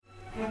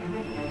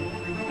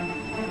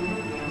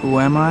Who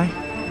am I?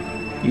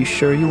 You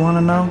sure you want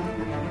to know?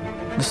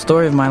 The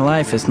story of my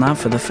life is not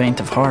for the faint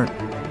of heart.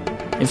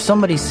 If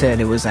somebody said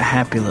it was a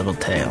happy little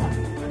tale,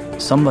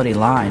 somebody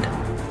lied.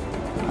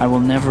 I will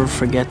never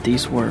forget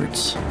these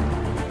words.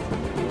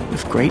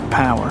 With great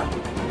power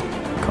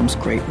comes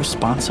great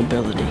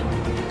responsibility.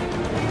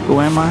 Who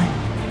am I?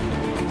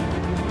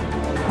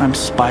 I'm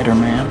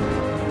Spider-Man.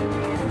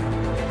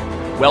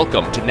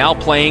 Welcome to Now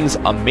Playing's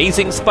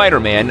Amazing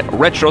Spider-Man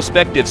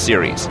retrospective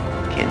series.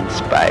 Can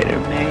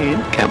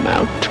Spider-Man come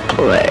out to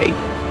play?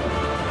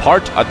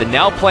 Part of the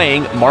Now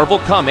Playing Marvel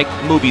comic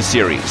movie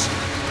series.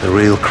 The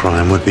real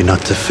crime would be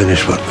not to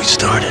finish what we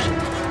started.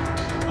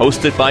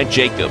 Hosted by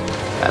Jacob.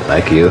 I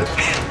like you.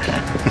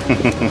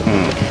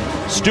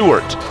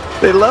 Stuart.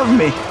 They love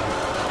me.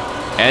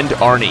 And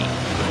Arnie.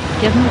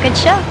 Give them a good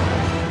show.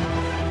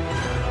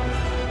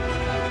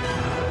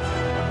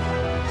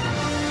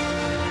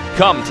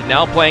 Come to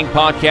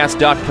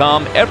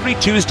NowPlayingPodcast.com every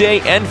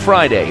Tuesday and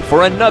Friday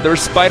for another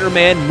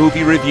Spider-Man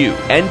movie review,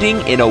 ending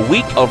in a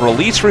week of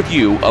release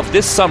review of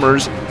this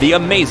summer's The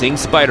Amazing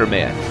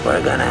Spider-Man.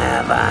 We're gonna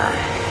have a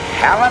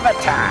hell of a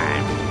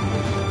time.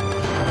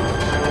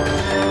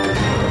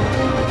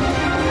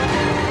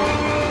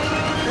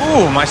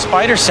 Ooh, my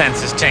spider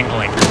sense is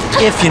tingling.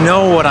 If you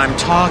know what I'm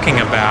talking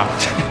about.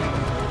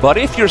 But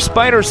if your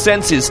spider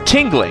sense is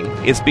tingling,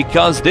 it's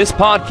because this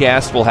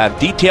podcast will have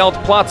detailed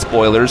plot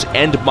spoilers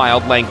and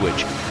mild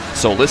language.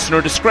 So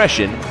listener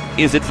discretion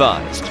is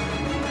advised.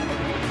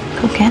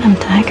 Go get him,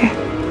 Tiger.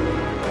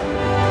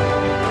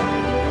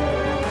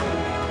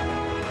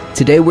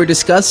 Today we're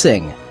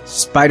discussing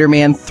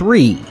Spider-Man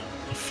 3.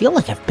 I feel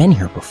like I've been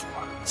here before.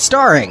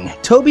 Starring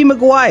Tobey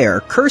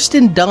Maguire,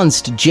 Kirsten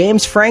Dunst,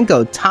 James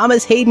Franco,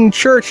 Thomas Hayden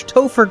Church,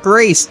 Topher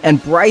Grace,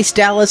 and Bryce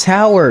Dallas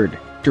Howard.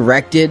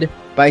 Directed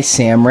by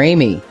Sam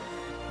Raimi.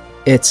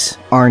 It's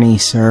Arnie,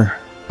 sir.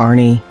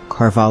 Arnie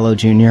Carvalho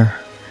Jr.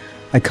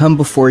 I come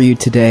before you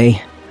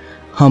today,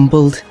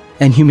 humbled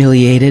and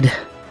humiliated,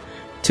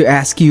 to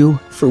ask you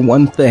for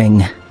one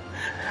thing.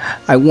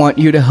 I want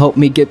you to help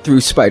me get through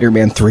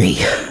Spider-Man 3.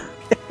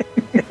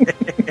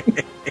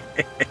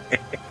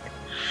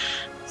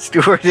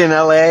 Stuart in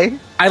L.A.?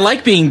 I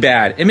like being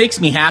bad. It makes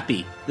me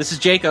happy. This is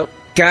Jacob.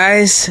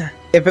 Guys,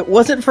 if it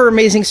wasn't for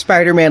Amazing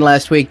Spider-Man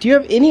last week, do you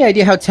have any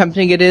idea how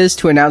tempting it is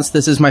to announce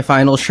this is my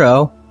final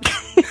show?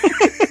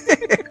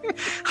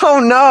 Oh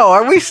no,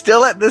 are we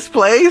still at this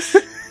place?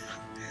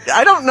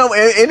 I don't know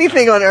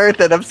anything on Earth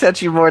that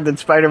upsets you more than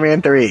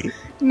Spider-Man 3.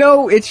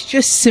 No, it's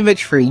just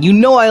symmetry. You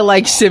know I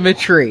like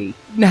symmetry.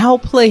 Now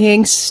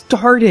Playing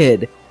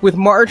started with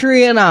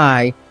Marjorie and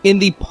I in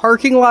the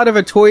parking lot of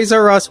a Toys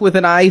R Us with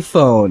an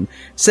iPhone,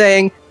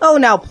 saying, oh,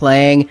 Now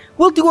Playing,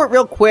 we'll do it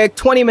real quick,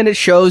 20-minute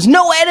shows,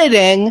 no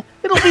editing,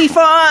 it'll be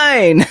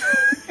fine.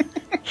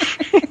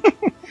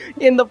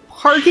 In the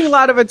parking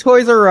lot of a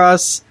Toys R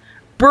Us,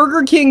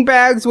 Burger King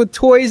bags with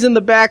toys in the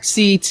back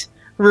seat,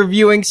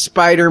 reviewing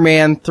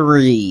Spider-Man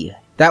 3.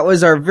 That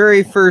was our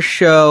very first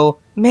show.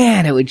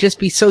 Man, it would just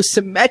be so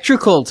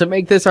symmetrical to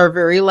make this our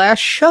very last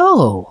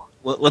show.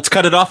 Well, let's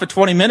cut it off at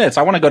 20 minutes.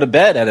 I want to go to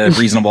bed at a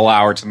reasonable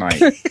hour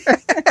tonight.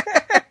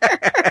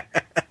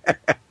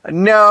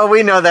 No,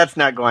 we know that's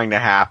not going to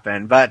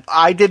happen. But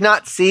I did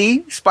not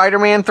see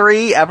Spider-Man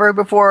 3 ever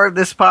before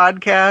this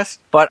podcast.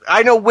 But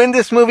I know when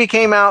this movie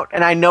came out,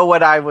 and I know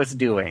what I was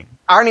doing.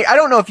 Arnie, I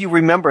don't know if you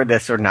remember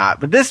this or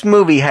not, but this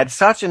movie had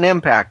such an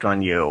impact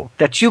on you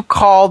that you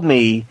called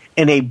me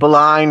in a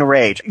blind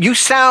rage. You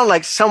sound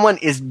like someone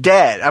is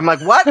dead. I'm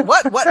like, what?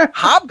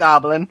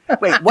 Hobgoblin?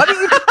 Wait, what are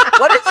you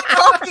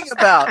talking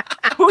about?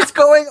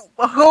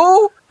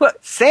 Who?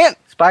 What?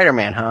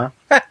 Spider-Man, huh?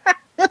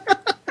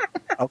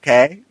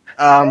 Okay.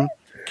 Can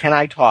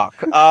I talk?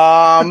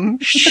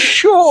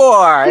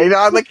 Sure. You know,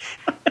 I'm like,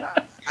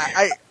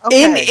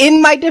 okay.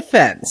 In my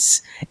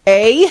defense,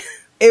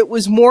 it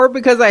was more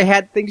because I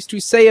had things to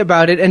say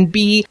about it, and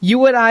B,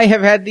 you and I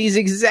have had these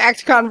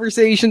exact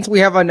conversations we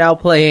have on Now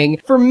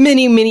Playing for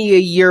many, many a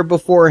year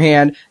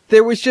beforehand.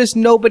 There was just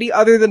nobody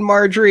other than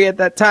Marjorie at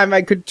that time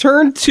I could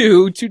turn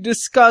to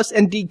discuss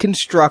and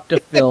deconstruct a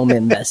film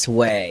in this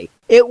way.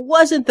 It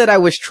wasn't that I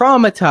was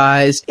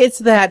traumatized, it's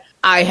that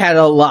I had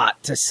a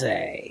lot to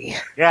say.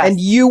 Yes. And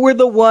you were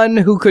the one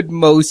who could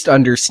most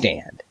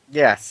understand.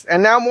 Yes,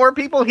 and now more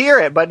people hear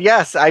it, but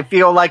yes, I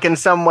feel like in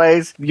some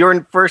ways,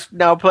 your first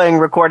Now Playing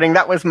recording,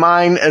 that was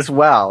mine as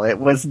well. It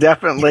was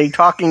definitely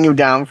talking you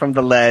down from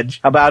the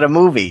ledge about a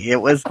movie. It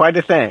was quite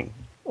a thing.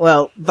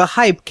 Well, the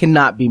hype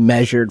cannot be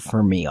measured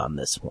for me on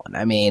this one.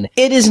 I mean,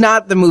 it is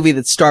not the movie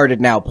that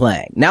started Now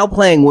Playing. Now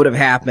Playing would have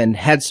happened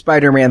had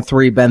Spider-Man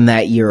 3 been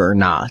that year or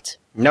not.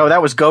 No,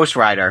 that was Ghost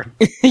Rider.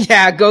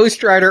 Yeah,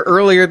 Ghost Rider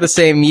earlier the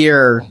same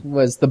year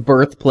was the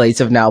birthplace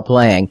of Now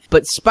Playing.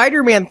 But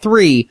Spider-Man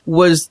 3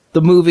 was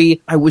the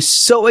movie I was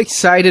so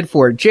excited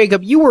for.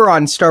 Jacob, you were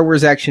on Star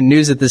Wars Action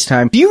News at this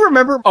time. Do you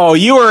remember? Oh,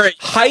 you were at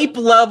hype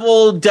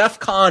level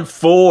DEFCON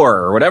 4,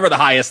 or whatever the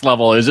highest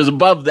level is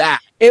above that.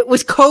 It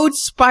was Code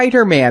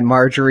Spider-Man,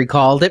 Marjorie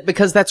called it,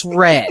 because that's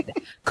red.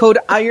 Code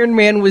Iron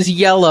Man was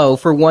yellow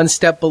for one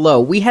step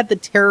below. We had the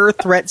terror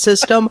threat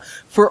system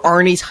for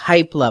Arnie's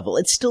hype level.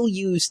 It's still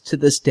used to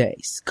this day.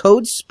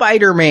 Code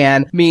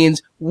Spider-Man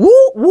means,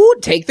 woo, woo,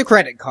 take the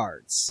credit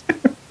cards.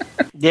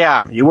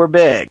 Yeah, you were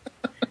big.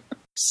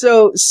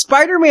 So,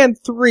 Spider-Man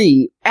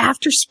 3,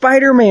 after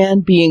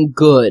Spider-Man being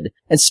good,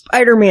 and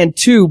Spider-Man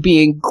 2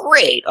 being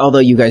great, although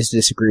you guys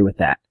disagree with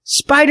that,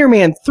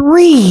 Spider-Man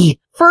 3,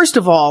 first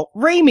of all,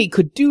 Raimi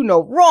could do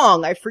no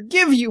wrong. I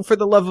forgive you for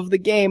the love of the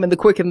game and the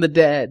quick and the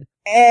dead.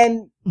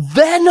 And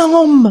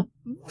Venom!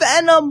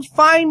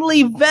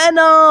 Finally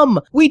Venom!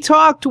 We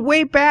talked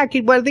way back,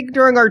 I think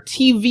during our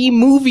TV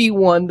movie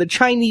one, The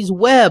Chinese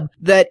Web,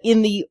 that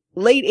in the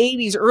late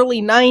 80s,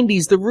 early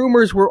 90s, the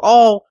rumors were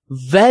all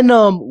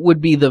Venom would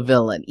be the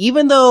villain.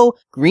 Even though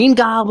Green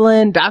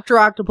Goblin, Dr.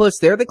 Octopus,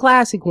 they're the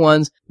classic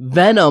ones,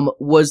 Venom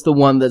was the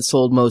one that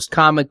sold most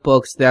comic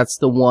books. That's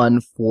the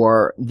one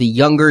for the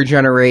younger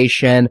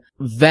generation.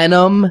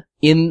 Venom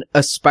in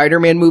a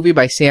Spider-Man movie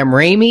by Sam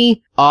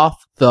Raimi,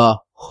 off the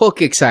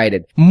hook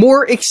excited.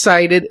 More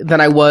excited than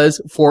I was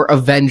for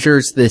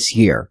Avengers this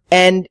year.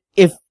 And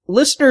if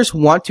listeners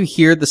want to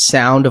hear the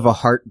sound of a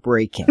heart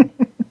breaking,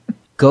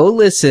 go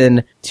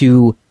listen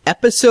to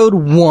episode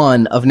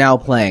 1 of Now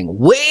Playing,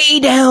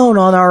 way down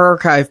on our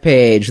archive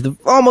page, the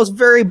almost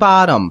very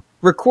bottom,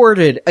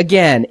 recorded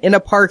again in a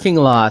parking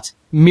lot,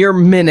 mere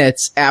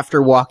minutes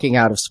after walking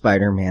out of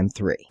Spider-Man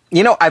 3.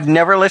 You know, I've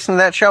never listened to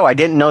that show. I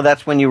didn't know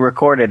that's when you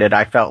recorded it.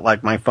 I felt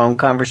like my phone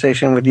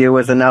conversation with you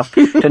was enough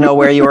to know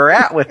where you were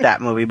at with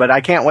that movie, but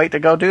I can't wait to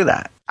go do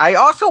that. I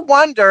also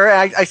wonder,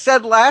 I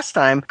said last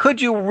time,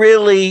 could you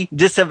really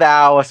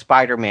disavow a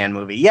Spider-Man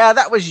movie? Yeah,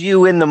 that was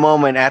you in the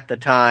moment at the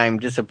time,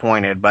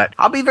 disappointed, but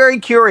I'll be very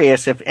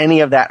curious if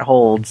any of that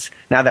holds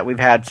now that we've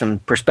had some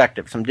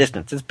perspective, some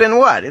distance. It's been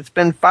what? It's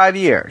been 5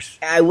 years.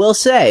 I will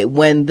say,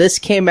 when this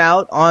came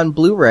out on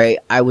Blu-ray,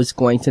 I was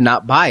going to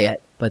not buy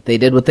it, but they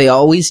did what they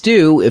always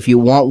do. If you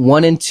want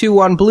 1 and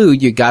 2 on Blu,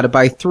 you gotta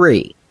buy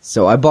 3.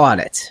 So I bought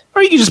it.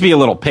 Or you can just be a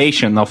little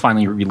patient. They'll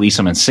finally release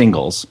them in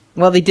singles.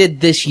 Well, they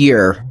did this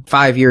year,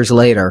 5 years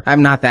later.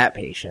 I'm not that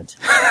patient.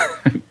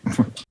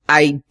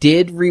 I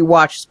did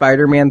rewatch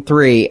Spider-Man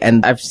 3,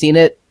 and I've seen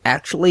it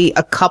actually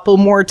a couple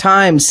more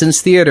times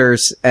since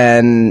theaters,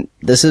 and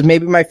this is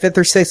maybe my 5th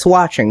or 6th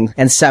watching,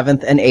 and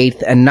 7th and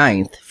 8th and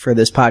 9th for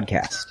this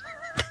podcast.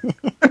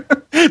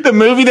 The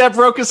movie that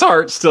broke his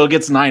heart still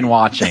gets 9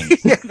 watching.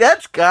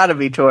 That's gotta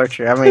be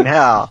torture. I mean,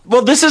 hell.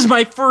 Well, this is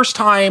my first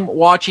time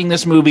watching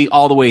this movie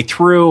all the way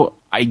through.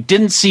 I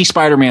didn't see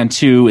Spider-Man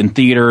 2 in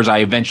theaters. I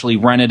eventually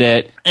rented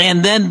it.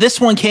 And then this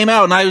one came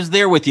out, and I was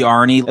there with you,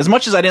 Arnie. As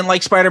much as I didn't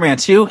like Spider-Man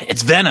 2,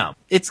 it's Venom.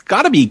 It's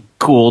gotta be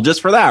cool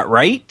just for that,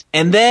 right?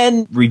 And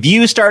then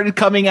reviews started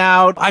coming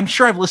out. I'm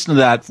sure I've listened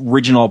to that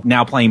original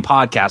Now Playing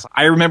podcast.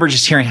 I remember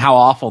just hearing how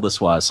awful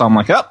this was. So I'm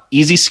like, oh,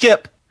 easy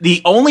skip.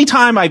 The only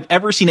time I've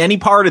ever seen any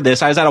part of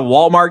this, I was at a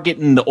Walmart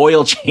getting the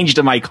oil changed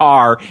in my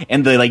car,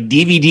 and the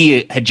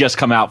DVD had just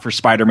come out for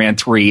Spider-Man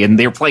 3, and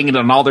they were playing it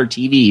on all their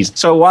TVs.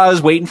 So while I was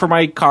waiting for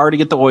my car to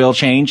get the oil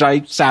changed,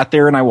 I sat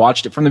there and I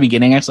watched it from the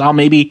beginning. I saw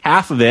maybe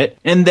half of it,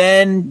 and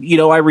then,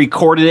 I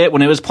recorded it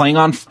when it was playing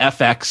on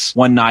FX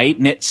one night,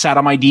 and it sat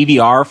on my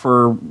DVR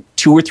for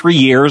 2 or 3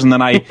 years, and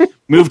then I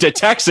moved to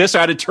Texas, so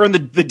I had to turn the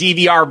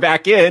DVR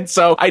back in,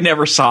 so I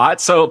never saw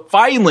it. So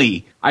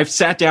finally, I've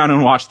sat down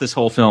and watched this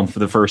whole film for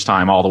the first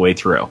time all the way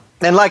through.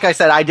 And like I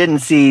said, I didn't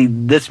see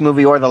this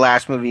movie or the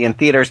last movie in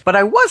theaters, but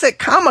I was at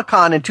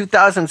Comic-Con in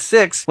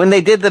 2006 when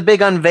they did the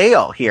big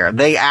unveil here.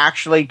 They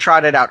actually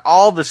trotted out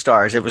all the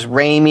stars. It was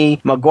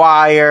Raimi,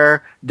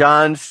 Maguire,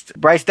 Dunst,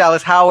 Bryce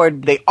Dallas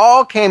Howard. They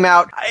all came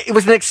out. It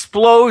was an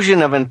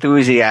explosion of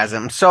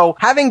enthusiasm. So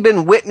having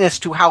been witness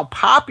to how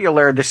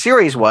popular the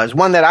series was,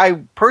 one that I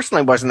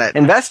personally wasn't that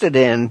invested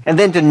in, and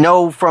then to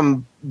know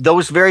from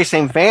those very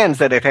same fans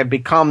that it had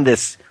become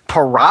this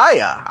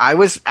pariah, I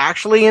was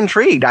actually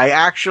intrigued. I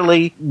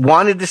actually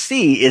wanted to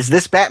see, is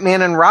this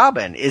Batman and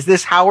Robin? Is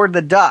this Howard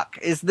the Duck?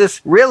 Is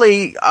this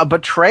really a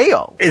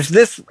betrayal? Is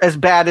this as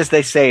bad as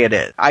they say it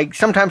is? I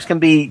sometimes can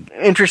be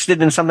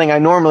interested in something I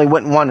normally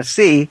wouldn't want to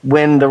see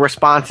when the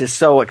response is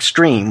so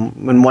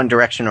extreme in one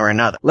direction or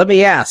another. Let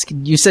me ask,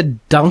 you said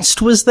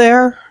Dunst was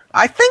there?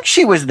 I think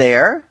she was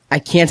there. I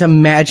can't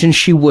imagine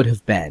she would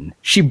have been.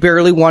 She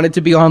barely wanted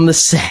to be on the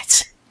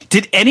set.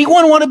 Did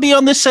anyone want to be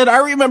on this set? I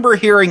remember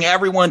hearing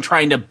everyone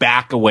trying to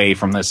back away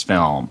from this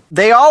film.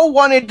 They all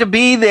wanted to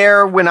be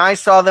there when I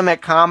saw them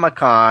at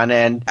Comic-Con,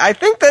 and I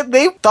think that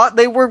they thought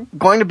they were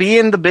going to be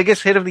in the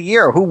biggest hit of the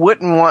year. Who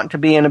wouldn't want to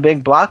be in a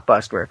big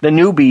blockbuster? The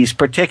newbies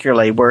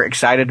particularly were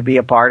excited to be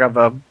a part of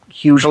a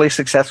hugely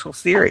successful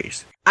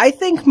series. I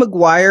think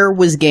Maguire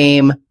was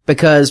game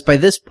because by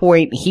this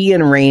point, he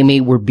and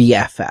Raimi were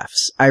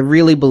BFFs. I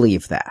really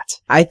believe that.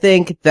 I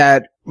think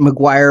that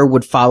Maguire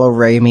would follow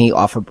Raimi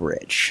off a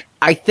bridge.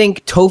 I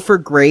think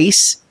Topher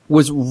Grace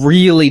was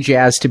really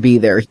jazzed to be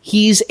there.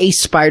 He's a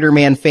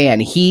Spider-Man fan.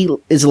 He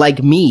is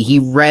like me. He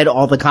read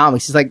all the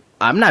comics. He's like,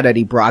 I'm not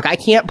Eddie Brock. I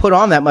can't put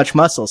on that much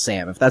muscle,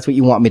 Sam, if that's what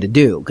you want me to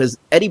do. Because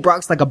Eddie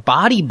Brock's like a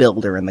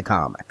bodybuilder in the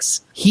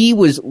comics. He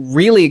was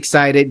really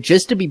excited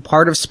just to be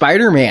part of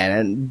Spider-Man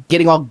and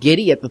getting all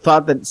giddy at the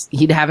thought that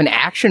he'd have an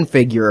action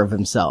figure of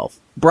himself.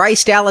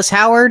 Bryce Dallas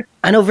Howard,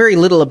 I know very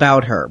little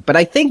about her, but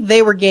I think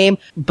they were game.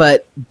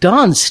 But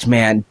Dunst,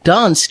 man,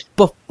 Dunst,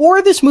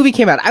 before this movie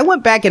came out, I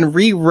went back and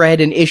reread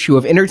an issue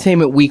of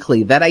Entertainment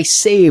Weekly that I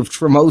saved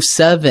from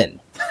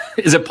 2007.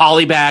 Is it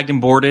polybagged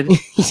and boarded?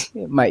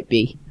 It might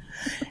be.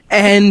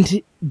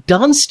 And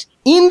Dunst,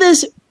 in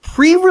this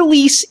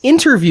pre-release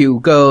interview,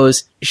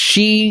 goes,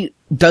 she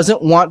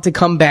doesn't want to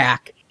come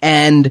back,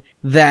 and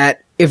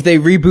that if they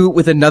reboot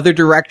with another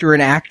director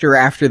and actor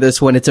after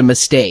this one, it's a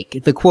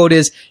mistake. The quote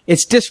is,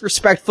 "It's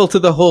disrespectful to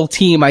the whole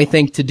team, I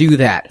think, to do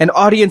that. And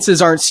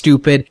audiences aren't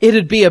stupid.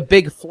 It'd be a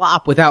big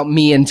flop without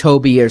me and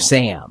Toby or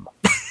Sam."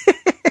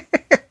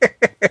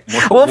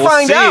 We'll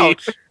find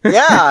out.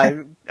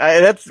 Yeah,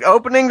 that's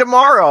opening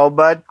tomorrow,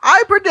 but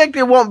I predict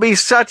it won't be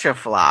such a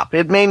flop.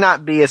 It may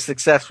not be as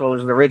successful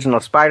as the original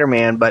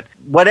Spider-Man, but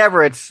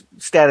whatever its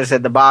status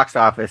at the box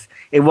office,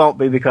 it won't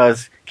be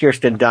because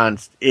Kirsten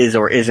Dunst is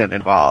or isn't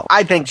involved.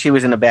 I think she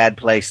was in a bad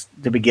place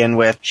to begin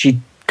with.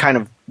 She kind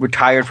of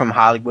retired from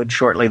Hollywood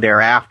shortly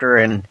thereafter,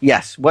 and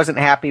yes, wasn't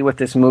happy with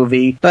this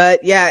movie.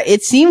 But yeah,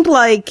 it seemed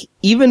like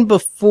even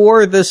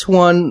before this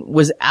one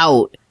was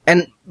out,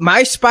 and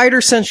my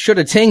spider sense should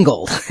have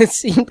tingled. It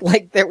seemed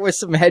like there was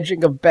some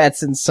hedging of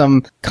bets and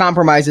some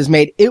compromises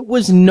made. It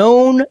was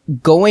known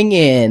going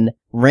in,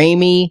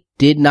 Raimi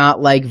did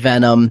not like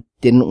Venom,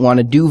 didn't want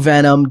to do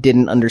Venom,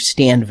 didn't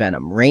understand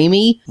Venom.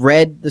 Raimi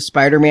read the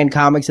Spider-Man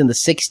comics in the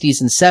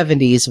 60s and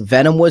 70s.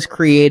 Venom was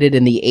created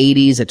in the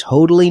 80s, a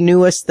totally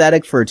new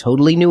aesthetic for a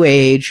totally new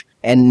age,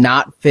 and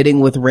not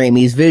fitting with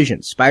Raimi's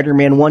vision.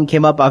 Spider-Man 1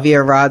 came up, Avi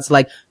Arad's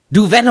like,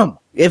 do Venom!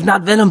 If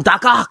not Venom,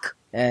 Doc Ock!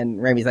 And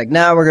Raimi's like,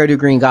 no, we're going to do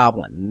Green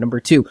Goblin. Number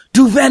 2,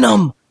 do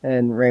Venom!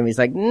 And Raimi's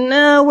like,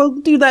 no, we'll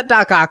do that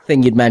Doc Ock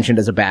thing you'd mentioned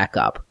as a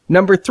backup.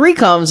 Number 3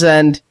 comes,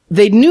 and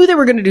they knew they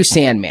were going to do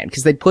Sandman,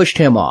 because they'd pushed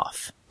him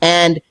off.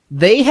 And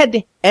they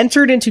had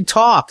entered into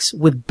talks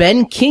with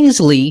Ben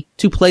Kingsley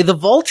to play the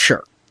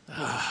Vulture.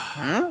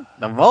 The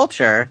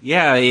Vulture?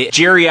 Yeah, a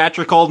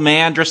geriatric old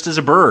man dressed as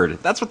a bird.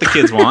 That's what the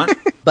kids want.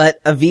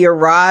 But Avi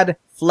Arad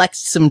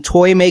flexed some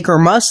toy maker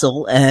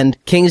muscle, and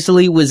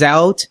Kingsley was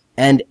out,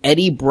 and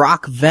Eddie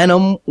Brock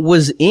Venom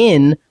was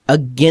in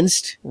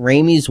against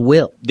Raimi's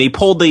will. They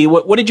pulled the,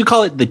 what did you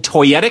call it? The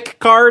toyetic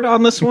card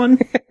on this one?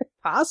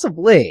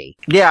 Possibly.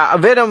 Yeah,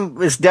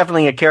 Venom is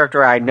definitely a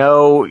character I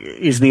know,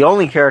 is the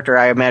only character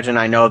I imagine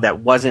I know that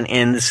wasn't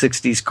in the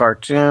 60s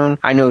cartoon.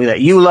 I know that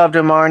you loved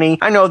him, Arnie.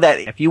 I know that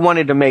if you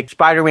wanted to make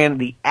Spider-Man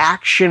the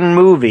action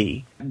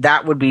movie,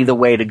 that would be the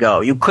way to go.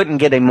 You couldn't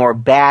get a more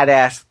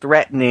badass,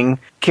 threatening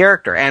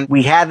character. And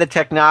we had the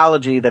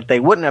technology that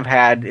they wouldn't have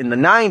had in the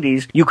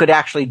 90s. You could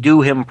actually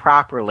do him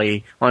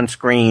properly on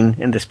screen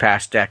in this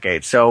past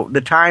decade. So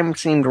the time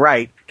seemed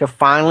right to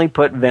finally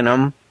put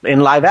Venom in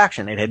live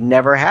action. It had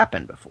never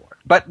happened before.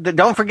 But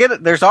don't forget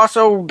it, there's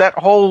also that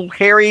whole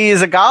Harry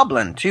is a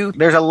goblin, too.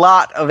 There's a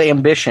lot of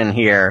ambition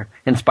here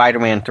in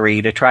Spider-Man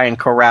 3 to try and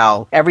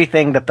corral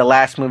everything that the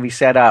last movie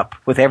set up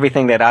with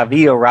everything that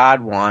Avi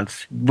Arad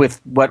wants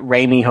with what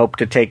Raimi hoped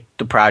to take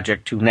the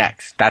project to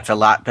next. That's a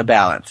lot to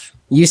balance.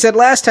 You said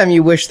last time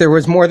you wished there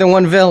was more than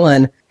one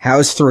villain.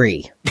 How's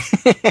 3?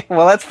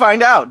 Well, let's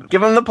find out.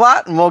 Give them the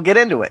plot and we'll get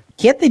into it.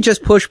 Can't they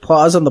just push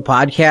pause on the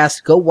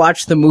podcast, go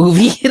watch the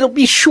movie? It'll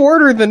be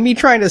shorter than me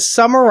trying to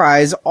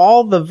summarize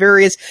all the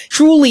various...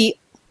 Truly,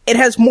 it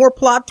has more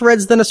plot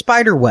threads than a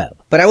spider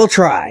web. But I will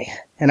try,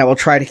 and I will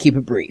try to keep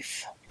it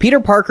brief. Peter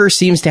Parker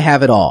seems to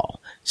have it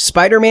all.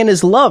 Spider-Man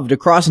is loved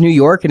across New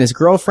York, and his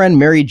girlfriend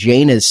Mary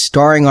Jane is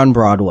starring on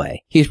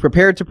Broadway. He's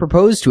prepared to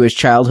propose to his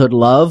childhood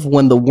love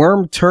when the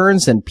worm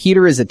turns and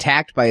Peter is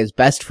attacked by his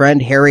best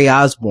friend Harry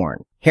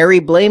Osborn.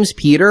 Harry blames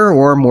Peter,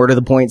 or more to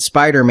the point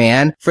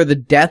Spider-Man, for the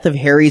death of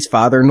Harry's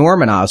father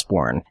Norman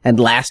Osborn. And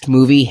last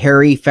movie,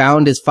 Harry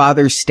found his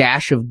father's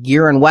stash of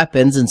gear and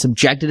weapons and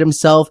subjected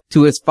himself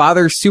to his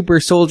father's super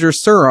soldier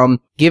serum,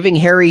 giving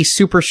Harry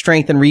super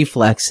strength and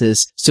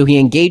reflexes, so he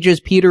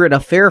engages Peter in a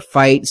fair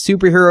fight,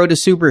 superhero to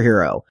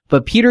superhero.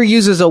 But Peter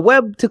uses a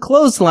web to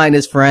clothesline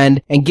his friend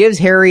and gives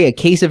Harry a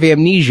case of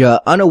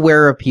amnesia,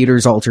 unaware of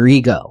Peter's alter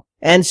ego.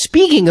 And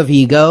speaking of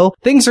ego,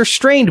 things are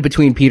strained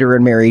between Peter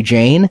and Mary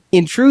Jane.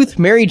 In truth,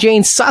 Mary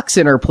Jane sucks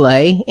in her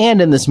play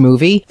and in this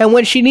movie, and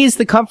when she needs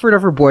the comfort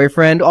of her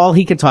boyfriend, all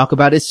he can talk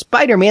about is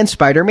Spider-Man,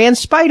 Spider-Man,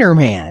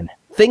 Spider-Man.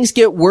 Things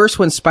get worse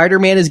when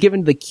Spider-Man is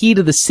given the key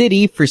to the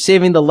city for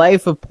saving the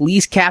life of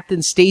Police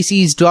Captain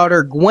Stacy's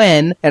daughter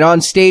Gwen, and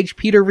on stage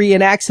Peter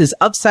reenacts his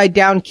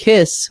upside-down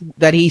kiss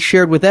that he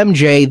shared with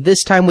MJ,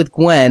 this time with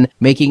Gwen,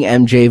 making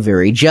MJ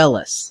very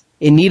jealous.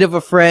 In need of a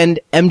friend,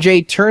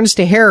 MJ turns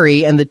to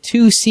Harry, and the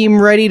two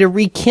seem ready to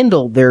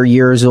rekindle their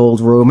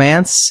years-old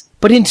romance.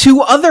 But in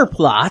 2 other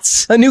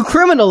plots, a new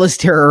criminal is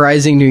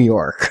terrorizing New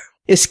York.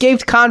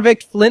 Escaped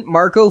convict Flint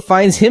Marko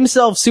finds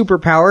himself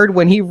superpowered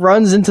when he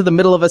runs into the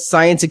middle of a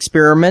science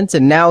experiment,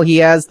 and now he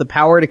has the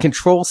power to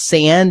control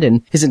sand,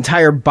 and his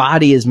entire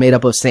body is made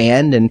up of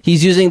sand, and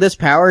he's using this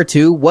power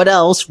to, what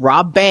else,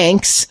 rob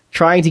banks,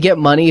 trying to get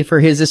money for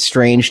his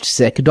estranged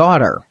sick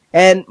daughter.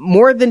 And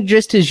more than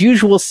just his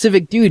usual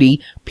civic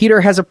duty,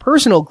 Peter has a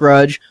personal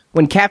grudge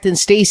when Captain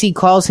Stacy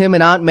calls him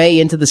and Aunt May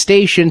into the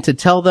station to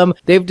tell them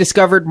they've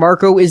discovered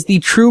Marko is the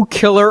true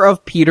killer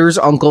of Peter's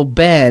Uncle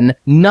Ben,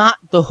 not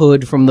the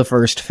Hood from the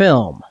first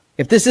film.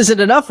 If this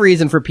isn't enough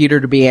reason for Peter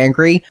to be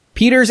angry,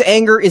 Peter's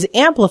anger is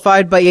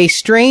amplified by a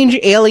strange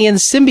alien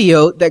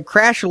symbiote that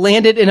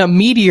crash-landed in a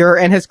meteor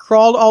and has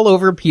crawled all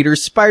over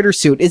Peter's spider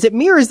suit. Is it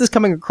me or is this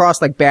coming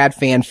across like bad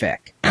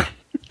fanfic?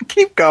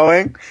 Keep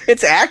going.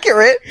 It's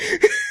accurate.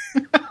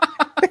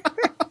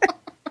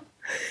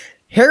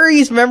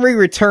 Harry's memory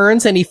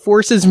returns and he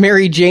forces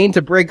Mary Jane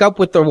to break up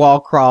with the wall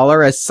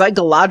crawler as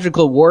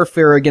psychological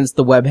warfare against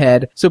the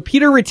webhead. So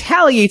Peter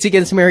retaliates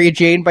against Mary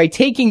Jane by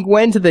taking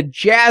Gwen to the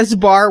jazz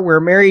bar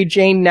where Mary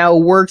Jane now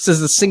works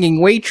as a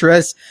singing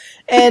waitress,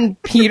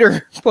 and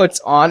Peter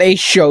puts on a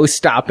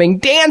show-stopping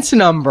dance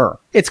number.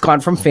 It's gone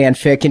from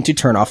fanfic into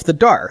Turn Off the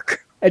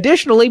Dark.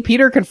 Additionally,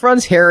 Peter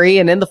confronts Harry,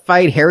 and in the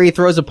fight, Harry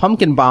throws a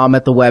pumpkin bomb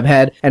at the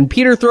webhead, and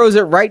Peter throws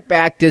it right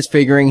back,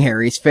 disfiguring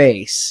Harry's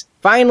face.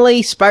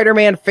 Finally,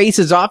 Spider-Man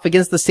faces off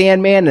against the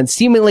Sandman and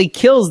seemingly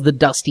kills the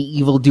dusty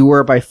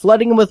evildoer by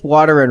flooding him with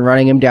water and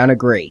running him down a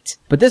grate.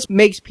 But this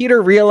makes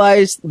Peter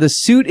realize the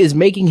suit is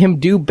making him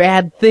do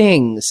bad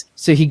things,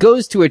 so he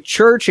goes to a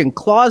church and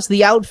claws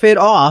the outfit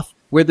off,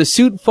 where the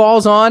suit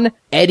falls on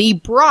Eddie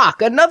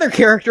Brock, another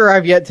character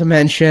I've yet to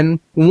mention,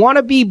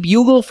 wannabe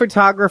bugle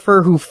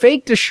photographer who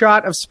faked a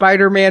shot of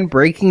Spider-Man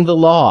breaking the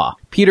law.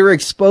 Peter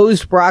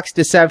exposed Brock's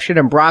deception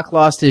and Brock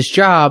lost his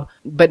job,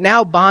 but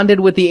now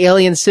bonded with the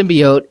alien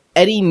symbiote,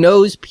 Eddie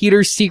knows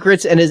Peter's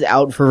secrets and is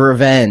out for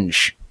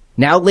revenge.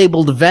 Now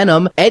labeled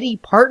Venom, Eddie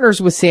partners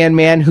with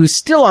Sandman, who's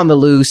still on the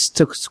loose,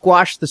 to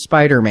squash the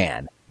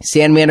Spider-Man.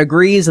 Sandman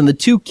agrees, and the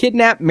two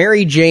kidnap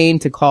Mary Jane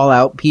to call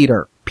out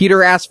Peter.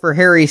 Peter asks for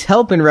Harry's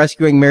help in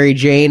rescuing Mary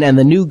Jane, and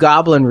the new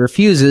Goblin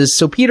refuses,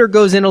 so Peter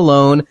goes in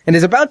alone and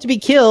is about to be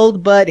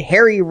killed, but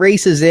Harry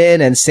races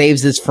in and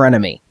saves his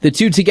frenemy. The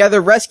two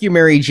together rescue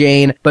Mary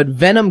Jane, but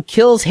Venom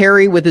kills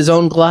Harry with his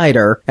own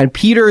glider, and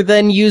Peter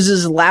then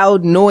uses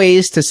loud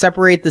noise to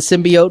separate the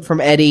symbiote from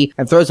Eddie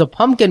and throws a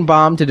pumpkin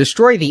bomb to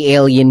destroy the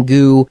alien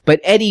goo, but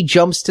Eddie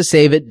jumps to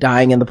save it,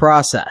 dying in the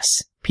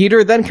process.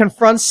 Peter then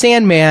confronts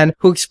Sandman,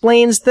 who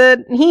explains that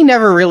he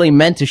never really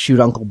meant to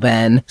shoot Uncle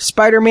Ben.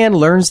 Spider-Man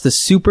learns the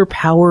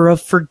superpower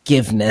of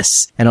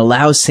forgiveness and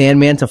allows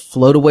Sandman to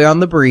float away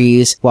on the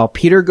breeze, while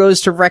Peter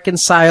goes to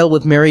reconcile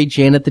with Mary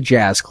Jane at the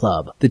jazz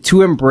club. The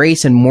two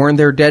embrace and mourn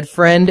their dead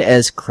friend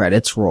as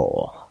credits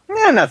roll.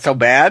 Yeah, not so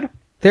bad.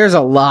 There's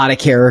a lot of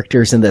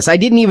characters in this. I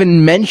didn't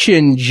even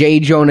mention J.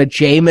 Jonah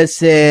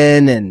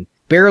Jameson and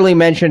barely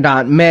mentioned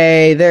Aunt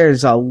May.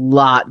 There's a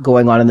lot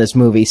going on in this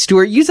movie.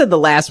 Stuart, you said the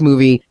last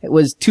movie, it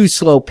was too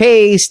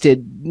slow-paced,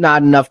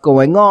 not enough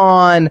going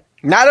on.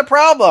 Not a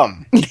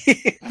problem.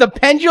 The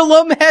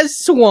pendulum has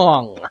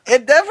swung.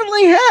 It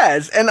definitely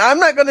has. And I'm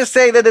not going to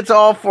say that it's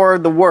all for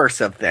the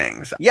worse of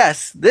things.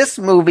 Yes, this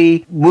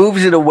movie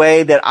moves in a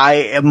way that I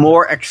am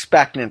more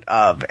expectant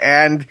of.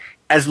 And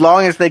as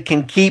long as they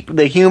can keep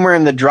the humor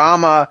and the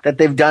drama that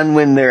they've done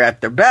when they're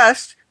at their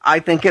best, I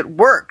think it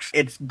works.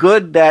 It's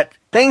good that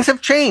things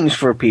have changed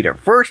for Peter.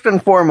 First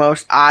and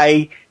foremost,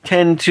 I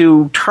tend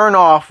to turn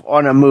off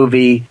on a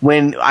movie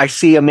when I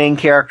see a main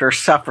character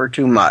suffer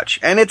too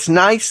much. And it's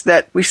nice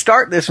that we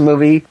start this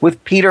movie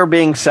with Peter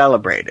being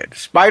celebrated.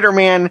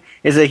 Spider-Man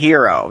is a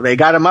hero. They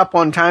got him up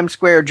on Times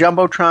Square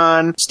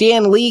Jumbotron.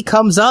 Stan Lee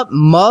comes up,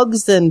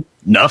 mugs, and...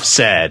 Enough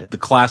said. The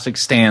classic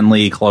Stan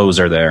Lee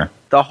closer there.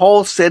 The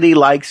whole city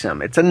likes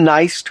him. It's a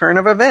nice turn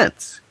of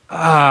events.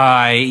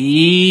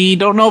 I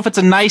don't know if it's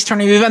a nice turn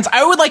of events.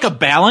 I would like a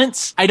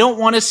balance. I don't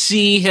want to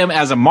see him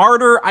as a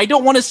martyr. I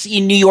don't want to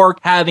see New York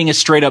having a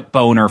straight up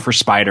boner for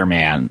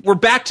Spider-Man. We're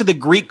back to the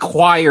Greek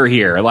choir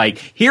here. Like,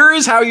 here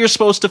is how you're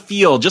supposed to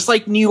feel, just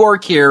like New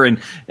York here,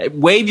 and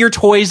wave your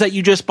toys that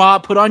you just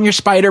bought, put on your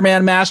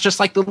Spider-Man mask, just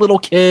like the little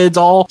kids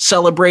all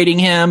celebrating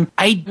him.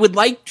 I would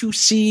like to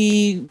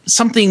see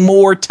something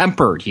more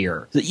tempered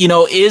here. You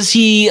know, is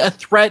he a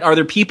threat? Are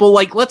there people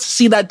like, let's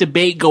see that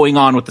debate going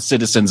on with the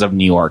citizens of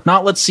New York.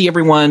 Not let's see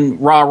everyone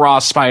rah-rah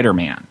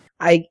Spider-Man.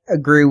 I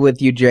agree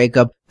with you,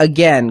 Jacob.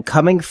 Again,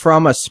 coming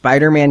from a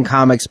Spider-Man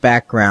comics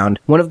background,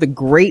 one of the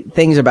great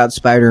things about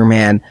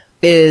Spider-Man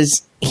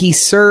is he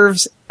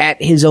serves at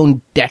his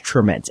own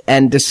detriment.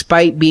 And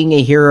despite being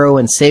a hero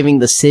and saving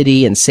the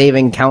city and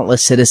saving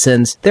countless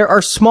citizens, there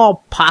are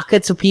small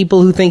pockets of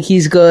people who think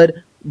he's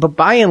good. But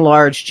by and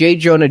large, J.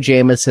 Jonah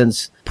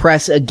Jameson's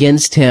press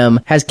against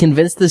him has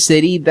convinced the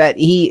city that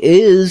he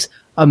is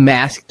a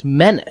masked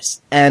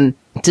menace. And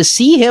to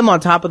see him on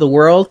top of the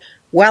world,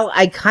 well,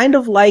 I kind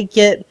of like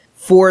it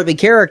for the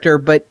character,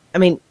 but, I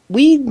mean,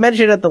 we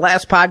mentioned at the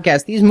last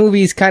podcast, these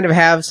movies kind of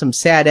have some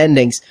sad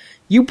endings.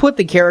 You put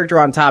the character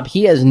on top,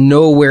 he has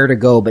nowhere to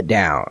go but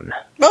down.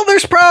 Well,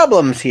 there's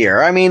problems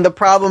here. I mean, the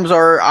problems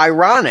are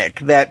ironic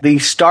that the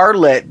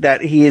starlet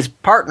that he is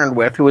partnered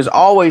with, who has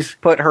always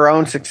put her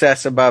own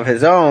success above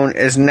his own,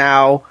 is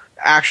now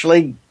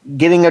actually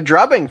getting a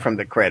drubbing from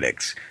the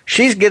critics.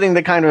 She's getting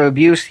the kind of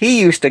abuse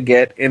he used to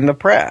get in the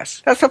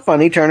press. That's a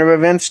funny turn of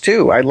events,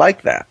 too. I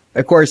like that.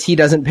 Of course, he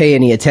doesn't pay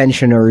any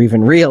attention or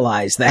even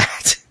realize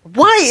that.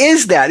 Why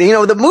is that? You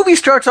know, the movie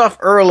starts off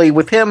early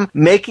with him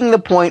making the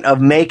point of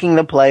making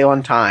the play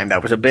on time.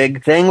 That was a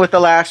big thing with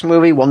the last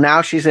movie. Well,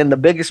 now she's in the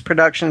biggest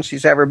production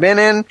she's ever been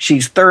in.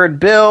 She's third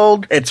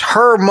billed. It's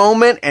her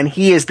moment, and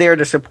he is there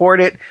to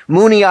support it,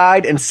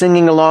 moony-eyed and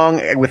singing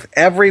along with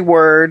every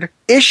word.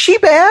 Is she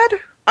bad?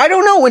 I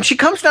don't know. When she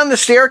comes down the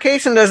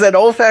staircase and does that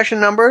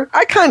old-fashioned number,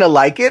 I kind of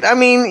like it. I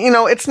mean, you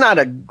know, it's not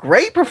a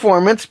great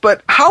performance,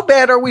 but how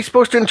bad are we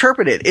supposed to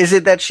interpret it? Is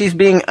it that she's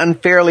being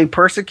unfairly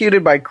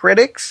persecuted by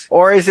critics?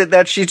 Or is it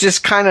that she's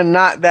just kind of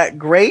not that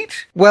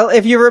great? Well,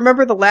 if you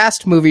remember the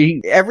last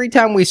movie, every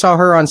time we saw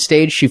her on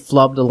stage, she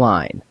flubbed a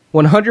line.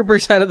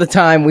 100% of the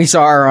time we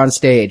saw her on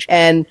stage.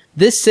 And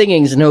this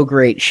singing's no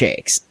great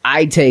shakes.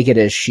 I take it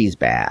as she's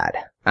bad.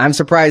 I'm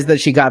surprised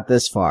that she got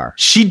this far.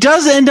 She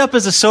does end up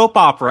as a soap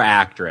opera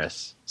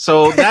actress.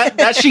 So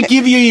that should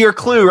give you your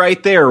clue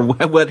right there,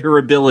 what her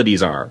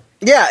abilities are.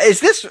 Yeah, is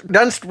this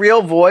Dunst's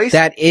real voice?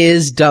 That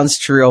is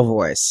Dunst's real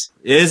voice.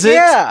 Is it?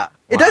 Yeah. Wow.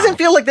 It doesn't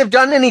feel like they've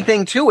done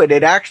anything to it.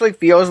 It actually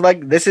feels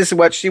like this is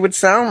what she would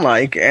sound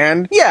like.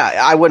 And yeah,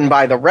 I wouldn't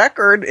buy the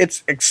record.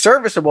 It's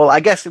serviceable. I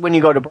guess when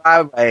you go to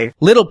Broadway.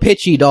 Little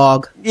pitchy,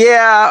 dog.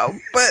 Yeah,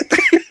 but...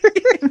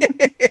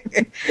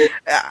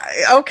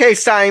 Okay,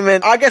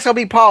 Simon. I guess I'll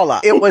be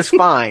Paula. It was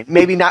fine.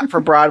 Maybe not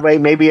for Broadway.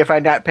 Maybe if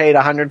I'd not paid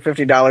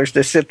 $150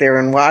 to sit there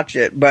and watch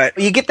it. But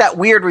you get that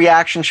weird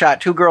reaction shot.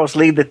 Two girls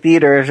leave the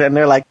theaters and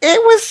they're like, it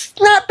was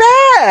not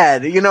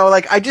bad. You know,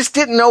 like, I just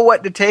didn't know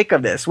what to take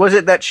of this. Was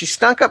it that she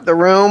stunk up the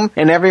room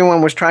and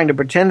everyone was trying to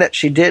pretend that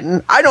she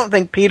didn't? I don't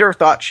think Peter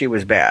thought she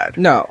was bad.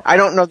 No. I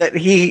don't know that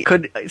he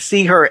could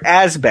see her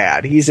as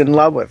bad. He's in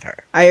love with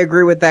her. I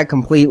agree with that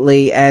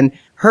completely. And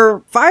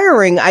her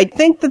firing, I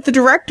think that the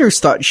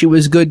directors thought she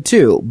was good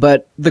too,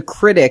 but the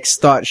critics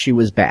thought she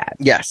was bad.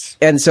 Yes.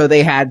 And so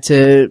they had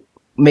to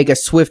make a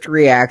swift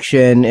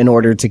reaction in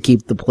order to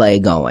keep the play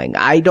going.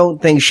 I don't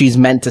think she's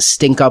meant to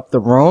stink up the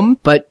room,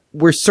 but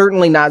we're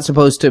certainly not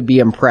supposed to be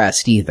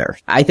impressed either.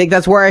 I think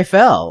that's where I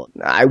fell.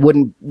 I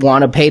wouldn't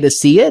want to pay to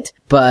see it,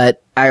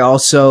 but I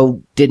also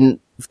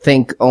didn't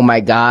think, oh my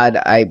God,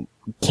 I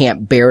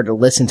can't bear to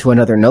listen to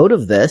another note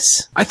of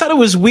this. I thought it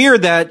was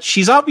weird that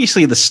she's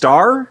obviously the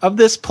star of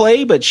this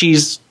play, but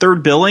she's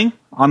third billing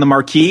on the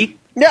marquee.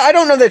 Yeah, I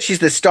don't know that she's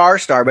the star,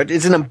 but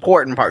it's an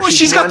important part. Well,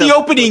 she's got the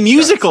opening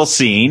musical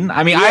scene.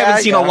 I mean, I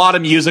haven't seen a lot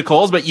of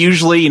musicals, but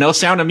usually, you know,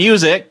 Sound of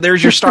Music,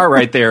 there's your star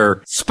right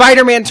there.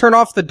 Spider-Man Turn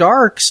Off the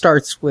Dark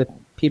starts with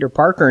Peter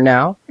Parker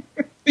now.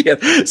 Yeah.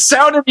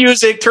 Sound of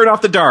Music, Turn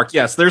Off the Dark.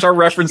 Yes, there's our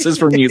references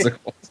for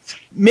musicals.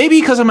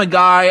 Maybe because I'm a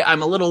guy,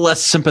 I'm a little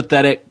less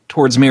sympathetic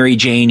towards Mary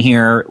Jane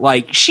here.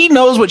 Like, she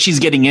knows what she's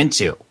getting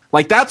into.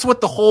 Like, that's what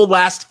the whole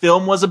last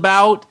film was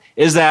about,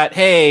 is that,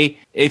 hey,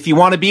 if you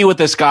want to be with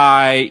this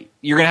guy,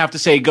 you're going to have to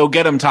say, go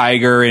get him,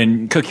 Tiger,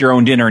 and cook your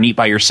own dinner and eat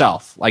by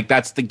yourself. Like,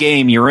 that's the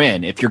game you're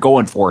in if you're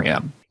going for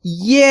him.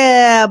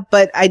 Yeah,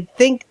 but I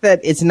think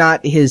that it's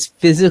not his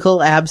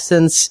physical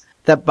absence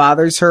that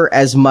bothers her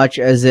as much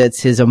as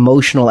it's his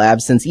emotional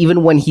absence.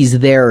 Even when he's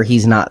there,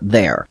 he's not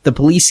there. The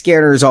police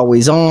scanner is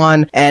always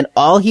on, and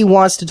all he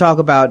wants to talk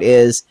about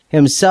is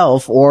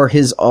himself, or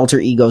his alter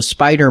ego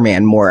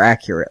Spider-Man, more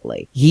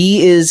accurately.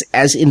 He is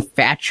as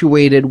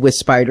infatuated with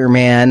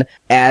Spider-Man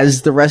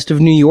as the rest of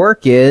New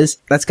York is.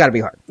 That's gotta be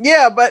hard.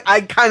 Yeah, but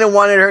I kind of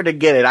wanted her to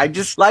get it. I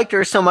just liked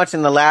her so much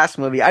in the last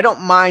movie. I don't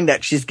mind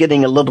that she's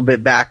getting a little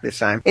bit back this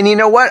time. And you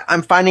know what?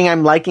 I'm finding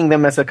I'm liking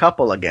them as a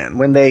couple again.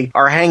 When they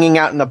are hanging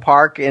out in the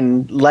park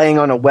and laying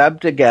on a web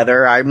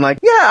together, I'm like,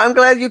 yeah, I'm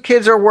glad you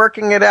kids are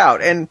working it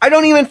out. And I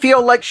don't even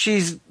feel like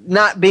she's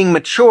not being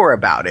mature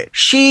about it.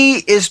 She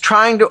is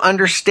trying to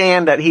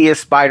understand that he is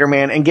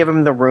Spider-Man and give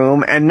him the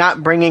room and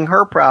not bringing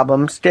her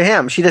problems to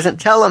him. She doesn't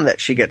tell him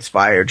that she gets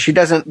fired. She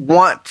doesn't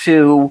want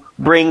to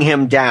bring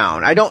him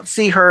down. I don't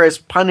see her as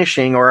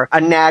punishing or a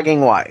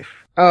nagging wife.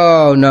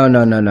 Oh,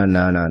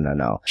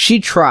 no. She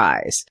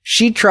tries.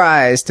 She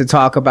tries to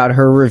talk about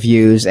her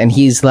reviews, and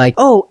he's like,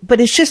 oh, but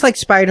it's just like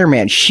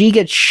Spider-Man. She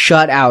gets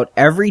shut out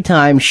every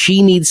time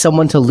she needs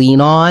someone to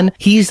lean on.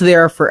 He's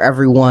there for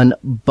everyone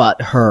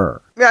but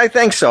her. Yeah, I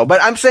think so.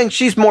 But I'm saying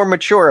she's more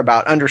mature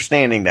about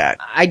understanding that.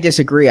 I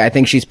disagree. I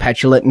think she's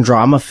petulant and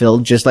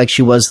drama-filled, just like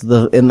she was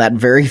in that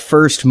very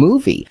first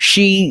movie.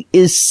 She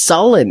is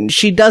sullen.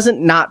 She doesn't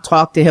not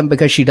talk to him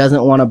because she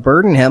doesn't want to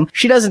burden him.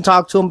 She doesn't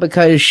talk to him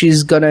because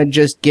she's gonna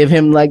just give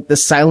him, like, the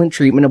silent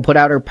treatment and put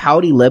out her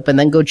pouty lip and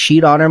then go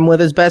cheat on him with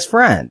his best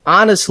friend.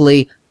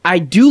 Honestly, I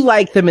do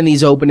like them in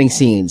these opening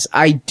scenes.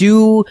 I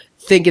do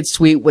think it's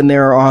sweet when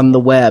they're on the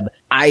web.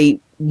 I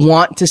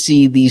want to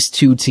see these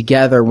two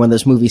together when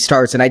this movie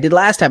starts, and I did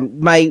last time.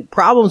 My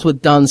problems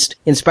with Dunst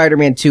in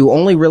Spider-Man 2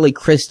 only really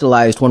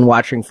crystallized when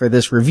watching for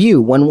this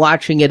review. When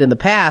watching it in the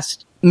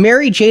past,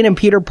 Mary Jane and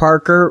Peter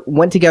Parker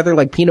went together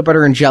like peanut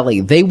butter and jelly.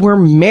 They were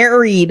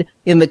married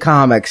in the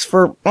comics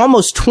for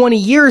almost 20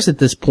 years at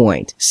this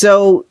point.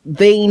 So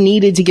they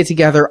needed to get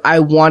together. I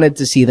wanted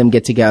to see them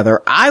get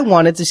together. I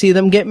wanted to see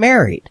them get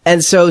married.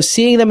 And so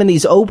seeing them in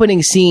these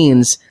opening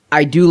scenes,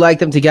 I do like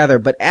them together.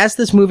 But as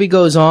this movie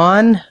goes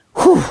on,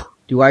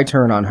 do I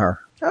turn on her.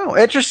 Oh,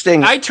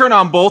 interesting. I turn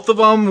on both of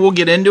them. We'll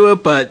get into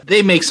it, but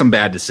they make some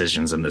bad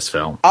decisions in this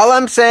film. All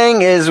I'm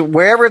saying is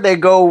wherever they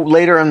go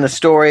later in the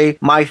story,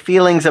 my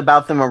feelings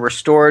about them are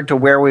restored to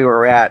where we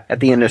were at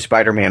the end of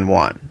Spider-Man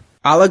 1.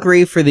 I'll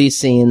agree for these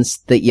scenes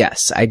that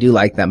yes, I do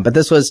like them, but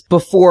this was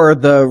before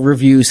the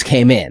reviews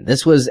came in.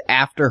 This was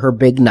after her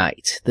big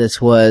night.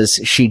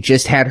 She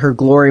just had her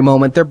glory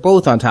moment. They're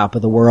both on top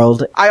of the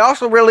world. I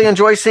also really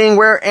enjoy seeing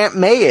where Aunt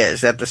May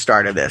is at the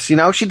start of this. You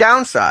know, she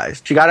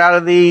downsized. She got out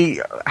of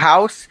the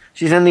house.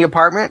 She's in the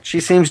apartment. She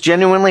seems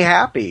genuinely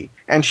happy.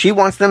 And she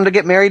wants them to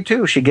get married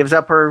too. She gives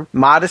up her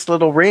modest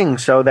little ring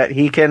so that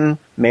he can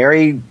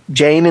marry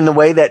Jane in the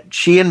way that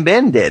she and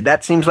Ben did.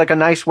 That seems like a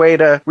nice way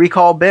to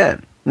recall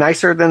Ben.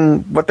 Nicer than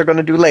what they're going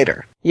to do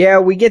later. Yeah,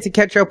 we get to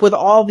catch up with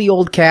all the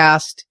old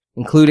cast,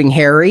 including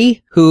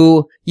Harry,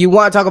 who, you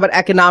want to talk about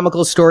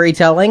economical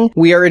storytelling?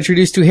 We are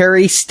introduced to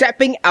Harry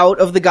stepping out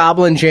of the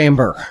Goblin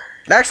Chamber.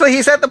 Actually,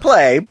 he's at the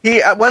play.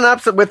 He went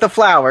up with the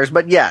flowers,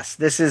 but yes,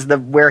 this is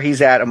where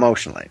he's at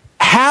emotionally.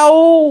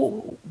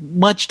 How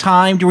much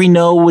time do we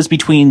know was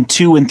between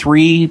 2 and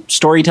 3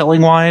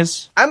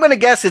 storytelling-wise? I'm going to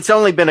guess it's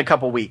only been a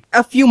couple weeks.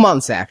 A few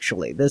months,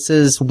 actually. This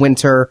is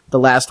winter. The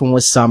last one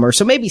was summer,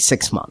 so maybe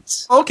 6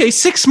 months. Okay,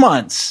 6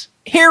 months.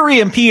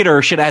 Harry and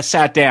Peter should have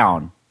sat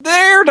down.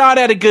 They're not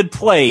at a good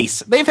place.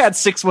 They've had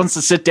 6 months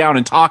to sit down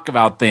and talk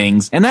about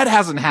things, and that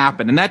hasn't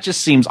happened. And that just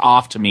seems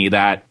off to me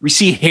that we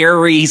see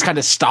Harry, he's kind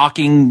of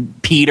stalking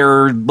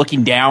Peter,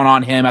 looking down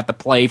on him at the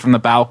play from the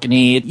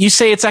balcony. You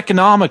say it's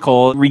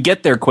economical. We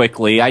get there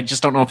quickly. I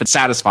just don't know if it's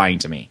satisfying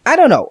to me. I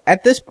don't know.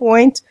 At this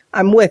point,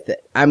 I'm with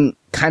it. I'm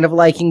kind of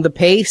liking the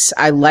pace.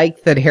 I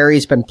like that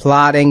Harry's been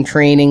plotting,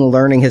 training,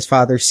 learning his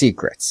father's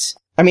secrets.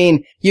 I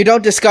mean, you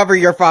don't discover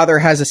your father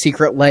has a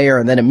secret lair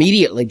and then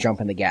immediately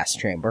jump in the gas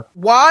chamber.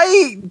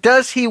 Why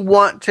does he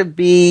want to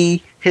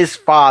be his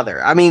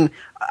father? I mean,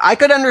 I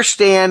could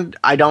understand,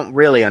 I don't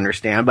really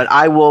understand, but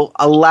I will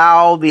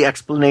allow the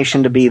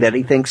explanation to be that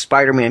he thinks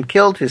Spider-Man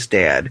killed his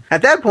dad.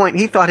 At that point,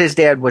 he thought his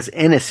dad was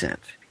innocent.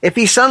 If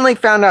he suddenly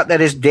found out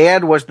that his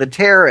dad was the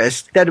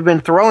terrorist that had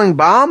been throwing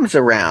bombs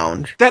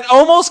around, that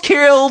almost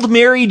killed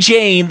Mary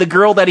Jane, the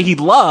girl that he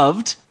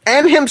loved,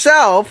 and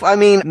himself, I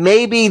mean,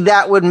 maybe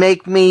that would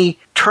make me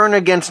turn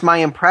against my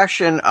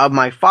impression of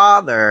my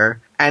father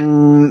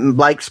and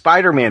like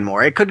Spider-Man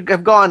more. It could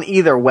have gone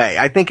either way.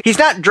 I think he's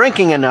not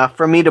drinking enough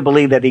for me to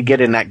believe that he'd get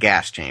in that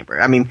gas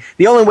chamber. I mean,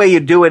 the only way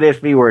you'd do it is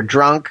if he were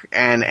drunk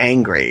and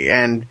angry,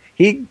 and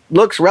he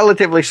looks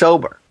relatively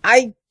sober.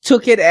 I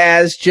took it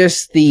as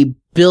just the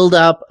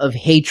buildup of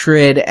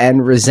hatred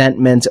and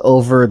resentment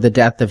over the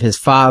death of his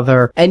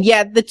father. And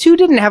yet, the two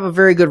didn't have a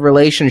very good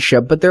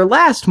relationship, but their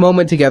last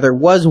moment together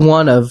was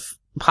one of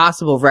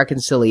possible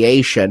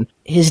reconciliation.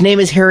 His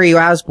name is Harry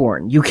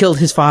Osborn. You killed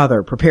his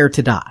father. Prepare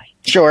to die.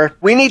 Sure.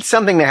 We need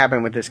something to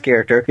happen with this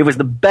character. It was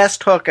the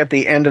best hook at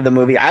the end of the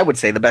movie. I would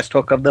say the best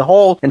hook of the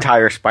whole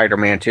entire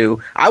Spider-Man 2.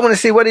 I want to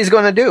see what he's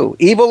going to do.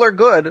 Evil or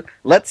good,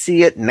 let's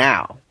see it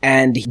now.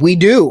 And we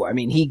do. I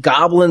mean, he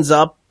goblins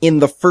up in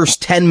the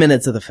first 10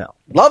 minutes of the film.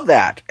 Love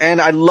that.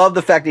 And I love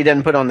the fact he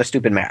didn't put on the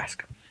stupid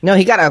mask. No,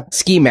 he got a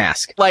ski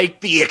mask. Like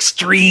the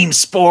extreme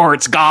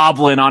sports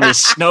goblin on his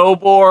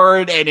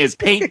snowboard and his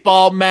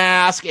paintball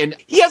mask, and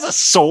he has a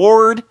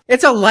sword.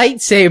 It's a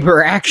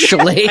lightsaber,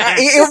 actually.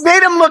 It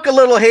made him look a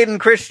little Hayden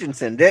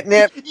Christensen, didn't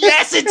it?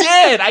 Yes, it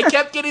did. I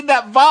kept getting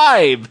that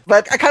vibe.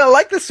 But I kind of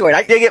like the sword.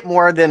 I dig it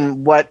more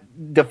than what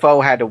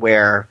Dafoe had to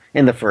wear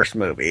in the first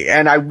movie.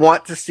 And I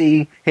want to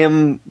see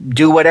him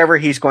do whatever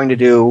he's going to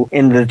do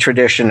in the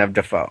tradition of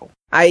Dafoe.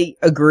 I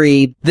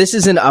agree. This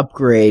is an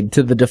upgrade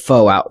to the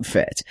Dafoe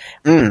outfit.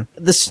 The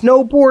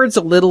snowboard's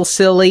a little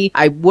silly.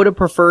 I would have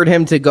preferred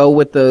him to go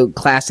with the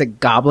classic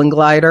Goblin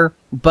glider,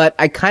 but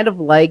I kind of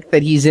like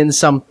that he's in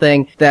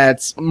something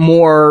that's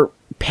more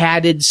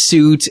padded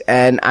suit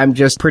and I'm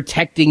just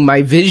protecting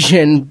my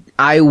vision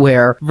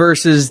eyewear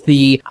versus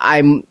the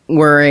I'm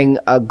wearing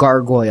a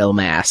gargoyle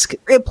mask.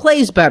 It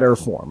plays better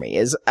for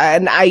me,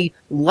 and I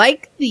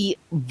like the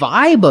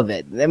vibe of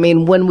it. I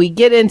mean, when we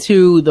get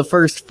into the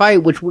first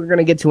fight, which we're going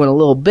to get to in a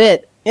little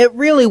bit, it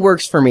really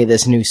works for me,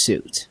 this new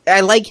suit.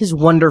 I like his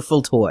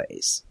wonderful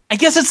toys. I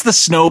guess it's the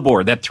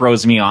snowboard that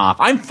throws me off.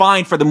 I'm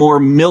fine for the more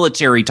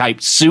military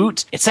type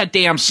suit. It's that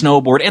damn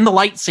snowboard and the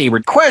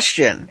lightsaber.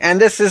 Question,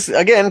 and this is,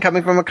 again,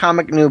 coming from a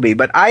comic newbie,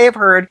 but I have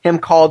heard him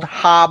called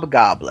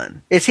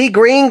Hobgoblin. Is he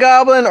Green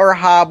Goblin or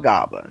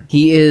Hobgoblin?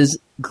 He is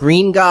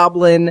Green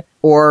Goblin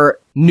or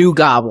New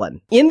Goblin.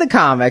 In the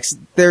comics,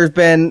 there's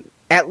been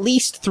at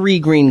least 3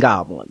 Green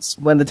Goblins.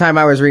 When the time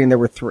I was reading, there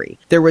were 3.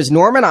 There was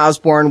Norman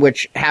Osborn,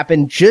 which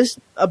happened just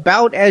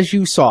about as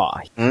you saw.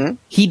 Mm-hmm.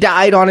 He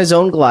died on his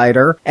own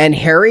glider, and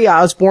Harry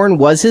Osborn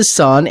was his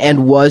son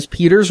and was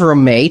Peter's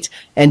roommate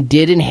and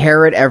did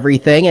inherit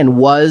everything and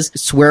was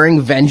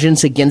swearing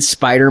vengeance against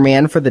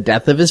Spider-Man for the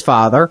death of his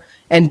father,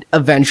 and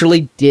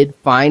eventually did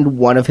find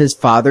one of his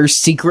father's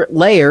secret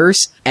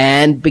lairs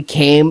and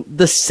became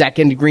the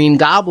second Green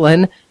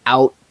Goblin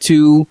out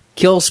to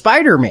kill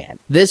Spider-Man.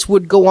 This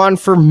would go on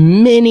for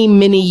many,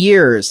 many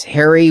years.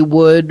 Harry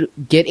would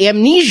get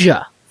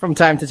amnesia from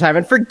time to time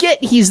and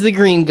forget he's the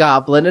Green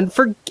Goblin and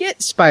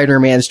forget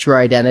Spider-Man's true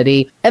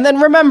identity and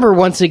then remember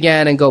once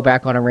again and go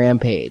back on a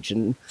rampage.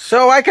 And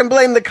so I can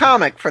blame the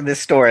comic for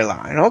this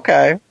storyline.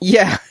 Okay.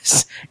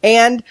 Yes.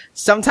 And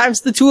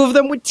sometimes the two of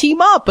them would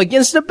team up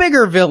against a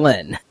bigger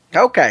villain.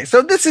 Okay.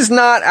 So this is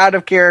not out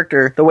of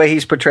character the way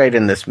he's portrayed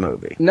in this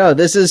movie. No,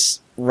 this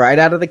is right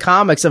out of the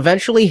comics.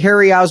 Eventually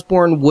Harry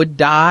Osborn would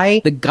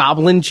die. The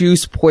goblin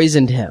juice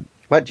poisoned him.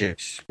 What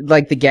juice?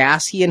 Like the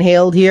gas he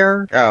inhaled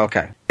here. Oh,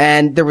 okay.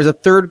 And there was a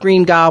third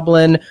Green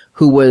Goblin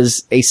who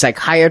was a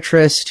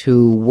psychiatrist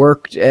who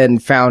worked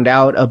and found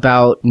out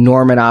about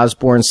Norman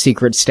Osborn's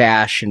secret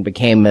stash and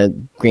became a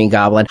Green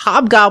Goblin.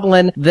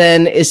 Hobgoblin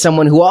then is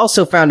someone who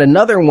also found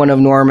another one of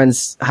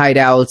Norman's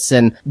hideouts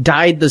and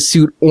dyed the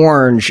suit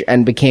orange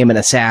and became an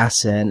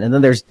assassin. And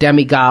then there's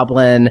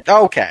Demi-Goblin.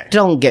 Okay.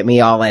 Don't get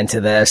me all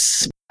into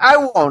this. I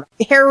won't.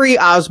 Harry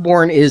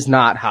Osborn is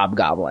not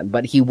Hobgoblin,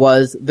 but he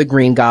was the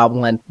Green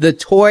Goblin. The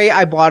toy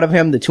I bought of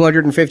him, the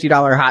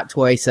 $250 hot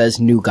toy, says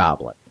New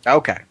Goblin.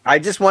 Okay. I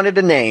just wanted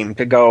a name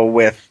to go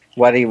with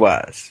what he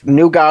was.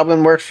 New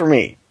Goblin works for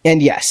me.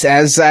 And yes,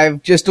 as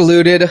I've just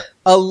alluded,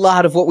 a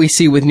lot of what we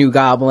see with New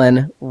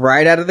Goblin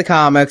right out of the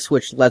comics,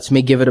 which lets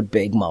me give it a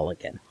big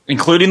mulligan.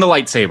 Including the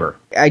lightsaber.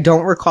 I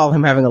don't recall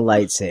him having a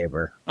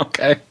lightsaber.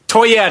 Okay.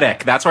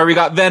 Toyetic. That's why we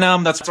got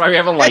Venom. That's why we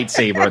have a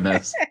lightsaber in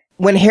this.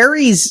 When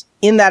Harry's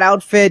in that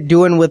outfit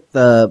doing with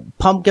the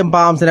pumpkin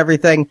bombs and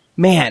everything,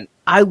 man,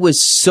 I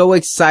was so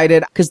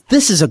excited because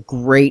this is a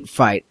great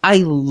fight. I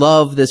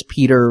love this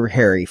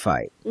Peter-Harry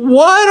fight.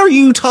 What are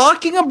you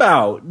talking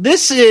about?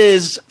 This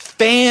is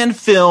fan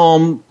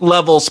film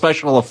level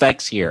special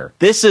effects here.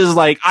 This is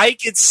like, I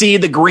could see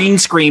the green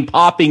screen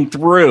popping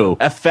through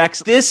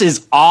effects. This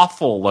is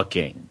awful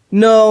looking.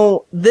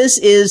 No, this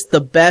is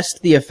the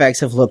best the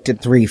effects have looked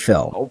at 3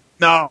 film. Oh,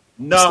 no.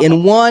 No.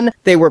 In 1,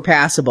 they were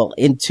passable.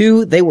 In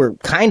 2, they were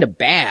kind of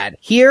bad.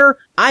 Here,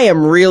 I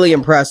am really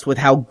impressed with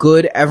how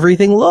good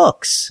everything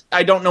looks.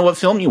 I don't know what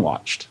film you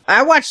watched.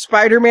 I watched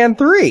Spider-Man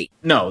 3.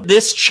 No,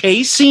 this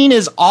chase scene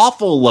is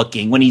awful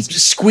looking when he's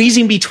just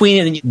squeezing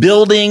between and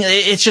building.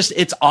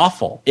 It's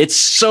awful. It's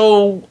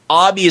so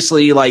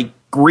obviously like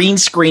green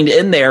screened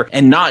in there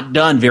and not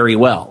done very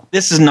well.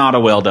 This is not a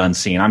well done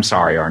scene. I'm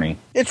sorry, Arnie.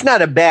 It's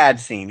not a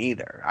bad scene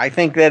either. I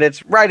think that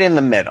it's right in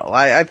the middle.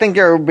 I think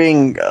you're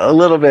being a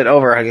little bit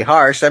overly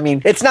harsh. I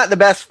mean, it's not the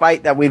best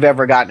fight that we've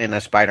ever gotten in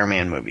a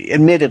Spider-Man movie,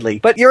 admittedly.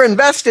 But you're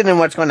invested in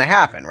what's going to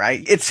happen,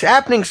 right? It's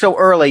happening so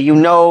early, you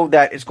know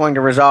that it's going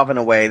to resolve in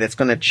a way that's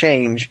going to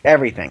change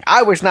everything.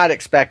 I was not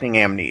expecting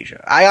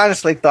amnesia. I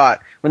honestly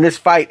thought when this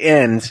fight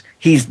ends,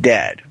 he's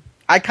dead.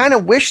 I kind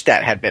of wish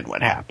that had been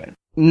what happened.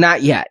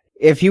 Not yet.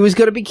 If he was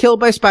going to be killed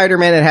by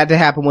Spider-Man, it had to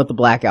happen with the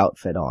black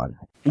outfit on.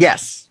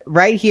 Yes.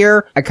 Right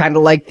here, I kind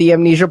of like the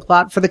amnesia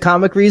plot for the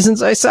comic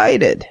reasons I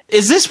cited.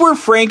 Is this where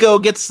Franco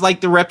gets,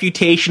 like, the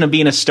reputation of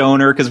being a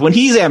stoner? Because when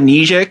he's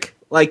amnesic,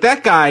 like,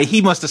 that guy,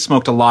 he must have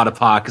smoked a lot of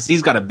pot, because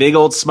he's got a big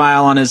old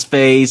smile on his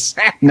face,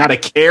 not a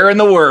care in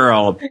the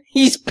world.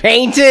 He's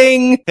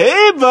painting!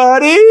 Hey,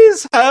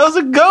 buddies! How's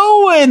it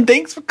going?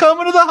 Thanks for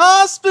coming to the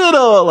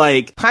hospital!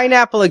 Like,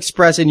 Pineapple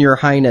Express and Your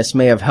Highness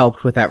may have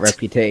helped with that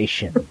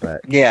reputation,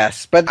 but...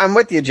 Yes, but I'm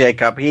with you,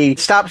 Jacob. He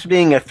stops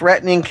being a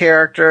threatening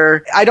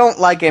character. I don't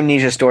like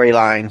amnesia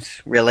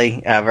storylines,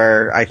 really,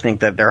 ever. I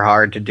think that they're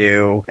hard to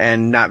do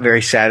and not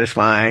very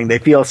satisfying. They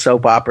feel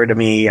soap opera to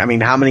me. I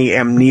mean, how many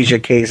amnesia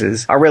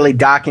cases are really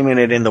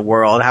documented in the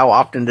world? How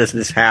often does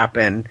this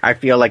happen? I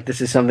feel like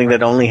this is something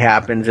that only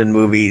happens in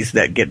movies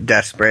that get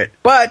desperate.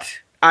 But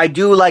I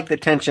do like the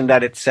tension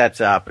that it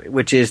sets up,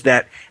 which is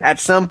that at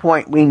some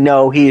point we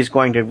know he is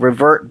going to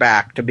revert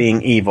back to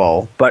being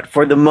evil. But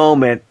for the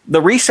moment,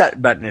 the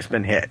reset button has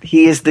been hit.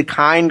 He is the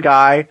kind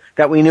guy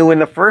that we knew in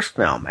the first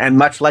film. And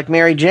much like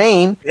Mary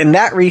Jane, in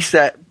that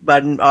reset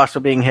button also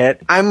being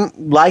hit, I'm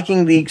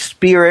liking the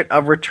spirit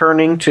of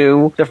returning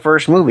to the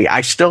first movie.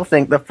 I still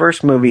think the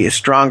first movie is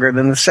stronger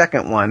than the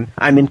second one.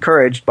 I'm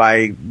encouraged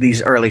by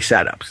these early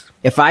setups.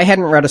 If I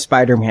hadn't read a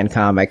Spider-Man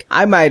comic,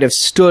 I might have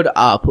stood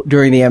up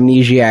during the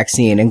amnesiac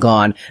scene and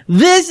gone,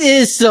 "This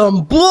is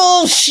some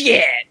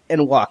bullshit!"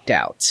 and walked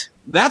out.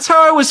 That's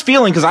how I was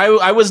feeling, because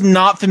I was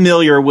not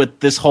familiar with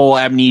this whole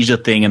amnesia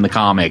thing in the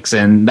comics,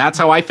 and that's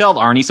how I felt,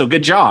 Arnie, so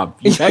good job.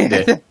 You pegged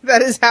it.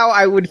 That is how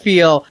I would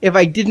feel if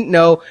I didn't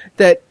know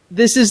that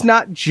this is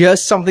not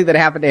just something that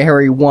happened to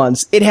Harry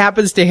once. It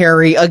happens to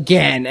Harry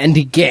again and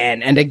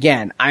again and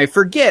again. I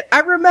forget.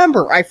 I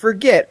remember. I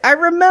forget. I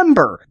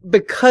remember.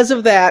 Because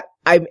of that,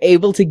 I'm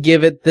able to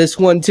give it this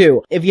one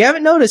too. If you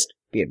haven't noticed,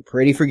 being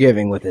pretty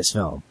forgiving with this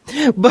film.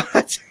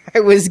 But I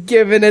was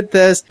giving it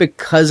this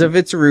because of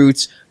its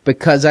roots,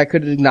 because I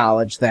could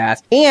acknowledge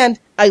that. And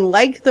I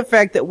like the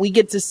fact that we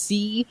get to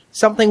see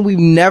something we've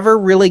never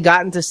really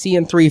gotten to see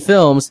in 3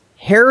 films.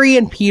 Harry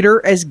and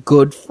Peter as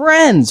good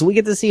friends. We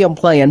get to see them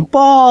playing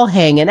ball,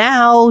 hanging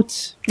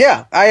out.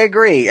 Yeah, I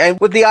agree. And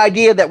with the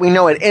idea that we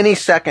know at any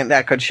second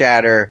that could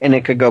shatter and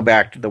it could go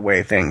back to the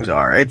way things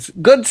are. It's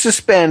good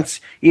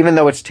suspense, even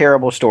though it's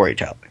terrible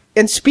storytelling.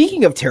 And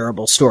speaking of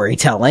terrible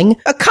storytelling,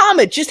 a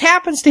comet just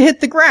happens to hit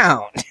the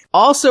ground.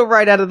 Also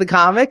right out of the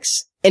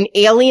comics, an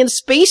alien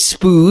space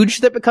spooge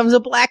that becomes a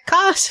black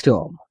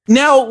costume.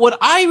 Now, what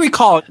I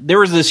recall, there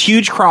was this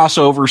huge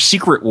crossover,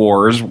 Secret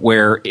Wars,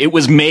 where it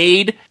was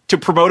made to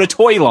promote a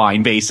toy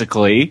line,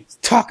 basically.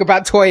 Talk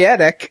about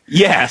toyetic.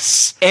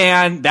 Yes.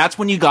 And that's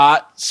when you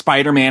got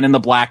Spider-Man in the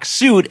black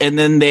suit, and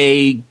then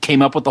they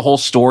came up with the whole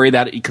story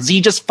that, because he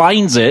just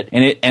finds it,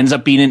 and it ends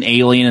up being an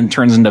alien and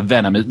turns into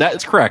Venom.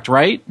 That's correct,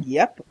 right?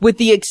 Yep. With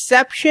the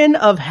exception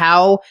of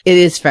how it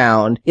is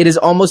found, it is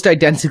almost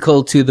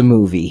identical to the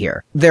movie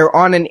here. They're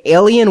on an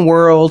alien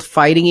world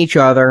fighting each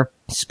other.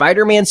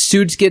 Spider-Man's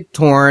suits get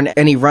torn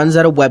and he runs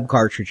out of web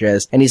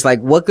cartridges and he's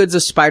like, what good's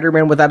a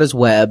Spider-Man without his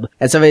web?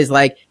 And somebody's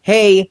like,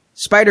 hey,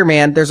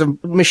 Spider-Man, there's a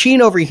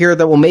machine over here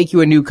that will make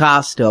you a new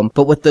costume.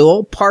 But with the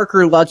old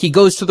Parker luck, he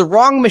goes to the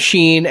wrong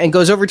machine and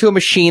goes over to a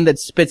machine that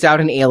spits out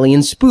an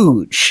alien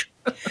spooge.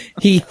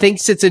 He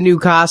thinks it's a new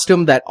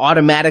costume that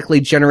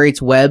automatically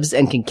generates webs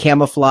and can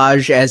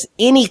camouflage as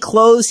any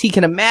clothes he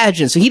can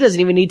imagine. So he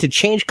doesn't even need to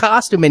change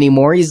costume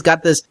anymore. He's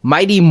got this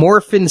Mighty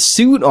Morphin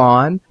suit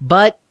on.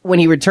 But when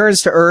he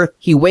returns to Earth,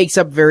 he wakes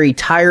up very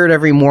tired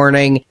every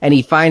morning and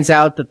he finds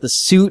out that the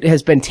suit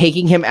has been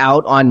taking him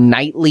out on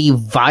nightly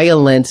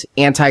violent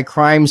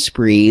anti-crime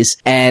sprees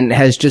and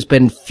has just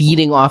been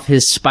feeding off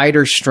his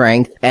spider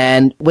strength.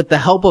 And with the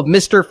help of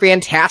Mr.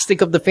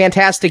 Fantastic of the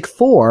Fantastic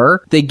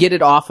Four, they get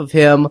it off of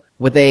him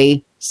with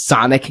a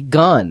sonic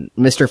gun.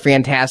 Mr.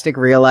 Fantastic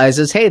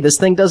realizes, hey, this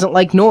thing doesn't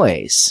like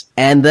noise.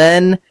 And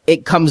then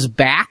it comes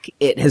back.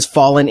 It has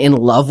fallen in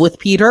love with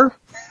Peter.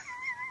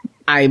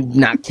 I'm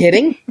not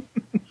kidding.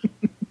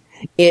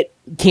 It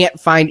can't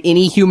find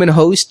any human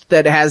host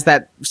that has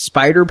that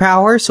spider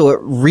power, so it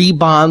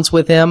rebonds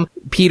with him.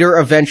 Peter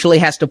eventually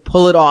has to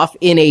pull it off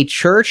in a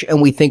church,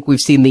 and we think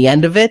we've seen the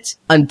end of it,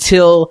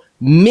 until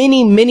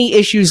many, many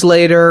issues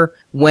later,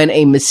 when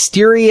a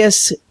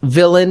mysterious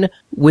villain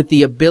with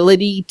the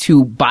ability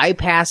to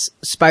bypass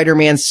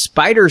Spider-Man's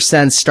spider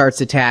sense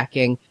starts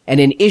attacking, and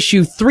in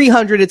issue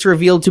 300 it's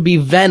revealed to be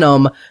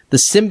Venom. The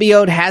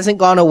symbiote hasn't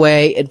gone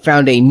away. It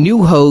found a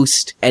new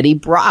host, Eddie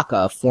Brock,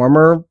 a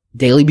former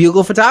Daily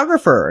Bugle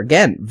photographer.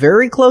 Again,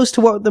 very close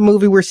to what the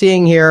movie we're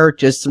seeing here,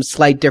 just some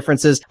slight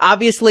differences.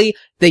 Obviously,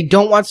 they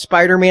don't want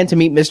Spider-Man to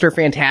meet Mr.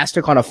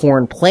 Fantastic on a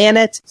foreign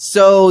planet,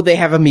 so they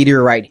have a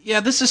meteorite. Yeah,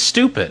 this is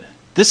stupid.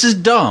 This is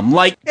dumb.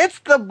 Like, it's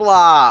the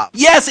Blob.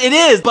 Yes, it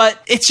is, but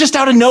it's just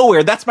out of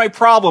nowhere. That's my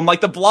problem.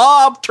 Like, the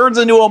Blob turns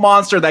into a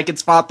monster that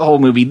gets fought the whole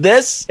movie.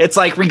 This, it's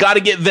like, we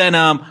gotta get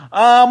Venom.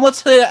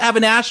 Let's have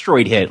an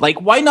asteroid hit.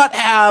 Like, why not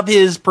have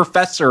his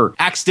professor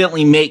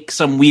accidentally make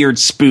some weird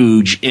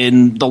spooge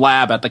in the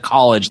lab at the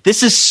college?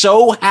 This is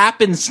so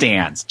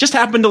happenstance. Just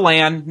happened to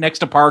land next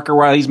to Parker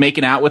while he's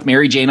making out with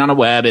Mary Jane on a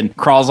web and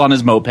crawls on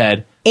his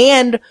moped.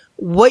 And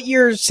what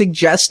you're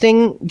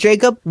suggesting,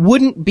 Jacob,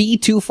 wouldn't be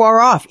too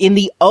far off. In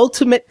the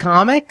Ultimate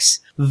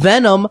Comics,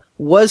 Venom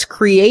was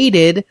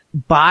created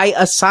by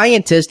a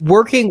scientist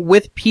working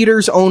with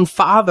Peter's own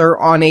father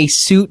on a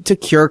suit to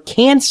cure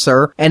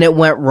cancer, and it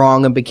went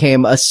wrong and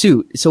became a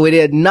suit. So it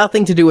had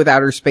nothing to do with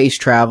outer space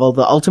travel.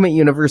 The Ultimate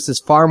Universe is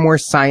far more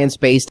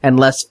science-based and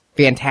less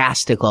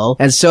fantastical.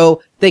 And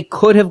so they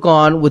could have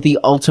gone with the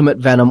Ultimate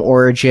Venom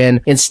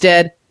origin.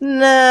 Instead,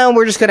 no,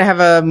 we're just going to have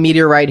a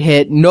meteorite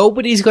hit.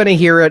 Nobody's going to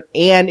hear it.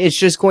 And it's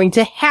just going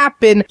to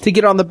happen to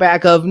get on the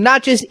back of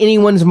not just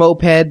anyone's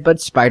moped,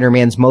 but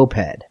Spider-Man's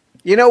moped.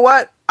 You know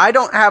what? I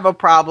don't have a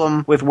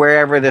problem with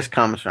wherever this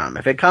comes from.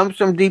 If it comes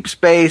from deep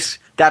space,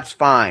 that's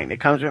fine. It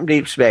comes from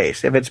deep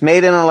space. If it's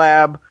made in a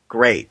lab,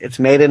 great. It's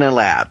made in a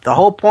lab. The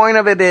whole point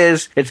of it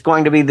is it's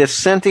going to be this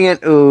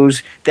sentient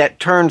ooze that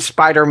turns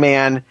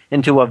Spider-Man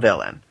into a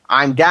villain.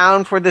 I'm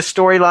down for this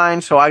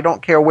storyline, so I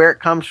don't care where it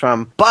comes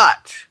from,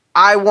 but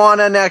I want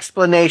an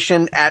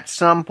explanation at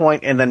some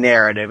point in the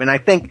narrative. And I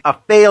think a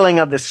failing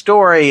of the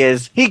story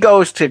is he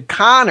goes to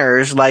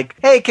Connors like,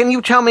 hey, can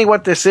you tell me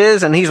what this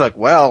is? And he's like,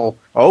 well,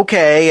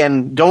 okay,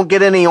 and don't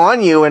get any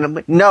on you. And I'm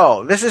like,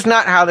 no, this is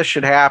not how this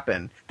should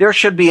happen. There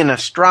should be an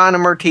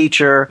astronomer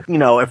teacher. You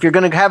know, if you're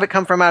going to have it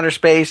come from outer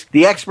space,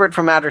 the expert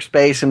from outer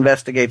space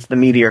investigates the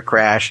meteor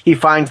crash. He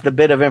finds the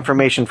bit of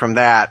information from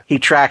that. He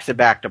tracks it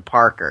back to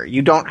Parker.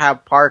 You don't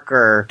have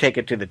Parker take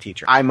it to the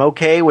teacher. I'm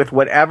okay with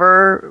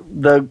whatever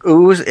the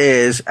ooze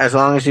is as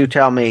long as you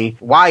tell me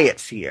why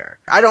it's here.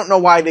 I don't know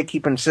why they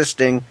keep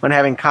insisting on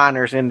having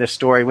Connors in this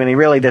story when he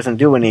really doesn't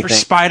do anything. For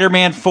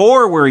Spider-Man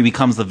 4 where he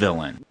becomes the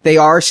villain. They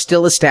are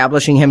still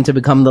establishing him to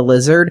become the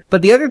Lizard.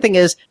 But the other thing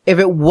is, if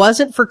it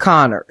wasn't for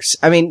Connors,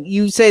 I mean,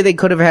 you say they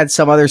could have had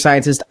some other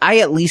scientist. I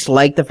at least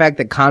like the fact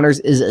that Connors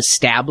is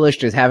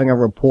established as having a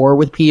rapport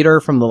with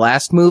Peter from the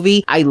last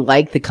movie. I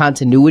like the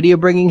continuity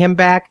of bringing him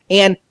back.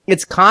 And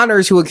it's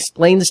Connors who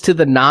explains to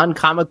the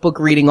non-comic book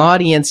reading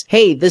audience,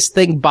 hey, this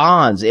thing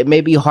bonds. It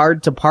may be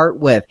hard to part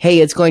with. Hey,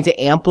 it's going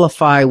to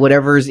amplify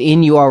whatever's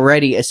in you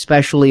already,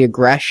 especially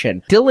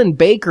aggression. Dylan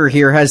Baker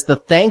here has the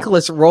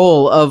thankless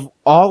role of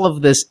all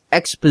of this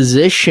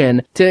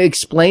exposition to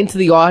explain to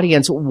the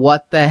audience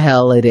what the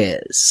hell it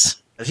is.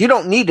 You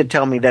don't need to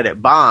tell me that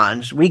it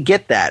bonds. We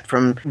get that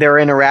from their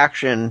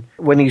interaction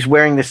when he's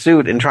wearing the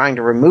suit and trying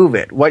to remove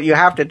it. What you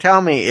have to tell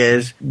me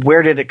is,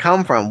 where did it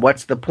come from?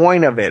 What's the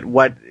point of it?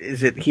 What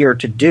is it here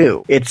to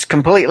do? It's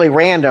completely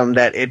random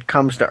that it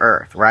comes to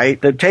Earth,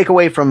 right? The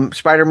takeaway from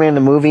Spider-Man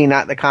the movie,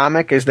 not the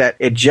comic, is that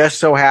it just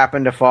so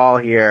happened to fall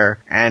here,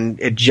 and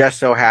it just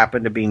so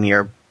happened to be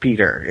near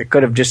Peter. It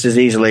could have just as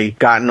easily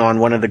gotten on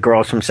one of the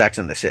girls from Sex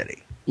and the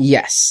City.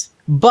 Yes.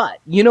 But,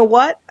 you know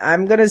what?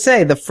 I'm gonna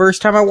say, the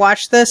first time I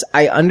watched this,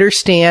 I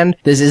understand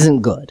this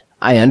isn't good.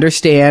 I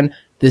understand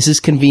this is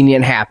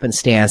convenient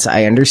happenstance.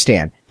 I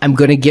understand. I'm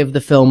gonna give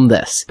the film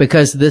this,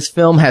 because this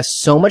film has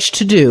so much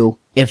to do.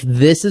 If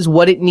this is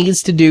what it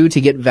needs to do to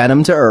get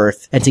Venom to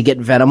Earth, and to get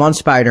Venom on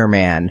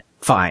Spider-Man,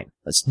 fine.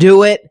 Let's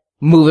do it.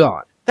 Move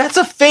on. That's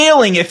a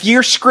failing if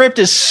your script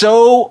is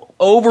so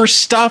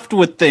overstuffed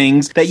with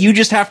things that you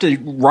just have to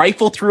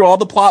rifle through all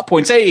the plot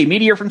points. Hey,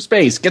 meteor from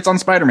space gets on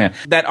Spider-Man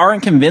that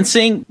aren't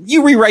convincing.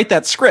 You rewrite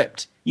that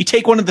script. You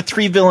take one of the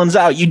three villains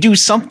out. You do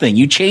something.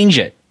 You change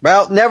it.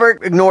 Well, never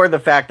ignore the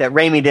fact that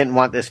Raimi didn't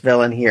want this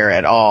villain here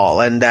at all,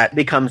 and that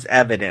becomes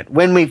evident.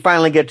 When we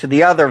finally get to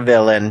the other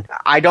villain,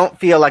 I don't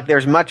feel like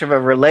there's much of a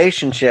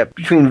relationship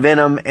between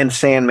Venom and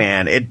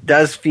Sandman. It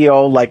does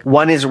feel like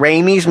one is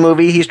Raimi's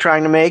movie he's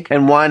trying to make,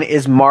 and one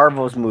is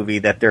Marvel's movie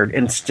that they're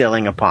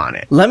instilling upon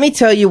it. Let me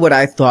tell you what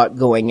I thought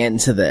going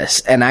into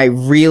this, and I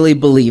really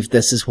believe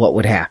this is what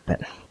would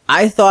happen.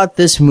 I thought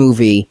this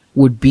movie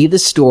would be the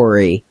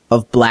story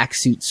of Black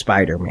Suit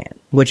Spider-Man,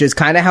 which is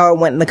kind of how it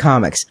went in the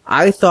comics.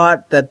 I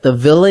thought that the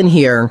villain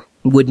here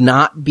would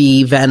not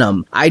be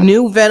Venom. I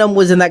knew Venom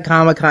was in that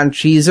Comic-Con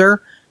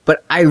teaser,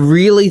 but I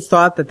really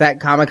thought that that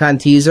Comic-Con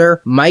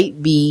teaser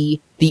might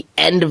be the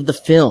end of the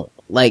film.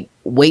 Like,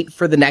 wait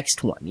for the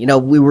next one. You know,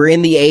 we were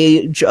in the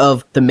age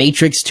of The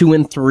Matrix 2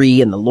 and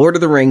 3 and the Lord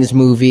of the Rings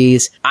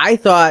movies. I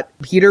thought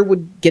Peter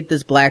would get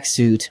this black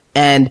suit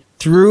and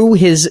through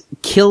his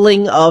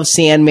killing of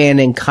Sandman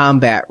in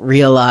combat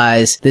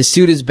realize this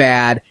suit is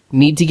bad,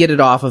 need to get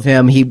it off of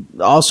him. He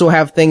also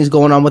have things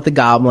going on with the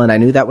Goblin. I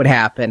knew that would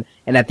happen.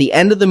 And at the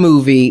end of the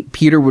movie,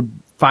 Peter would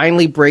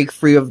finally break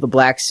free of the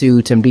black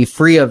suit and be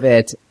free of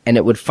it, and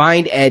it would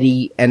find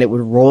Eddie, and it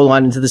would roll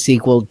on into the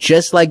sequel,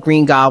 just like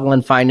Green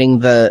Goblin finding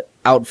the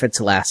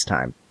outfits last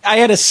time. I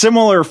had a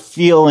similar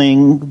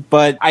feeling,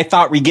 but I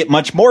thought we'd get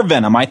much more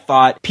Venom. I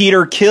thought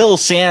Peter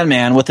kills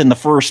Sandman within the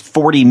first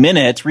 40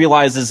 minutes,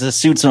 realizes his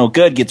suit's no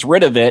good, gets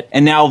rid of it,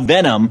 and now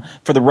Venom,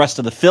 for the rest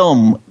of the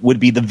film, would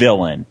be the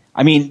villain.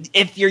 I mean,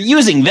 if you're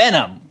using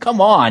Venom, come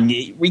on,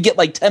 we get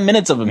like 10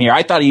 minutes of him here.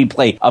 I thought he'd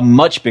play a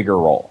much bigger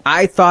role.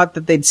 I thought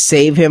that they'd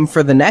save him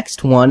for the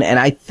next one, and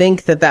I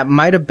think that that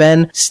might have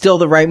been still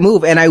the right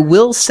move. And I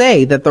will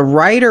say that the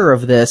writer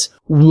of this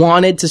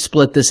wanted to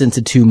split this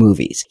into two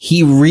movies.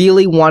 He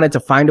really wanted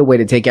to find a way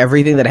to take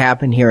everything that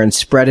happened here and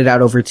spread it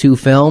out over two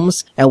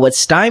films. And what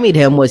stymied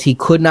him was he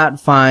could not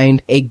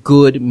find a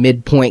good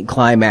midpoint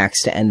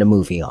climax to end a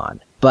movie on.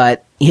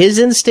 But his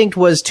instinct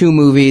was two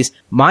movies.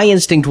 My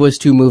instinct was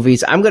two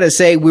movies. I'm going to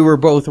say we were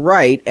both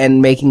right,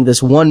 and making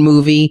this one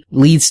movie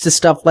leads to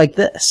stuff like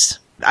this.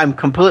 I'm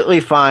completely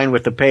fine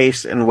with the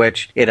pace in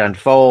which it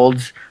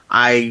unfolds.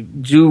 I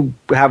do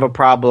have a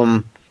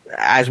problem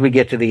as we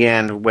get to the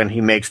end when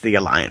he makes the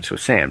alliance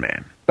with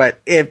Sandman. But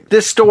if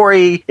this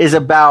story is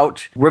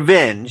about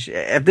revenge,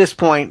 at this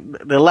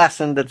point, the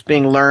lesson that's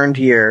being learned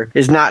here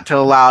is not to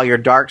allow your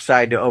dark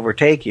side to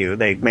overtake you.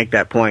 They make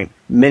that point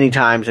many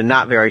times and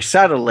not very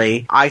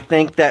subtly. I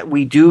think that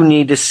we do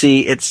need to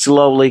see it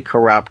slowly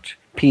corrupt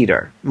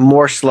Peter,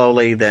 more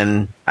slowly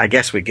than I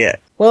guess we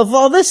get. Well, if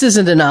all this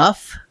isn't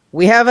enough,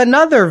 we have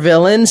another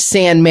villain,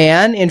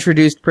 Sandman,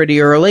 introduced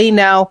pretty early.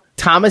 Now,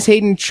 Thomas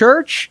Hayden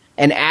Church,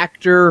 an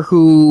actor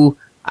who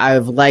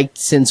I've liked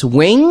since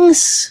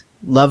Wings.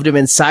 Loved him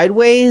in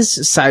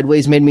Sideways.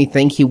 Sideways made me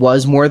think he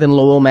was more than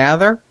Lowell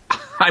Mather.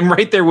 I'm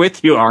right there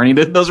with you,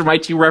 Arnie. Those are my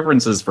two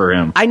references for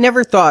him. I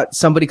never thought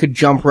somebody could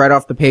jump right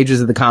off the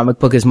pages of the comic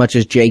book as much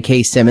as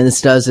J.K.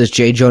 Simmons does as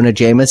J. Jonah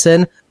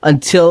Jameson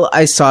until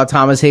I saw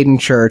Thomas Hayden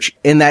Church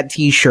in that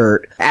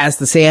t-shirt as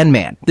the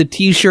Sandman. The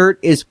t-shirt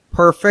is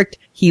perfect.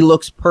 He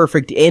looks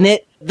perfect in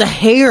it. The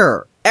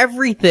hair,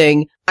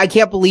 everything. I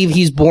can't believe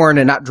he's born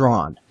and not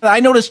drawn. I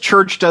noticed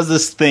Church does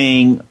this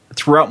thing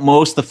throughout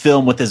most of the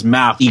film with his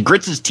mouth. He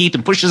grits his teeth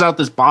and pushes out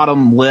this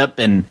bottom lip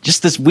and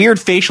just this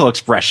weird facial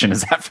expression.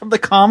 Is that from the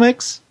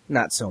comics?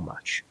 Not so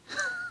much.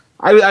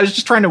 I was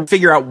just trying to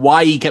figure out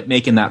why he kept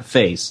making that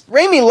face.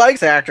 Raimi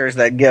likes actors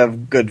that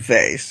give good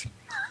face.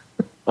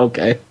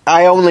 Okay.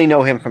 I only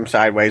know him from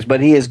Sideways,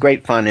 but he is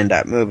great fun in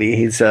that movie.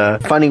 He's a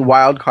funny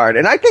wild card.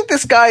 And I think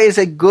this guy is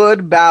a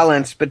good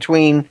balance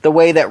between the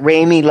way that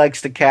Raimi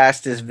likes to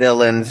cast his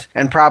villains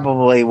and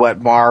probably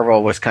what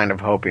Marvel was kind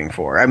of hoping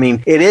for. I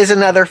mean, it is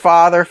another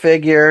father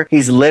figure.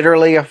 He's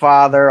literally a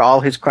father. All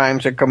his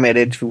crimes are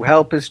committed to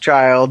help his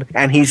child,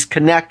 and he's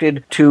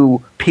connected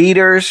to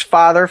Peter's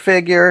father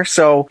figure.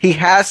 So he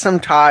has some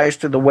ties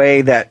to the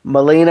way that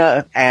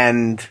Melina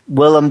and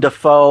Willem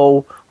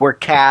Dafoe were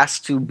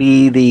cast to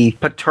be the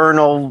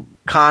paternal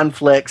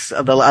conflicts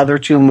of the other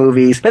two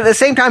movies. But at the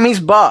same time, he's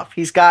buff.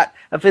 He's got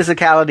a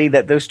physicality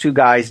that those two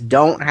guys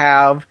don't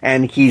have,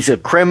 and he's a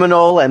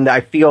criminal, and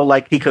I feel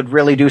like he could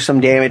really do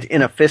some damage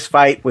in a fist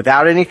fight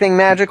without anything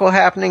magical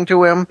happening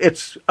to him.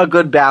 It's a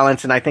good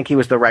balance, and I think he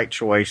was the right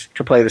choice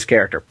to play this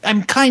character.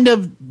 I'm kind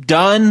of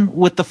done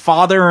with the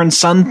father and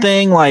son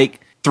thing. Like,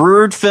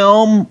 third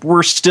film,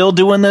 we're still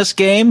doing this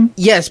game?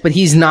 Yes, but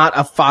he's not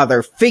a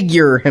father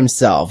figure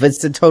himself.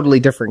 It's a totally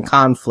different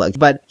conflict,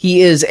 but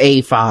he is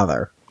a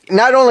father.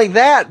 Not only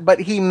that,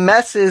 but he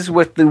messes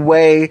with the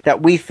way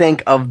that we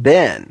think of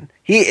Ben.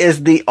 He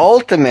is the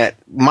ultimate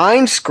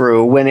mind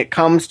screw when it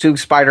comes to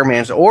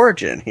Spider-Man's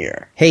origin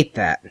here. Hate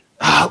that.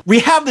 We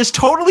have this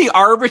totally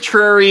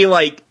arbitrary,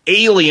 like,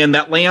 alien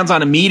that lands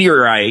on a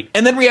meteorite,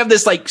 and then we have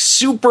this, like,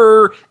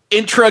 super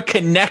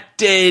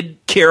intra-connected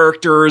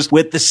characters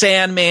with the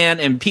Sandman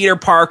and Peter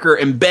Parker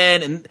and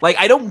Ben, and, like,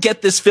 I don't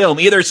get this film.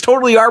 Either it's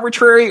totally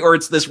arbitrary or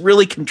it's this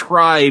really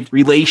contrived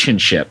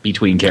relationship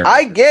between characters.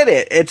 I get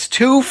it. It's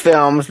two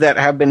films that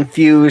have been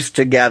fused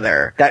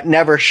together that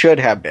never should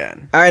have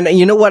been. And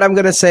you know what I'm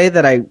going to say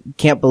that I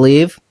can't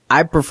believe?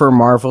 I prefer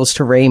Marvel's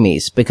to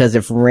Raimi's, because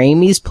if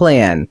Raimi's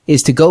plan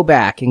is to go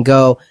back and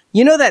go,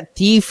 you know that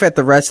thief at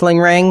the wrestling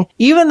ring?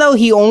 Even though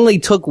he only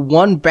took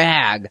one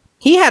bag,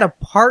 he had a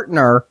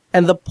partner,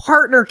 and the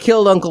partner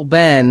killed Uncle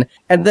Ben,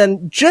 and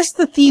then just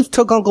the thief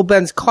took Uncle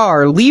Ben's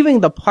car, leaving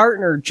the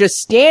partner just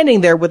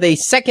standing there with a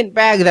second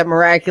bag that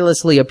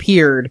miraculously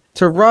appeared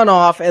to run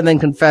off and then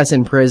confess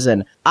in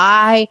prison.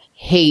 I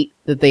hate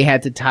that they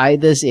had to tie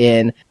this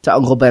in to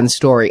Uncle Ben's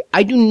story.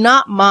 I do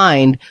not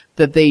mind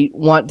that they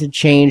want to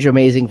change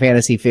Amazing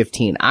Fantasy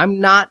 15. I'm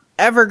not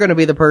ever going to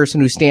be the person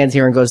who stands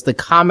here and goes, the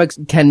comics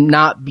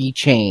cannot be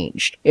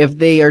changed. If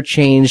they are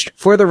changed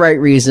for the right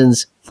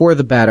reasons, for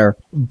the better.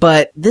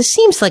 But this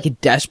seems like a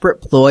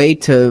desperate ploy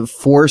to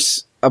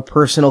force a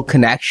personal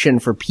connection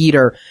for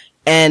Peter.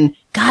 And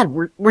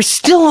God, we're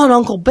still on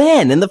Uncle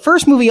Ben. In the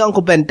first movie,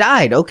 Uncle Ben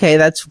died. Okay,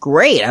 that's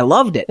great. I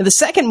loved it. In the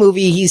second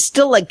movie, he's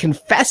still like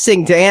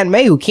confessing to Aunt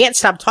May, who can't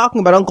stop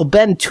talking about Uncle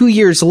Ben 2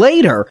 years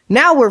later.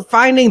 Now we're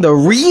finding the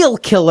real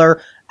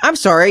killer. I'm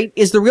sorry,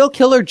 is the real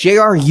killer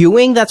J.R.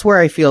 Ewing? That's where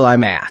I feel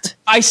I'm at.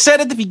 I said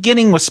at the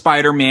beginning with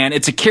Spider-Man,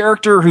 it's a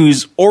character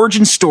whose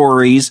origin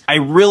stories I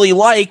really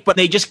like, but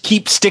they just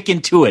keep sticking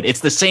to it.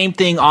 It's the same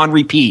thing on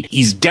repeat.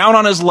 He's down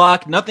on his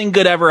luck. Nothing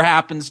good ever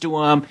happens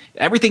to him.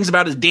 Everything's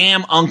about his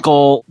damn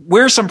uncle.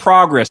 Where's some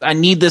progress? I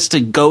need this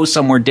to go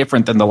somewhere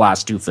different than the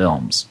last two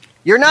films.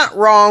 You're not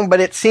wrong, but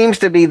it seems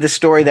to be the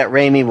story that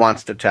Raimi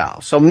wants to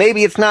tell. So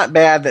maybe it's not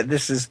bad that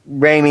this is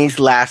Raimi's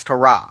last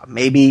hurrah.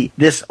 Maybe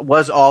this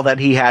was all that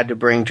he had to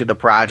bring to the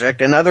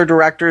project, and other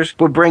directors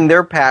would bring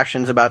their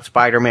passions about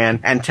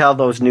Spider-Man and tell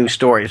those new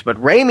stories. But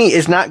Raimi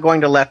is not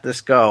going to let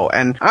this go.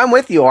 And I'm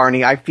with you,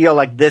 Arnie. I feel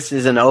like this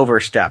is an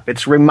overstep.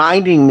 It's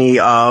reminding me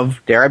of,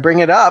 dare I bring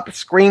it up,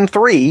 Scream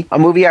 3, a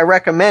movie I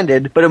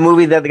recommended, but a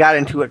movie that got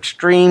into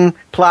extreme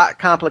plot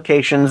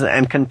complications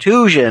and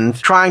contusions,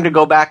 trying to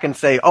go back and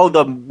say, oh,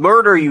 the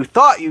murder you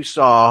thought you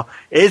saw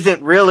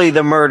isn't really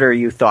the murder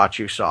you thought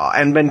you saw,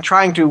 and been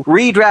trying to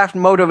redraft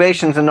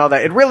motivations and all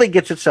that. It really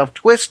gets itself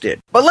twisted.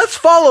 But let's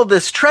follow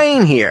this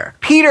train here.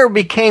 Peter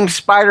became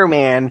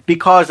Spider-Man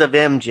because of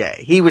MJ.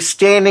 He was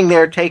standing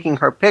there taking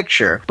her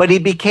picture, but he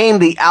became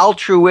the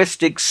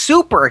altruistic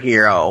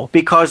superhero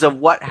because of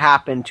what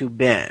happened to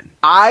Ben.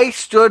 I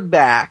stood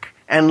back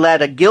and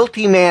let a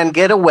guilty man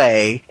get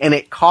away, and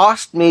it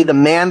cost me the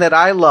man that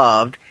I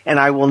loved, and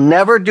I will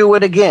never do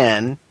it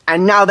again.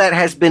 And now that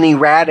has been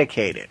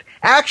eradicated.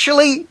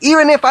 Actually,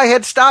 even if I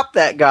had stopped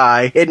that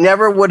guy, it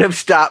never would have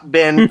stopped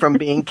Ben from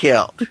being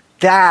killed.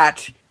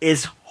 That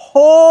is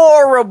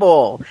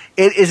horrible.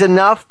 It is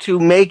enough to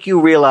make you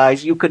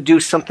realize you could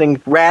do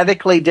something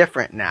radically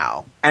different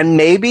now. And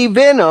maybe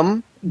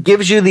Venom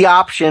gives you the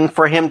option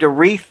for him to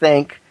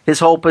rethink his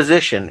whole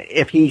position.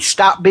 If he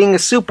stopped being a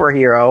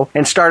superhero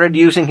and started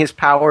using his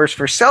powers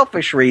for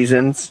selfish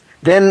reasons,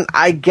 then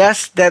I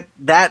guess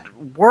that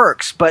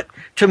works. But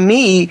to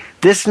me,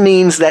 this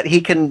means that he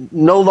can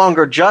no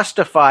longer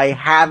justify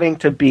having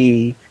to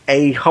be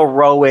a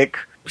heroic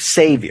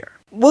savior.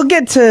 We'll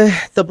get to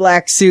the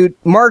black suit.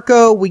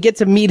 Marco, we get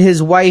to meet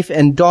his wife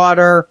and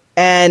daughter,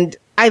 and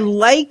I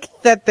like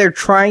that they're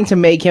trying to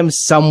make him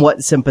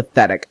somewhat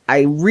sympathetic.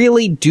 I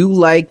really do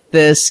like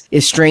this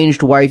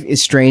estranged wife,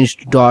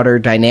 estranged daughter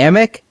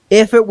dynamic.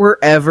 If it were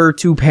ever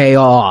to pay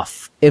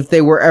off, if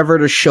they were ever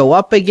to show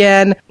up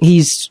again,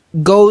 he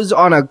goes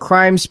on a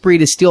crime spree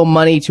to steal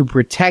money to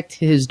protect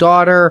his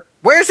daughter.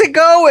 Where's it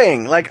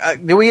going? Like,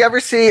 do we ever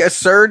see a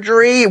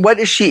surgery? What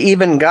has she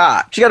even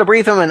got? She got to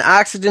breathe from an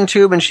oxygen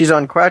tube and she's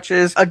on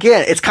crutches.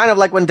 Again, it's kind of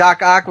like when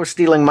Doc Ock was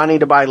stealing money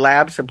to buy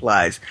lab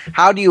supplies.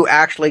 How do you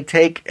actually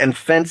take and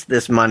fence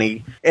this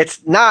money?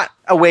 It's not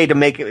a way to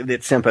make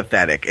it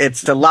sympathetic.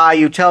 It's a lie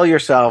you tell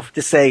yourself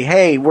to say,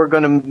 hey, we're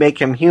going to make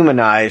him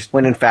humanized,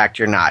 when in fact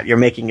you're not. You're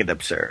making it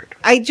absurd.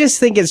 I just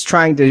think it's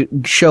trying to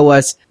show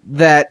us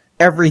that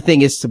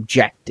everything is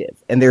subjective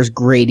and there's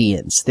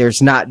gradients.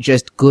 There's not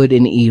just good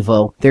and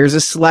evil. There's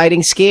a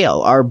sliding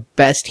scale. Our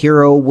best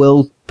hero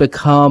will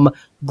become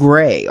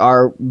gray.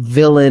 Our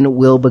villain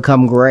will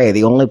become gray.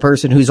 The only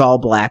person who's all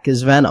black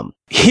is Venom.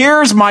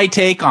 Here's my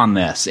take on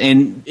this,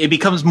 and it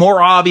becomes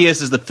more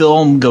obvious as the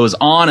film goes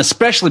on,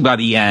 especially by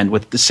the end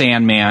with the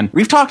Sandman.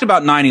 We've talked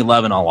about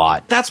 9/11 a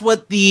lot. That's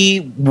what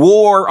the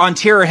war on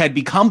terror had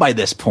become by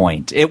this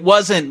point. It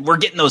wasn't, we're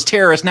getting those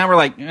terrorists, now we're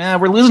like,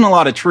 we're losing a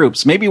lot of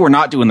troops. Maybe we're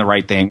not doing the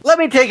right thing. Let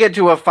me take it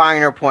to a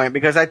finer point,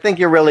 because I think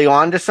you're really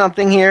on to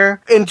something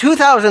here. In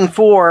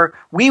 2004,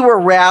 we were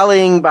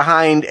rallying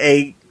behind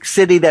a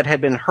city that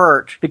had been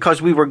hurt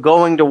because we were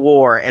going to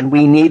war and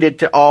we needed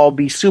to all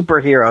be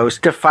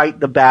superheroes to fight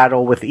the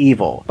battle with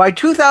evil. By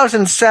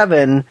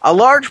 2007, a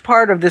large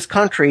part of this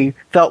country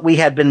felt we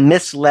had been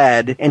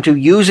misled into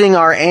using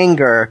our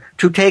anger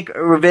to take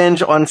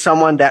revenge on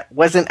someone that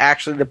wasn't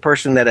actually the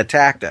person that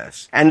attacked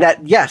us. And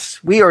that,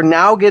 yes, we are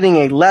now getting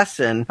a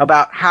lesson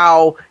about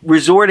how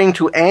resorting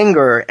to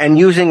anger and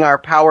using our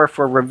power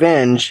for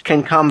revenge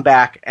can come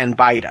back and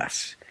bite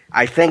us.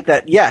 I think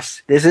that,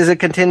 yes, this is a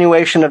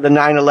continuation of the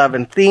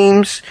 9/11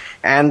 themes,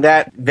 and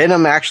that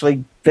Venom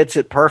actually fits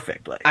it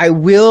perfectly. I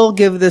will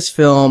give this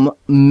film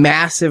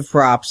massive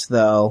props,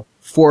 though,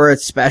 for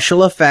its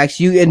special effects.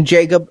 You and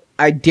Jacob,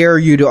 I dare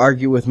you to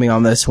argue with me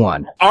on this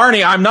one.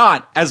 Arnie, I'm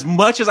not. As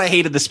much as I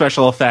hated the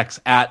special effects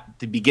at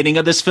the beginning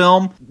of this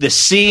film, the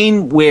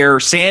scene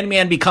where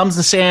Sandman becomes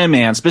the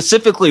Sandman,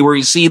 specifically where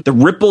you see the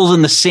ripples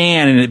in the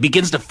sand and it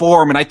begins to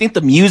form, and I think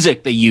the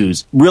music they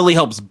use really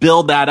helps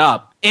build that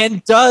up.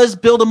 And does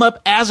build him up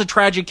as a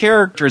tragic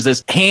character, as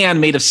this hand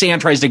made of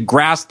sand tries to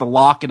grasp the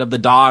locket of the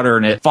daughter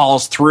and it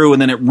falls through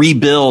and then it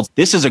rebuilds.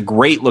 This is a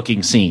great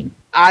looking scene.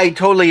 I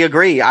totally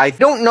agree. I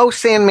don't know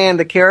Sandman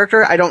the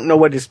character. I don't know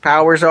what his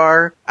powers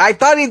are. I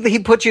thought he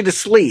put you to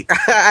sleep.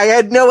 I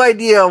had no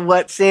idea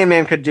what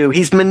Sandman could do.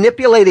 He's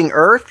manipulating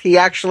Earth. He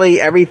actually,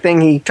 everything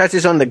he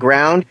touches on the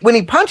ground. When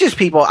he punches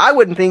people, I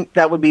wouldn't think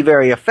that would be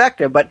very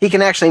effective, but he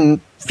can actually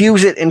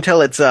fuse it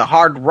until it's a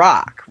hard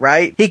rock,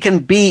 right? He can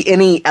be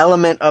any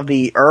element of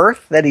the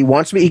earth that he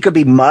wants to be. He could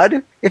be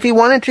mud if he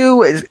wanted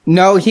to.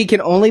 No, he can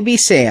only be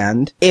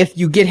sand. If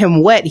you get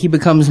him wet, he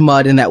becomes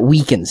mud, and that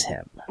weakens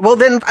him. Well,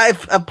 then,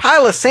 if a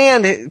pile of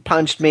sand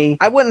punched me,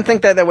 I wouldn't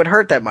think that would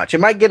hurt that much. It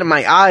might get in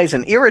my eyes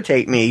and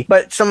irritate me,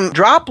 but some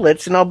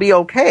droplets and I'll be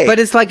okay. But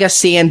it's like a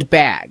sand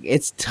bag.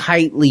 It's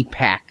tightly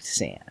packed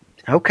sand.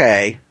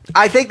 Okay.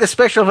 I think the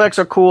special effects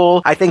are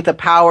cool. I think the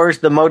powers,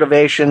 the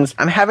motivations.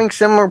 I'm having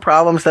similar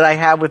problems that I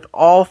have with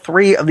all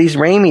three of these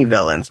Raimi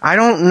villains. I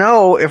don't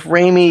know if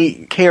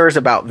Raimi cares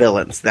about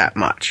villains that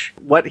much.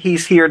 What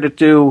he's here to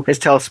do is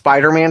tell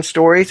Spider-Man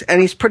stories, and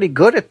he's pretty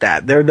good at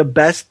that. They're the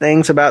best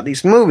things about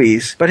these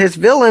movies. But his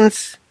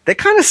villains, they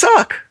kind of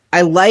suck.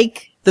 I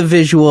like the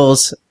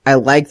visuals. I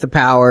like the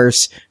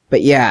powers.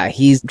 But yeah,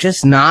 he's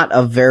just not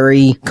a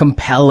very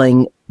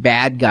compelling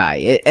bad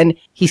guy. And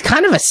he's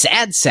kind of a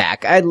sad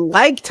sack. I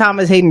like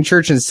Thomas Hayden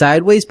Church in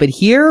Sideways, but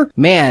here,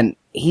 man,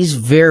 he's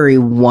very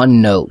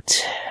one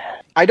note.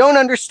 I don't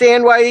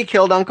understand why he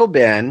killed Uncle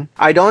Ben.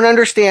 I don't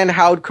understand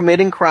how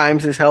committing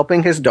crimes is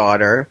helping his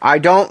daughter. I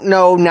don't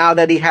know, now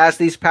that he has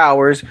these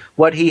powers,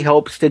 what he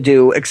hopes to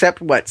do,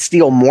 except what,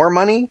 steal more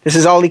money? This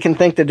is all he can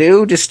think to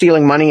do? Just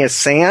stealing money as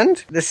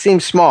sand? This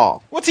seems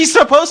small. What's he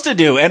supposed to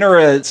do? Enter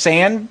a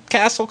sand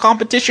castle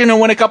competition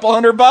and win a couple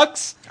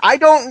 $100? I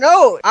don't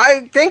know.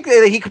 I think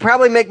that he could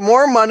probably make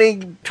more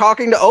money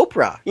talking to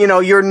Oprah. You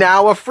know, you're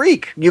now a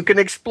freak. You can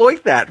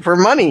exploit that for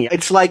money.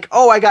 It's like,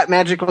 oh, I got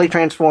magically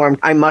transformed.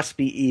 I must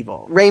be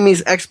evil.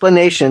 Raimi's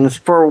explanations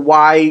for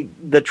why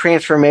the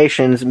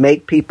transformations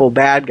make people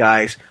bad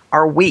guys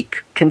are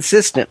weak.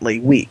 Consistently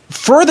weak.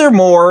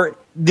 Furthermore,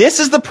 this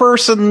is the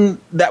person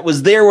that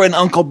was there when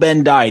Uncle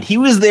Ben died. He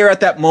was there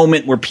at that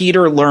moment where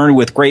Peter learned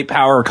with great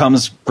power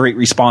comes great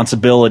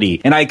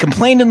responsibility. And I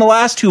complained in the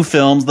last two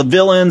films, the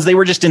villains, they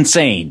were just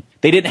insane.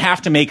 They didn't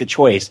have to make a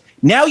choice.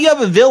 Now you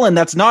have a villain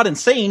that's not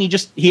insane.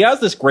 He has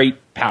this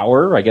great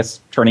power, I guess,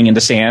 turning into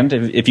sand,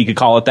 if you could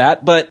call it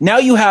that. But now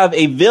you have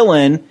a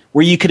villain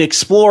where you could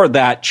explore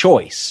that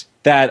choice.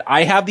 That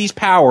I have these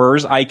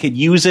powers, I could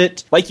use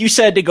it, like you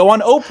said, to go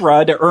on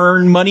Oprah to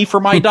earn money for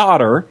my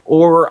daughter,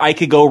 or I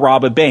could go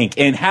rob a bank.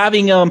 And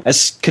having him,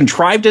 as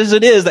contrived as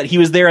it is, that he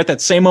was there at that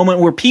same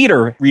moment where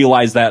Peter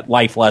realized that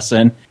life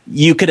lesson,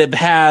 you could have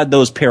had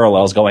those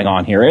parallels going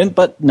on here.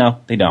 But no,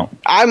 they don't.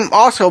 I'm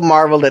also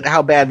marveled at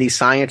how bad these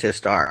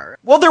scientists are.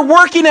 Well, they're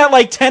working at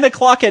like 10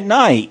 o'clock at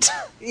night.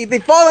 They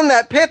fall in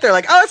that pit, they're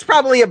like, oh, it's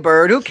probably a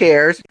bird, who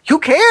cares? Who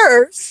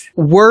cares?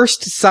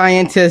 Worst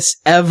scientists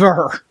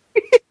ever.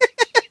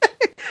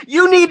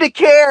 You need to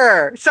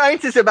care.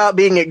 Science is about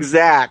being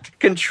exact,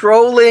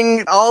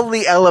 controlling all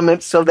the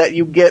elements so that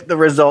you get the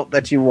result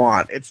that you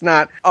want. It's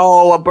not,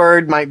 a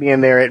bird might be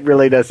in there. It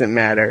really doesn't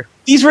matter.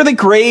 These were the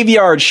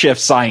graveyard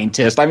shift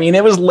scientists. I mean,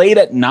 it was late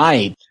at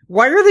night.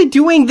 Why are they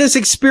doing this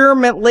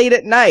experiment late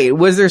at night?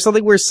 Was there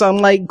something where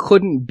sunlight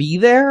couldn't be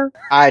there?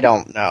 I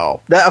don't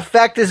know. The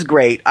effect is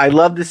great. I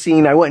love the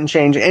scene. I wouldn't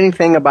change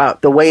anything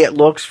about the way it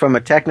looks from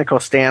a technical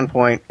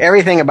standpoint.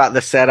 Everything about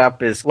the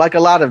setup is, like a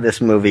lot of this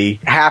movie,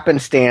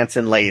 happenstance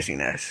and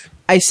laziness.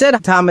 I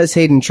said Thomas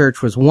Hayden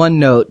Church was one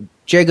note.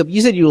 Jacob,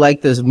 you said you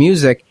like this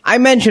music. I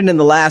mentioned in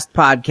the last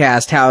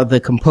podcast how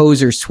the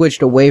composer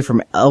switched away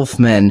from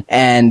Elfman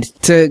and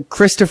to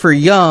Christopher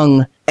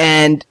Young,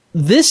 and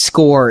this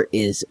score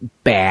is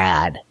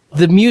bad.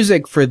 The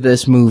music for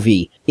this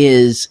movie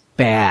is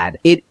bad.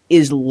 It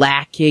is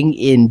lacking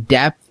in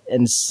depth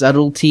and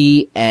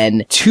subtlety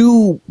and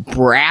too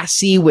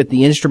brassy with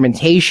the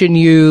instrumentation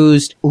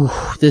used. Ooh,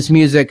 this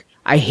music,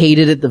 I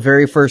hated it the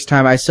very first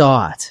time I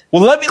saw it.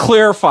 Well, let me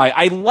clarify.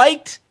 I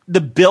liked the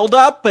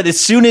build-up, but as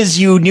soon as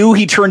you knew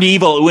he turned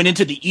evil, it went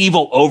into the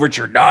evil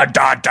overture,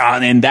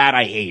 and that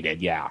I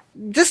hated, yeah.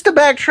 Just to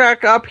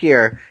backtrack up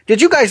here,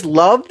 did you guys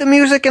love the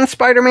music in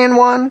Spider-Man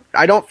 1?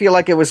 I don't feel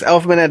like it was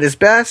Elfman at his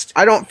best.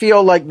 I don't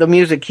feel like the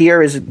music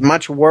here is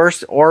much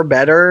worse or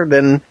better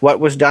than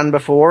what was done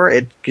before.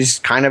 It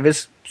just kind of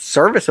is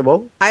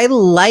serviceable. I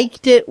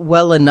liked it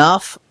well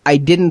enough. I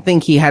didn't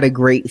think he had a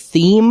great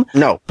theme.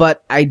 No.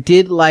 But I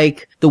did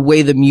like the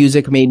way the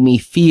music made me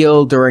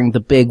feel during the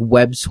big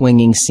web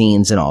swinging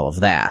scenes and all of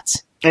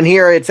that. And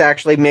here it's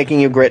actually making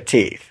you grit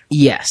teeth.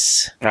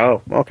 Yes.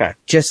 Oh, okay.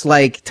 Just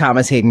like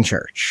Thomas Hayden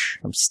Church.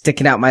 I'm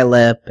sticking out my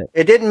lip.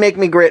 It didn't make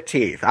me grit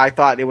teeth. I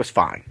thought it was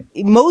fine.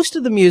 Most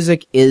of the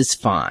music is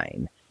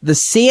fine. The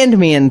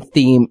Sandman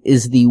theme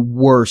is the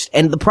worst.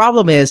 And the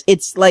problem is,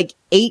 it's like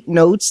 8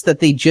 notes that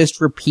they just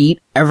repeat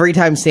every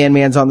time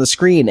Sandman's on the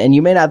screen. And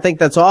you may not think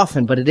that's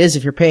often, but it is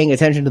if you're paying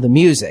attention to the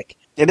music.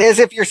 It is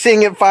if you're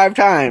seeing it 5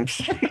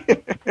 times.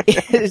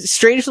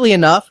 Strangely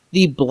enough,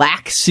 the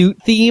black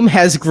suit theme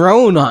has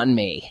grown on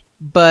me,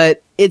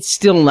 but it's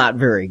still not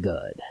very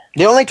good.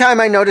 The only time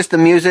I noticed the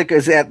music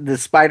is at the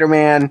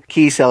Spider-Man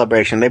key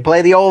celebration. They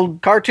play the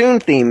old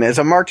cartoon theme as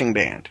a marching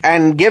band.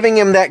 And giving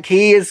him that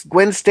key is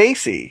Gwen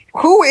Stacy.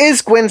 Who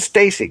is Gwen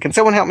Stacy? Can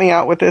someone help me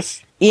out with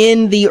this?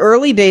 In the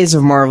early days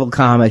of Marvel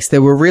Comics,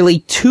 there were really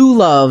 2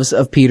 loves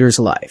of Peter's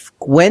life.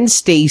 Gwen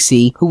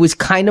Stacy, who was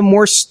kind of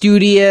more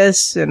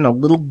studious and a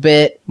little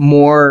bit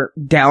more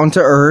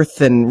down-to-earth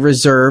and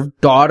reserved,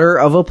 daughter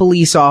of a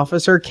police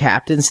officer,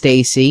 Captain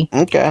Stacy.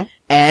 Okay.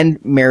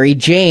 And Mary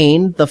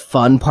Jane, the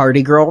fun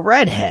party girl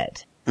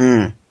redhead.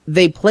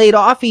 They played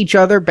off each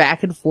other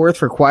back and forth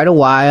for quite a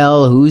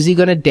while. Who's he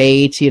gonna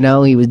date? You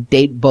know, he would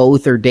date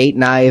both or date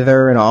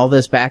neither and all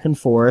this back and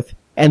forth.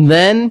 And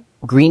then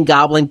Green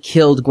Goblin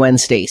killed Gwen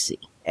Stacy.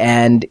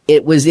 And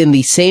it was in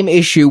the same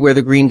issue where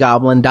the Green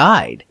Goblin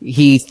died.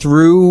 He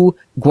threw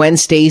Gwen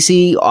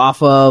Stacy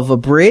off of a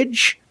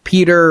bridge.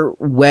 Peter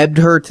webbed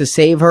her to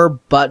save her,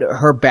 but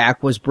her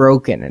back was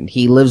broken, and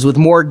he lives with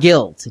more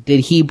guilt. Did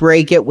he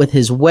break it with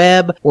his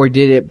web, or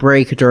did it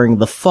break during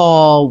the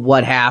fall?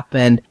 What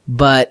happened?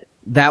 But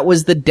that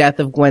was the death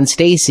of Gwen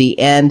Stacy,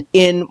 and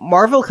in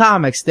Marvel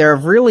Comics, there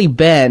have really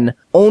been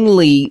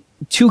only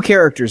 2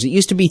 characters. It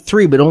used to be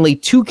 3, but only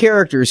 2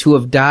 characters who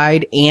have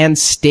died and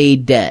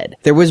stayed dead.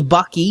 There was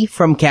Bucky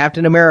from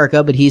Captain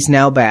America, but he's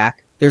now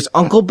back. There's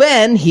Uncle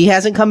Ben. He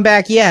hasn't come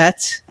back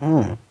yet.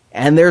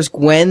 And there's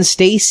Gwen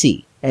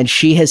Stacy, and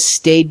she has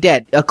stayed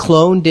dead. A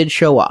clone did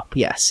show up,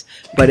 yes,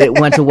 but it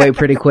went away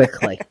pretty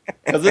quickly.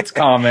 Because it's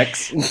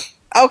comics.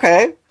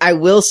 Okay. I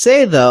will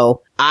say,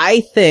 though,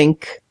 I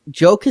think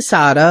Joe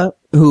Quesada,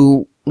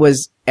 who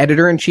was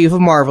editor-in-chief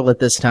of Marvel at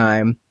this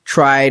time,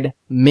 tried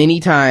many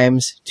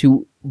times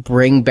to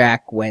bring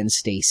back Gwen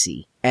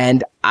Stacy.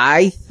 And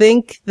I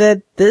think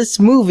that this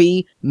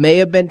movie may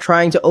have been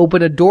trying to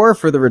open a door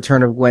for the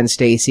return of Gwen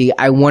Stacy.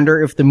 I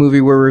wonder if the movie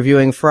we're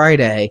reviewing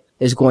Friday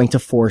is going to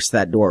force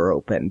that door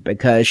open,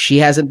 because she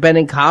hasn't been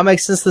in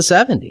comics since the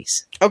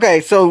 70s. Okay,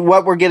 so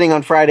what we're getting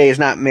on Friday is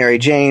not Mary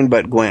Jane,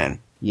 but Gwen.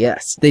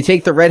 Yes. They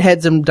take the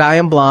redheads and dye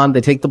them blonde. They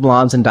take the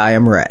blondes and dye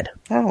them red.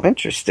 Oh,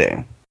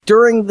 interesting.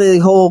 During the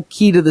whole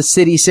Key to the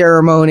City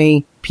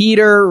ceremony,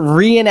 Peter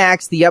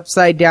reenacts the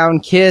upside down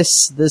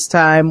kiss, this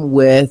time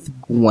with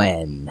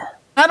Gwen.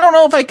 I don't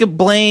know if I could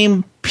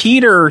blame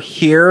Peter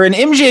here, and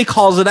MJ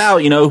calls it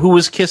out, who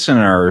was kissing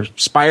her,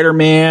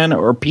 Spider-Man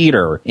or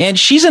Peter. And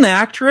she's an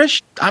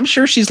actress. I'm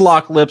sure she's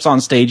locked lips on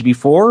stage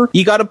before.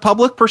 You got a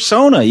public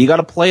persona. You got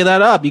to play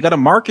that up. You got to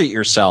market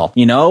yourself.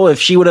 If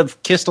she would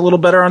have kissed a little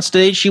better on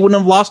stage, she wouldn't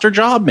have lost her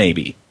job,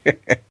 maybe.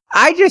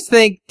 I just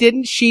think,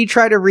 didn't she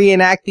try to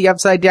reenact the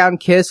upside down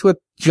kiss with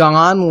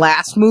John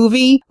last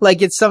movie?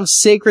 Like it's some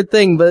sacred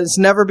thing, but it's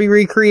never be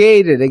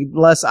recreated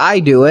unless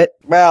I do it.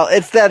 Well,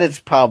 it's that it's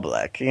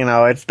public.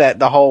 It's that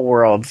the whole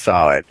world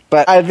saw it.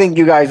 But I think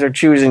you guys are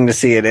choosing to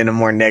see it in a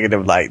more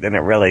negative light than it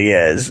really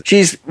is.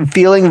 She's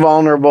feeling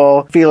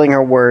vulnerable, feeling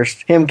her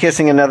worst, him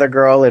kissing another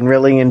girl and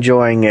really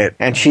enjoying it,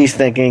 and she's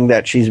thinking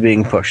that she's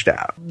being pushed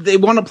out. They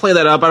want to play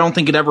that up. I don't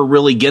think it ever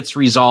really gets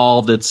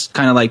resolved. It's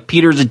kind of like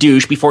Peter's a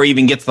douche before he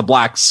even gets the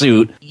black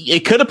suit.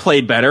 It could have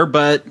played better,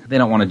 but they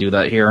don't want to do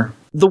that here.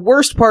 The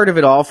worst part of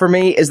it all for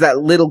me is that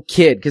little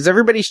kid, because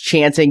everybody's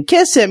chanting,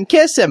 kiss him,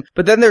 kiss him.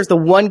 But then there's the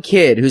one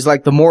kid who's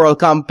like the moral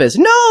compass.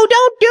 No,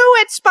 don't do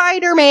it,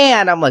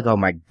 Spider-Man. I'm like, oh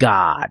my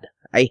God.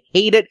 I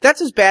hate it. That's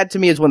as bad to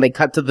me as when they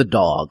cut to the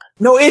dog.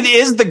 No, it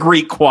is the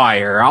Greek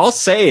choir. I'll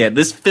say it.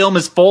 This film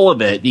is full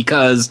of it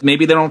because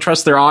maybe they don't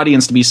trust their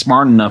audience to be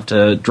smart enough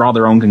to draw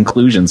their own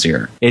conclusions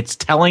here. It's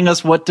telling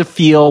us what to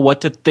feel, what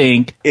to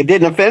think. It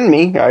didn't offend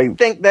me. I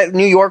think that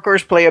New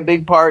Yorkers play a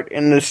big part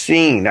in the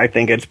scene. I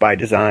think it's by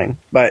design,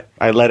 but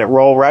I let it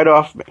roll right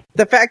off me.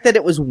 The fact that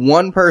it was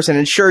one person,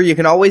 and sure, you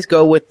can always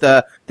go with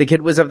the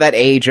kid was of that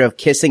age of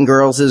kissing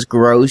girls is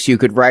gross. You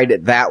could write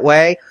it that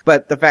way,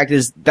 but the fact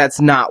is that's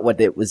not what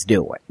it was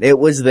doing. It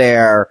was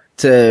there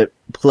to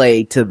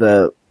play to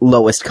the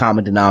lowest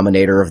common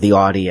denominator of the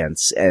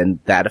audience, and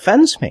that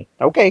offends me.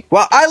 Okay.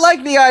 Well, I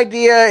like the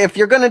idea. If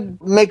you're going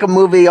to make a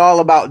movie all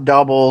about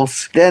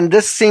doubles, then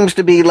this seems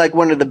to be like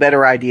one of the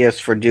better ideas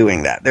for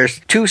doing that. There's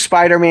two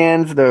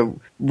Spider-Mans, the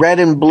red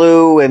and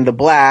blue and the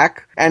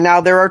black, and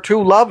now there are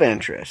two love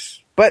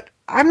interests. But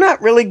I'm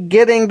not really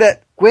getting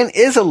that Gwen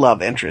is a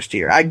love interest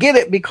here. I get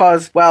it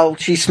because, well,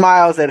 she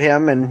smiles at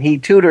him and he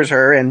tutors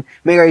her and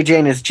Mary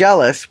Jane is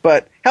jealous,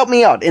 but help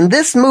me out. In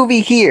this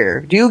movie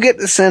here, do you get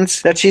the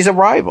sense that she's a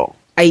rival?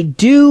 I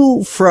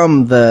do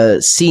from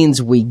the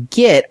scenes we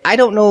get. I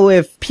don't know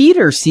if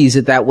Peter sees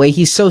it that way.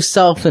 He's so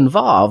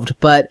self-involved,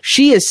 but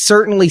she is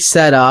certainly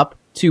set up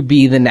to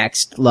be the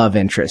next love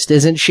interest,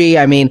 isn't she?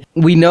 I mean,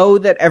 we know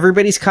that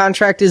everybody's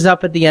contract is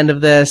up at the end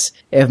of this.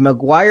 If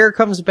Maguire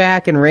comes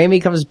back and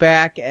Raimi comes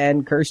back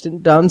and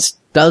Kirsten Dunst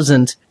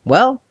doesn't,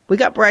 well, we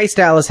got Bryce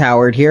Dallas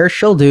Howard here.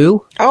 She'll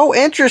do. Oh,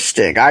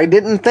 interesting. I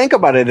didn't think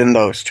about it in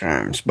those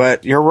terms,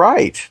 but you're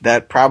right.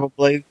 That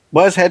probably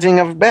was hedging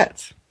of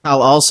bets.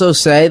 I'll also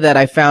say that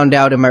I found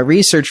out in my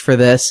research for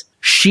this,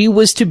 she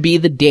was to be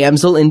the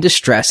damsel in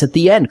distress at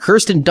the end.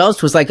 Kirsten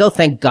Dunst was like, oh,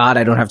 thank God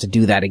I don't have to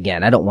do that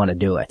again. I don't want to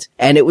do it.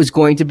 And it was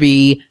going to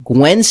be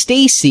Gwen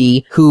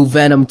Stacy who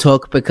Venom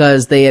took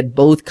because they had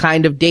both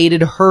kind of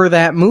dated her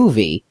that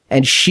movie.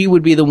 And she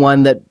would be the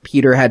one that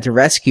Peter had to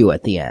rescue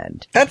at the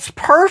end. That's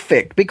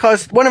perfect,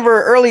 because one of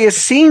her earliest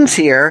scenes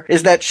here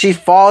is that she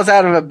falls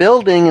out of a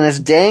building and is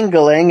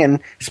dangling, and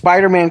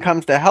Spider-Man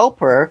comes to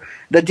help her.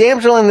 The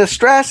damsel in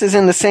distress is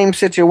in the same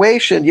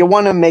situation. You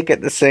want to make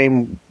it the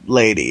same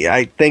lady.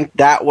 I think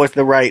that was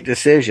the right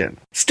decision.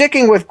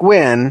 Sticking with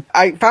Gwen,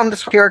 I found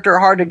this character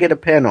hard to get a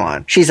pin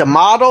on. She's a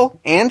model,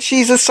 and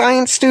she's a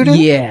science student?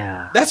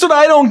 Yeah. That's what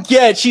I don't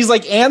get. She's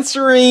like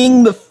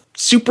answering the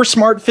super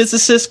smart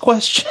physicist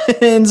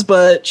questions,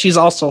 but she's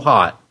also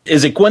hot.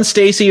 Is it Gwen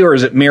Stacy or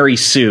is it Mary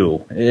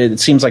Sue? It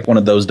seems like one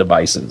of those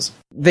devices.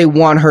 They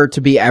want her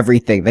to be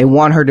everything. They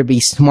want her to be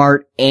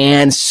smart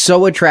and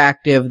so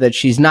attractive that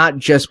she's not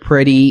just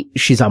pretty,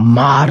 she's a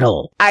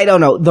model. I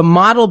don't know. The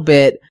model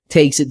bit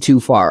takes it too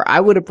far.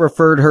 I would have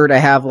preferred her to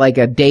have like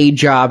a day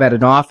job at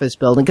an office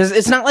building, because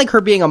it's not like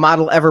her being a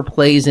model ever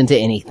plays into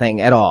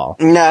anything at all.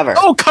 Never.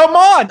 Oh, come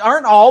on.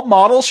 Aren't all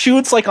model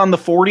shoots like on the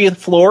 40th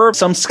floor of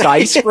some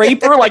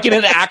skyscraper, like in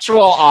an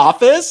actual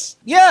office?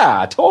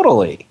 Yeah,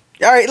 totally.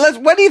 All right,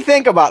 what do you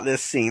think about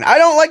this scene? I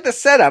don't like the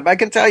setup. I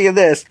can tell you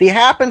this. The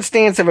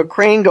happenstance of a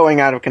crane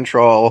going out of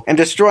control and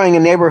destroying a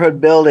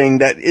neighborhood building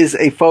that is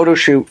a photo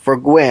shoot for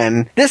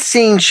Gwen. This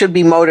scene should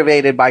be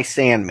motivated by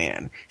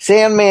Sandman.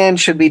 Sandman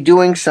should be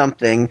doing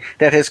something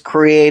that has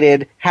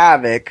created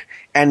havoc,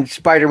 and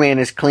Spider-Man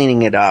is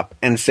cleaning it up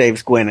and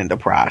saves Gwen in the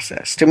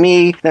process. To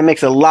me, that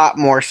makes a lot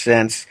more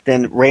sense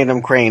than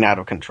random crane out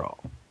of control.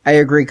 I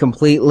agree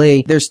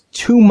completely. There's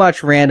too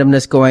much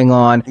randomness going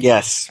on.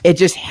 Yes. It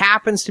just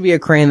happens to be a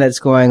crane that's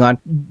going on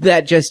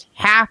that just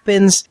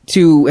happens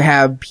to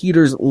have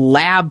Peter's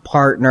lab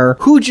partner,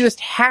 who just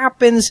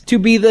happens to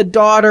be the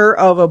daughter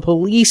of a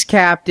police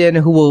captain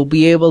who will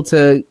be able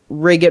to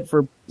rig it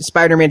for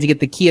Spider-Man to get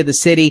the key of the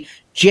city.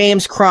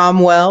 James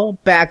Cromwell,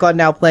 back on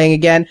Now Playing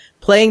Again,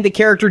 playing the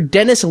character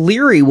Dennis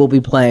Leary will be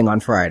playing on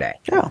Friday.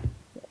 Yeah.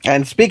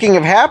 And speaking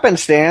of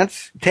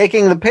happenstance,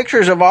 taking the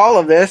pictures of all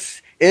of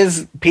this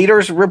is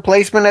Peter's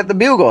replacement at the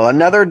Bugle,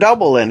 another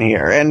double in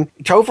here. And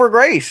Topher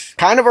Grace,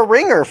 kind of a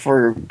ringer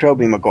for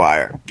Tobey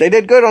Maguire. They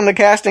did good on the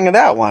casting of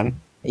that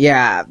one.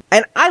 Yeah,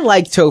 and I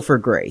like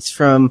Topher Grace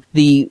from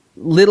the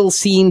little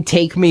scene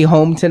Take Me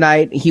Home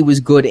Tonight. He was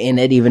good in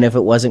it, even if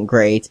it wasn't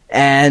great.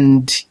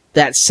 And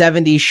that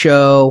 70s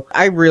show,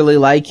 I really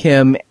like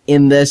him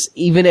in this,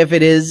 even if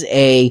it is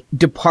a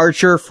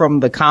departure from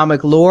the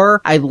comic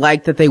lore. I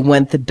like that they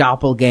went the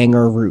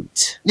doppelganger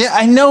route. Yeah,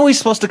 I know he's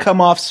supposed to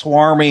come off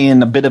swarmy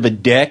and a bit of a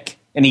dick,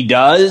 and he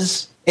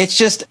does, It's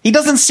just, he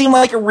doesn't seem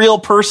like a real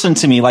person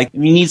to me. Like, you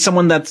need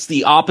someone that's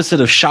the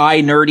opposite of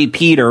shy, nerdy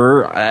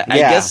Peter. I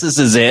guess this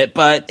is it,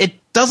 but it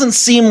doesn't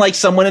seem like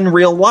someone in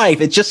real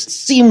life. It just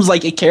seems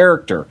like a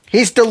character.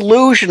 He's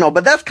delusional,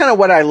 but that's kind of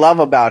what I love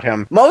about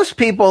him. Most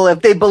people,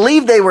 if they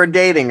believe they were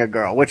dating a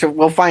girl, which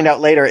we'll find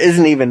out later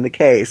isn't even the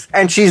case,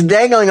 and she's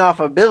dangling off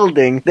a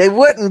building, they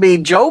wouldn't be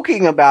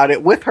joking about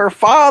it with her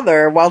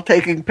father while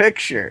taking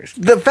pictures.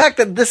 The fact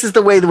that this is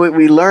the way that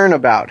we learn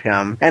about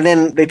him, and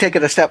then they take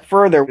it a step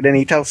further, then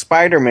he tells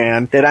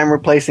Spider-Man that I'm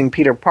replacing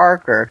Peter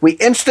Parker, we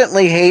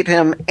instantly hate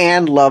him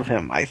and love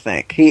him, I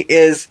think. He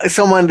is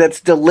someone that's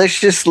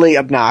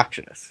deliciously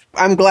obnoxious.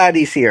 I'm glad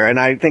he's here, and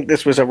I think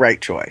this was a right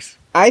choice.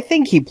 I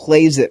think he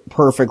plays it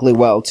perfectly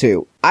well,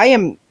 too. I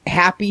am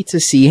happy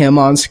to see him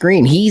on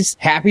screen. He's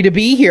happy to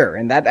be here,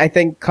 and that, I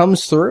think,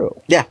 comes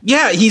through. Yeah,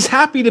 he's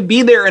happy to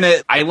be there in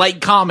it. I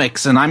like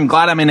comics, and I'm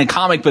glad I'm in a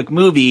comic book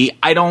movie.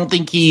 I don't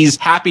think he's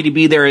happy to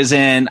be there as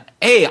in,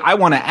 hey, I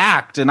want to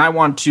act, and I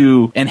want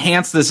to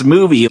enhance this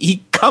movie.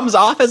 He comes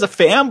off as a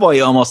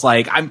fanboy, almost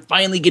like, I'm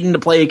finally getting to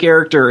play a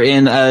character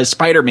in a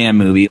Spider-Man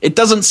movie. It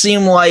doesn't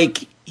seem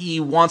like he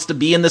wants to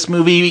be in this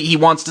movie. He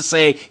wants to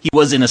say he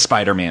was in a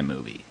Spider-Man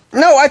movie.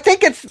 No, I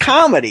think it's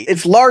comedy.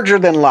 It's larger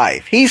than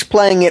life. He's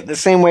playing it the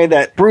same way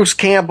that Bruce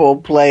Campbell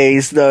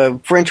plays the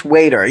French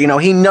waiter. You know,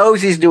 he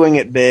knows he's doing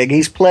it big.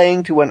 He's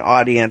playing to an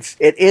audience.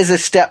 It is a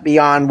step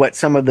beyond what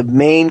some of the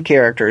main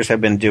characters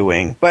have been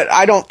doing, but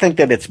I don't think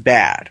that it's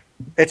bad.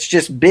 It's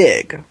just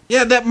big.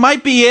 Yeah, that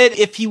might be it.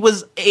 If he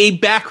was a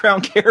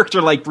background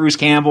character like Bruce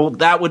Campbell,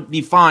 that would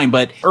be fine.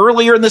 But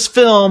earlier in this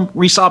film,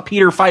 we saw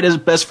Peter fight his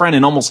best friend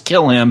and almost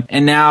kill him.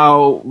 And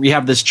now we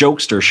have this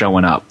jokester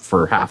showing up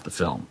for half the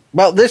film.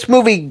 Well, this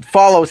movie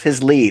follows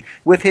his lead.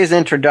 With his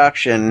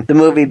introduction, the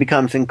movie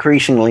becomes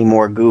increasingly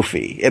more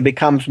goofy. It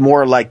becomes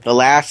more like the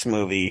last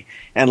movie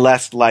and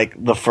less like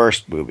the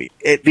first movie.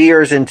 It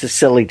veers into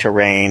silly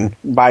terrain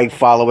by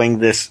following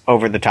this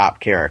over-the-top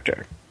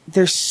character.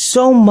 There's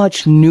so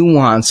much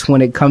nuance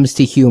when it comes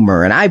to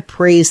humor, and I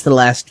praise the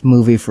last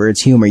movie for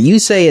its humor. You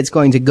say it's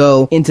going to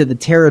go into the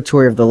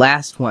territory of the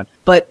last one,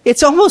 but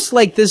it's almost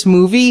like this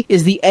movie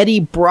is the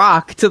Eddie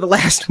Brock to the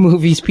last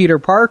movie's Peter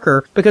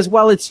Parker, because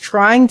while it's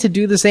trying to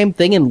do the same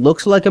thing and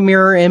looks like a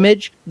mirror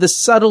image, the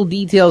subtle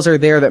details are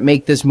there that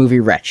make this movie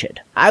wretched.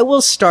 I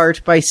will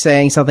start by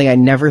saying something I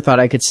never thought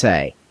I could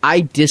say.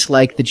 I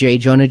dislike the J.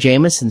 Jonah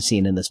Jameson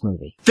scene in this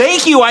movie.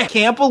 Thank you. I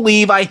can't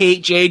believe I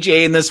hate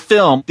JJ in this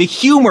film. The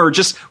humor,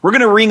 we're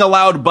going to ring a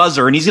loud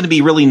buzzer and he's going to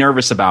be really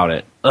nervous about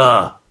it.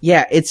 Ugh.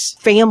 Yeah, it's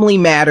Family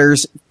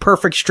Matters,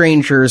 Perfect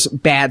Strangers,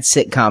 bad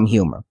sitcom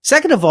humor.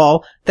 Second of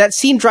all, that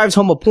scene drives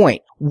home a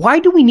point. Why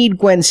do we need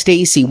Gwen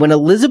Stacy when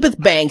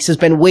Elizabeth Banks has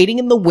been waiting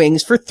in the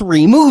wings for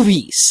 3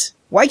 movies?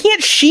 Why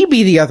can't she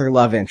be the other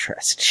love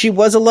interest? She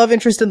was a love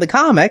interest in the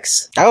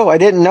comics. Oh, I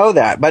didn't know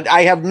that, but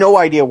I have no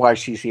idea why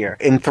she's here.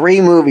 In 3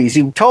 movies.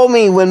 You told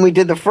me when we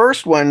did the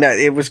first one that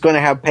it was going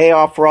to have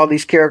payoff for all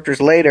these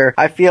characters later.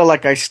 I feel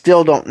like I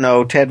still don't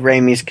know Ted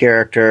Raimi's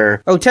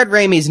character. Oh, Ted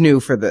Raimi's new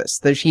for this.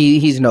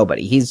 He's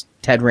nobody. He's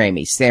Ted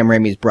Raimi, Sam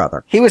Raimi's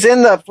brother. He was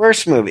in the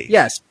first movie.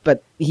 Yes,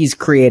 but he's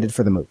created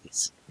for the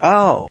movies.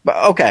 Oh,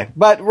 okay.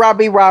 But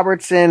Robbie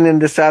Robertson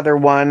and this other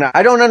one,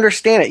 I don't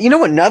understand it. You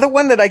know another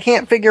one that I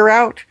can't figure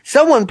out?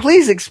 Someone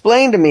please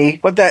explain to me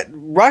what that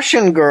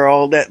Russian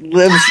girl that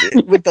lives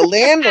with the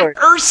landlord.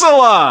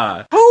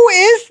 Ursula! Who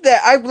is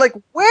that? I'm like,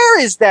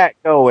 where is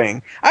that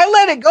going? I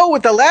let it go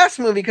with the last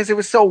movie because it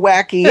was so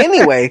wacky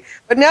anyway.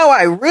 But now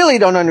I really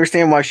don't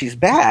understand why she's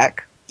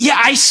back. Yeah,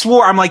 I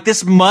swore. I'm like,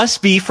 this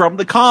must be from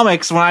the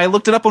comics. When I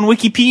looked it up on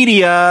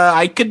Wikipedia,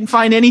 I couldn't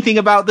find anything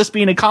about this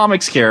being a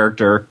comics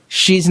character.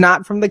 She's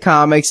not from the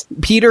comics.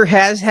 Peter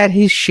has had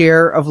his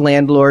share of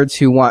landlords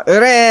who want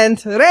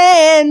rent.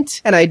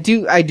 And I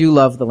do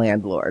love the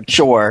landlord.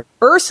 Sure.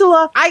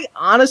 Ursula, I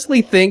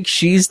honestly think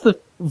she's the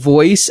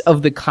voice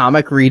of the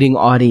comic reading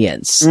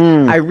audience.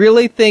 I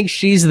really think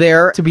she's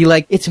there to be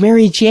like, it's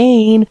Mary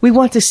Jane. We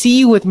want to see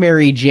you with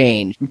Mary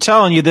Jane. I'm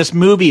telling you, this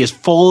movie is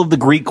full of the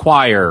Greek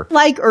choir.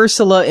 Like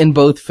Ursula in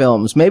both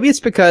films. Maybe it's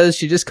because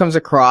she just comes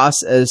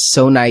across as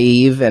so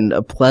naive and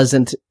a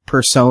pleasant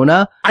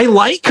persona. I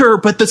like her,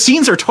 but the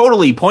scenes are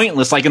totally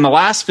pointless. Like in the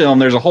last film,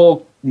 there's a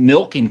whole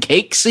milk and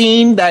cake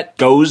scene that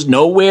goes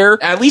nowhere.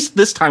 At least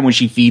this time when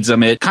she feeds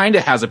them, it kind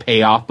of has a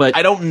payoff, but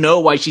I don't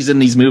know why she's in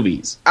these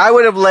movies. I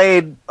would have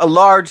laid a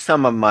large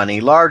sum of money,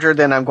 larger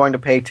than I'm going to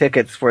pay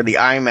tickets for the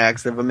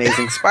IMAX of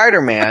Amazing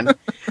Spider-Man,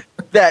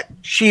 that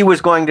she was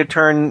going to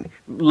turn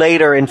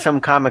later in some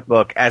comic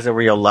book as a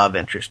real love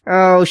interest.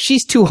 Oh,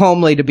 she's too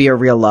homely to be a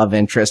real love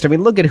interest. I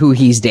mean, look at who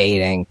he's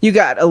dating. You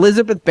got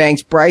Elizabeth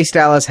Banks, Bryce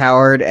Dallas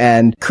Howard,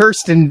 and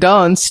Kirsten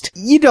Dunst.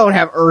 You don't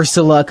have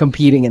Ursula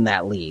competing in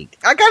that league.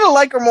 I kind of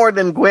like her more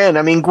than Gwen.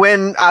 I mean,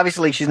 Gwen,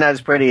 obviously she's not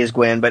as pretty as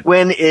Gwen, but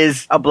Gwen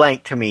is a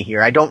blank to me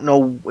here. I don't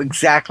know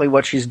exactly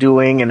what she's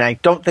doing, and I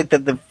don't think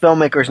that the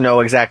filmmakers know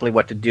exactly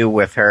what to do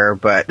with her,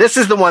 but this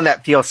is the one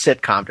that feels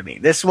sitcom to me.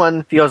 This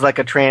one feels like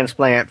a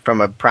transplant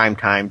from a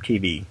primetime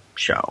TV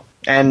show.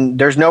 And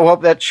there's no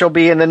hope that she'll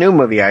be in the new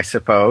movie, I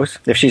suppose.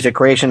 If she's a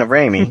creation of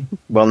Raimi,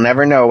 we'll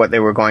never know what they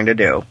were going to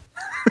do.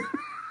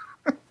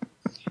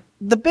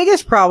 The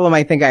biggest problem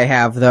I think I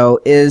have, though,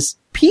 is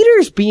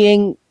Peter's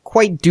being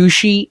quite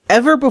douchey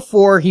ever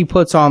before he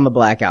puts on the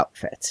black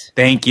outfit.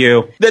 Thank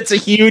you. That's a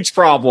huge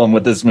problem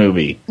with this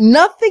movie.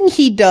 Nothing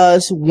he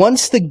does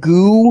once the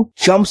goo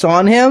jumps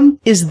on him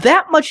is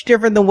that much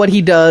different than what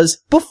he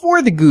does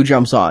before the goo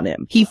jumps on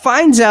him. He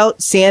finds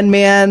out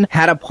Sandman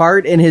had a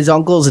part in his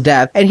uncle's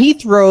death, and he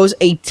throws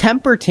a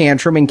temper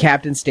tantrum in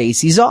Captain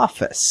Stacy's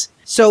office.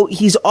 So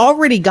he's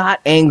already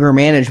got anger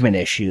management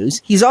issues.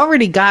 He's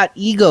already got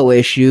ego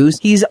issues.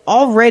 He's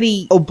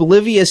already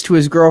oblivious to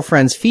his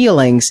girlfriend's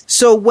feelings.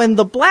 So when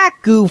the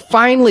black goo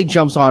finally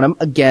jumps on him,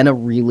 again, a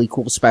really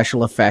cool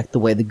special effect, the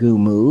way the goo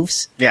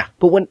moves. Yeah.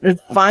 But when it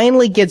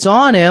finally gets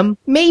on him,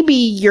 maybe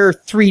you're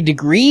 3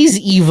 degrees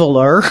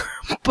eviler,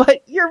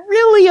 but you're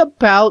really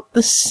about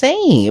the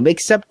same,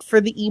 except for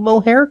the emo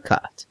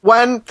haircut.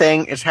 One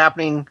thing is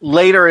happening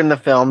later in the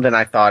film than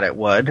I thought it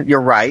would.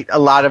 You're right. A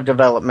lot of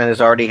development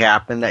has already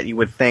happened that you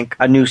would think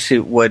a new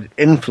suit would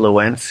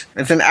influence.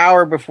 It's an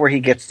hour before he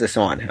gets this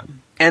on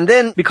him. And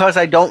then, because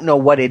I don't know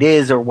what it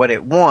is or what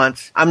it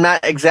wants, I'm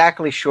not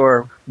exactly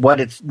sure what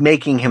it's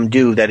making him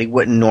do that he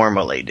wouldn't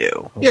normally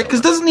do. Yeah,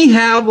 because doesn't he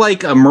have,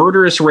 like, a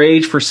murderous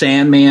rage for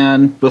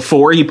Sandman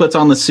before he puts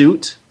on the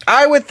suit?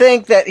 I would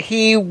think that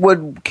he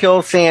would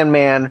kill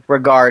Sandman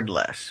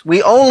regardless.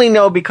 We only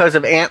know because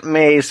of Aunt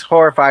May's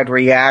horrified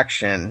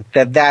reaction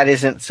that that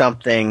isn't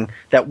something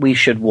that we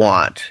should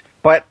want.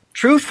 But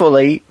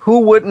truthfully,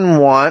 who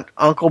wouldn't want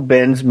Uncle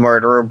Ben's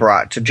murderer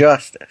brought to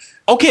justice?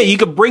 Okay, you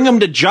could bring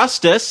him to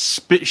justice,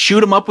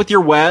 shoot him up with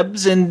your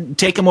webs, and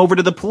take him over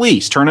to the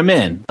police, turn him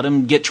in, let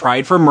him get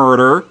tried for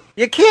murder.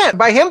 You can't.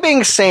 By him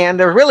being Sand,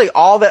 there's really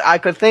all that I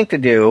could think to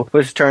do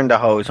was turn the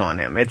hose on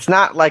him. It's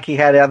not like he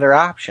had other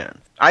options.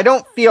 I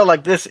don't feel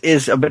like this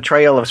is a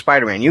betrayal of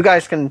Spider-Man. You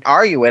guys can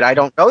argue it. I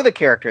don't know the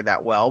character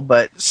that well,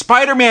 but...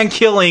 Spider-Man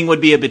killing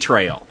would be a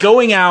betrayal.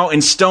 Going out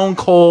and stone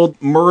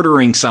cold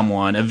murdering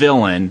someone, a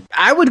villain.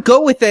 I would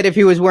go with it if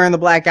he was wearing the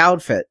black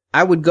outfit.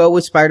 I would go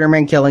with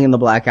Spider-Man killing in the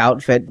black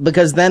outfit,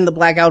 because then the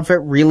black outfit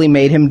really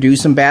made him do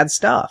some bad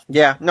stuff.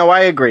 Yeah, no,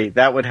 I agree.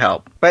 That would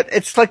help. But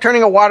it's like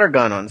turning a water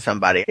gun on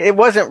somebody. It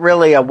wasn't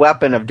really a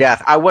weapon of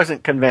death. I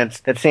wasn't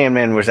convinced that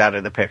Sandman was out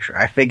of the picture.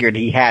 I figured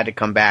he had to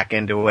come back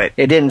into it.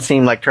 It didn't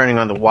seem like turning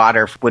on the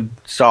water would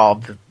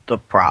solve the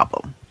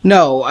problem.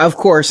 No, of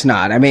course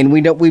not. I mean,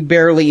 we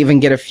barely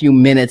even get a few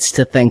minutes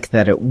to think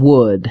that it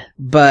would.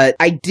 But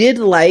I did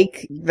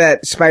like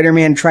that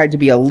Spider-Man tried to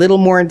be a little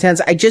more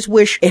intense. I just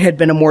wish it had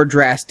been a more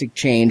drastic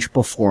change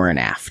before and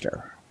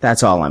after.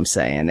 That's all I'm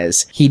saying,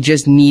 is he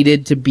just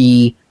needed to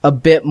be a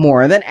bit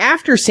more. And then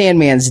after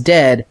Sandman's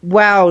dead,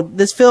 wow,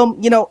 this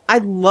film, I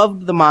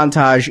loved the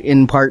montage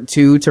in part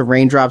 2 to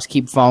Raindrops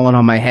Keep Falling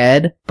on My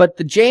Head. But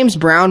the James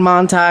Brown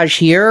montage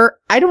here,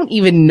 I don't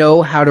even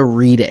know how to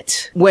read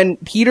it. When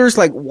Peter's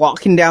like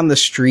walking down the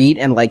street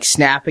and like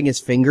snapping his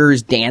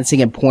fingers,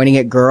 dancing and pointing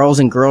at girls,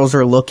 and girls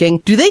are looking,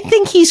 do they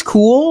think he's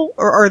cool,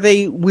 or are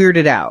they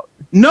weirded out?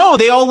 No,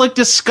 they all look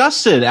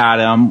disgusted at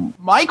him.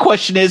 My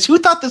question is, who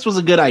thought this was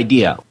a good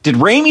idea? Did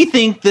Raimi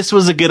think this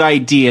was a good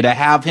idea to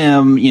have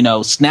him,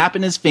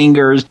 snapping his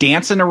fingers,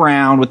 dancing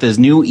around with his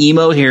new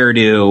emo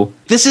hairdo?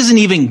 This isn't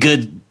even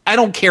good. I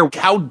don't care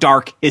how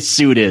dark his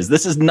suit is.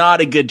 This is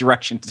not a good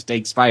direction to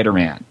take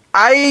Spider-Man.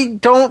 I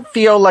don't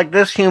feel like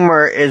this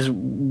humor is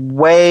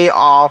way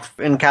off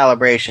in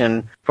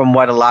calibration from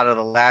what a lot of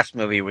the last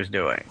movie was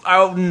doing.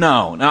 Oh,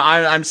 no,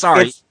 I'm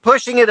sorry. It's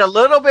pushing it a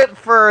little bit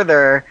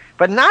further,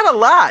 but not a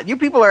lot. You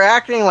people are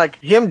acting like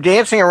him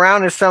dancing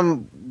around is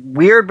some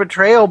weird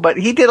betrayal, but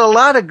he did a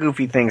lot of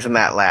goofy things in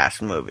that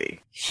last movie.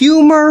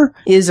 Humor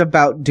is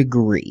about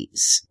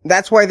degrees.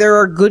 That's why there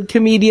are good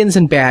comedians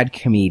and bad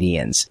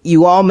comedians.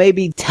 You all may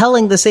be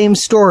telling the same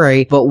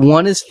story, but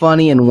one is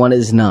funny and one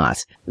is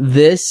not.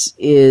 This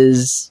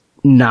is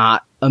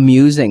not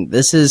amusing.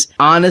 This is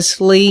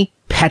honestly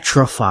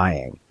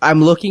petrifying.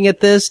 I'm looking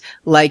at this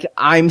like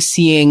I'm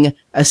seeing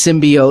a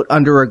symbiote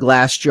under a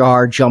glass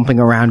jar jumping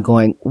around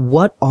going,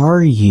 what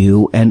are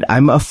you? And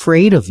I'm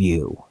afraid of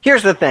you.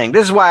 Here's the thing.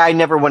 This is why I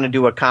never want to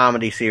do a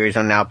comedy series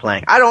on Now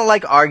Playing. I don't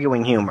like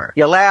arguing humor.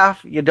 You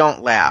laugh, you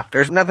don't laugh.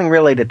 There's nothing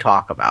really to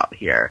talk about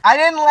here. I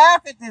didn't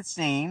laugh at this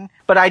scene,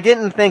 but I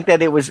didn't think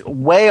that it was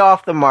way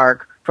off the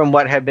mark from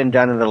what had been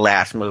done in the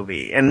last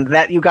movie. And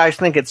that you guys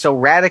think it's so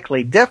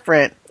radically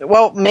different,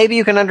 well, maybe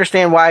you can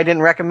understand why I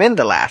didn't recommend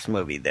the last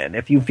movie then,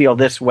 if you feel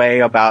this way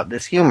about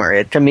this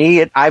humor. To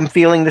me, I'm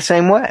feeling the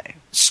same way.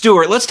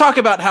 Stuart, let's talk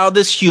about how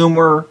this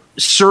humor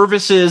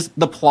services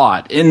the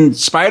plot. In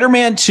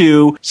Spider-Man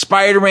 2,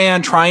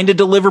 Spider-Man trying to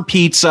deliver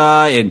pizza,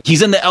 and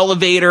he's in the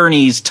elevator and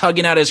he's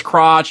tugging at his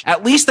crotch.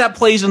 At least that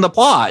plays in the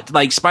plot.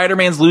 Like,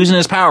 Spider-Man's losing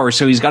his power,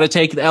 so he's got to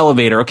take the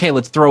elevator. Okay,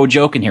 let's throw a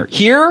joke in here.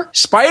 Here,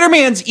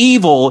 Spider-Man's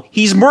evil,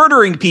 he's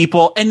murdering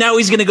people, and now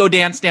he's going to go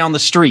dance down the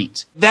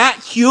street. That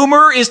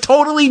humor is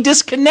totally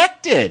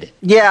disconnected.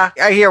 Yeah,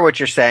 I hear what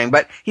you're saying,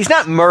 but he's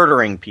not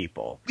murdering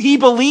people. He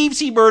believes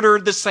he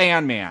murdered the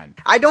Sandman.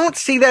 I don't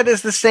see that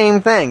as the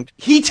same thing.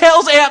 He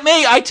tells Aunt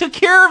May, I took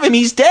care of him,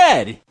 he's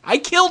dead. I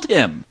killed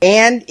him.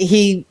 And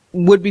he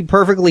would be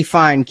perfectly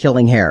fine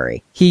killing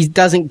Harry. He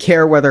doesn't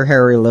care whether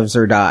Harry lives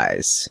or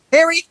dies.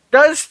 Harry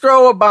does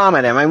throw a bomb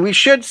at him, and we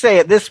should say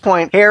at this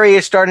point, Harry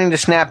is starting to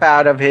snap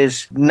out of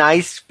his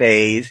nice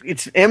phase.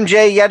 It's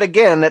MJ yet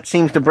again that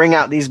seems to bring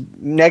out these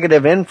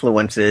negative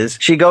influences.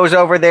 She goes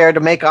over there to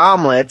make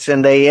omelets,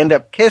 and they end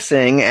up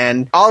kissing,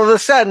 and all of a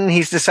sudden,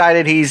 he's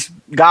decided he's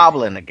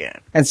Goblin again.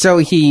 And so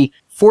he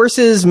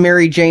forces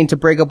Mary Jane to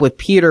break up with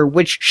Peter,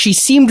 which she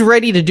seemed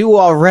ready to do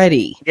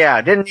already.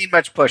 Yeah, didn't need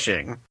much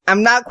pushing.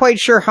 I'm not quite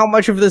sure how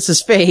much of this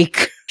is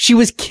fake. She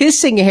was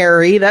kissing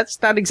Harry.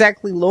 That's not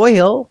exactly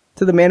loyal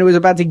to the man who was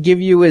about to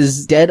give you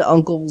his dead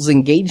uncle's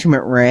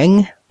engagement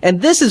ring.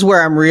 And this is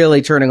where I'm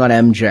really turning on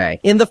MJ.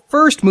 In the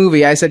first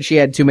movie, I said she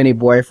had too many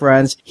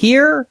boyfriends.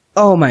 Here,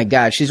 oh my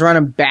god, she's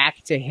running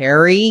back to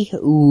Harry.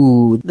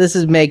 Ooh, this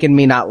is making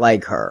me not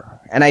like her.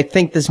 And I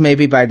think this may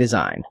be by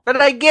design.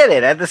 But I get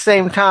it. At the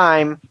same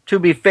time, to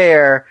be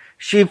fair,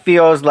 she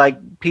feels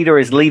like Peter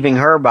is leaving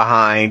her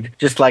behind,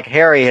 just like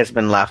Harry has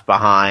been left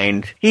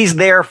behind. He's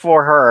there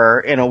for her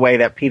in a way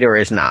that Peter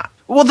is not.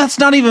 Well, that's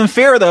not even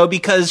fair, though,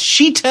 because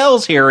she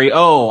tells Harry,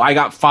 oh, I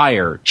got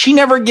fired. She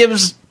never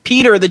gives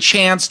Peter the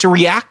chance to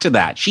react to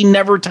that. She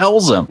never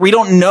tells him. We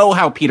don't know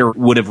how Peter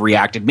would have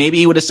reacted. Maybe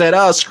he would have said,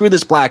 oh, screw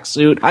this black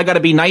suit. I got to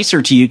be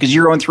nicer to you because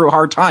you're going through a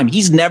hard time.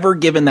 He's never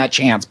given that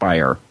chance by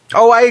her.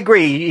 Oh, I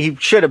agree. He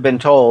should have been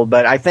told,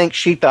 but I think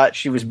she thought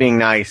she was being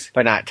nice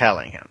by not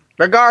telling him.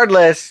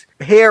 Regardless,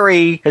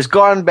 Harry has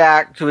gone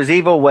back to his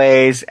evil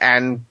ways,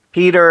 and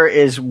Peter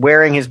is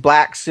wearing his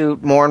black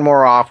suit more and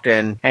more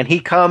often, and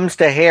he comes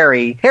to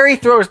Harry. Harry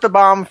throws the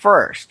bomb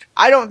first.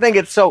 I don't think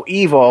it's so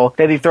evil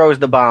that he throws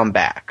the bomb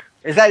back.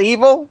 Is that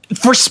evil?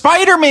 For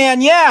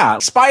Spider-Man, yeah.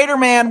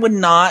 Spider-Man would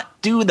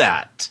not do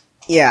that.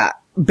 Yeah.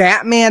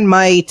 Batman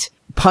might,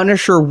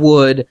 Punisher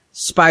would,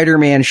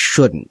 Spider-Man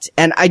shouldn't.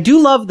 And I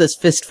do love this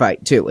fist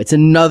fight, too. It's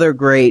another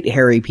great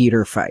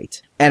Harry-Peter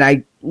fight. And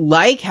I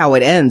like how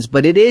it ends,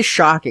 but it is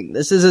shocking.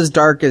 This is as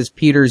dark as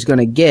Peter's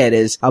gonna get,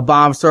 is a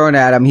bomb's thrown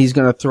at him, he's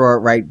gonna throw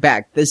it right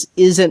back. This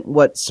isn't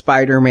what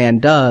Spider-Man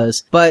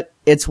does, but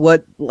it's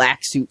what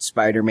Black Suit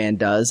Spider-Man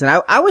does.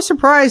 And I was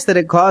surprised that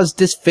it caused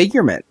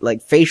disfigurement,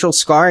 like facial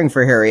scarring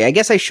for Harry. I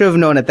guess I should have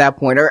known at that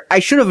point, or I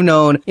should have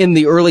known in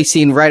the early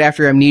scene right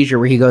after Amnesia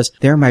where he goes,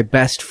 they're my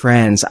best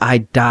friends,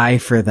 I'd die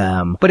for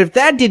them. But if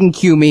that didn't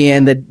cue me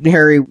in that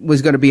Harry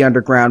was going to be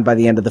underground by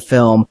the end of the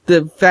film,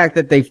 the fact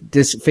that they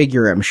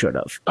disfigure him should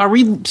have. Are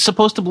we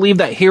supposed to believe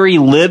that Harry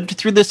lived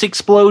through this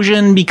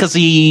explosion because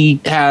he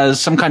has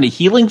some kind of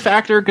healing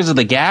factor because of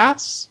the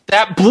gas?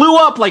 That blew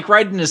up like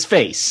right in his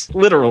face,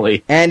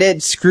 literally. And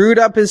it screwed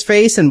up his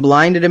face and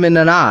blinded him in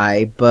an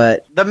eye,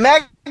 but the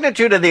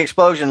magnitude of the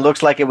explosion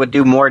looks like it would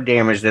do more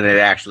damage than it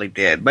actually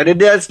did, but it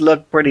does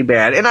look pretty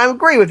bad. And I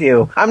agree with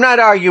you. I'm not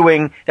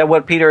arguing that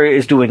what Peter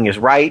is doing is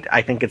right.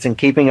 I think it's in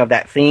keeping of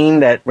that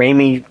theme that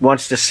Raimi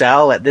wants to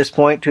sell at this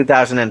point,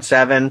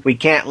 2007. We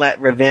can't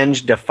let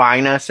revenge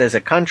define us as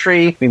a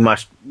country. We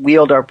must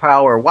wield our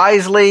power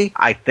wisely.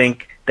 I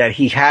think that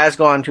he has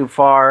gone too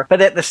far, but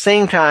at the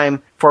same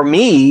time, for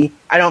me,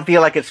 I don't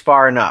feel like it's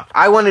far enough.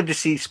 I wanted to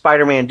see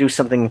Spider-Man do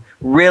something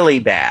really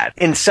bad.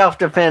 In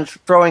self-defense,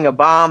 throwing a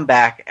bomb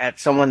back at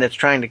someone that's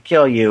trying to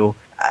kill you,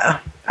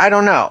 I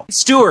don't know.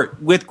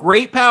 Stuart, with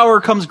great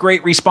power comes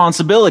great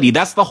responsibility.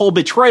 That's the whole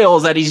betrayal,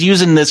 is that he's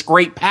using this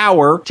great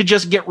power to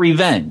just get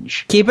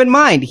revenge. Keep in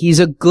mind, he's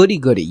a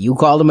goody-goody. You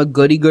called him a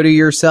goody-goody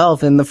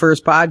yourself in the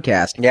first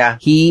podcast. Yeah.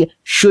 He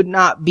should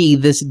not be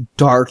this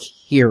dark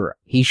hero.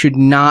 He should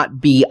not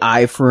be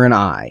eye for an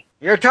eye.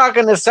 You're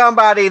talking to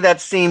somebody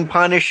that's seen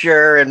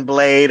Punisher and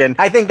Blade, and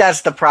I think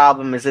that's the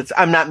problem, is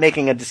I'm not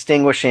making a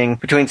distinguishing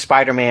between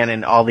Spider-Man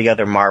and all the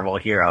other Marvel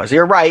heroes.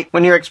 You're right.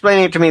 When you're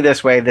explaining it to me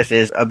this way, this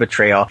is a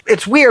betrayal.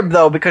 It's weird,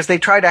 though, because they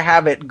try to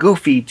have it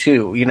goofy,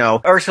 too. You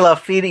know, Ursula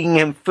feeding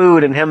him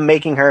food and him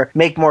making her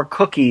make more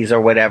cookies or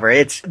whatever.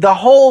 It's the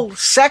whole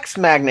sex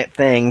magnet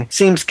thing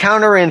seems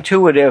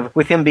counterintuitive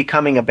with him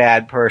becoming a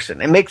bad person.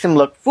 It makes him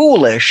look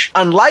foolish,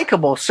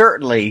 unlikable,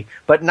 certainly,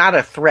 but not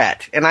a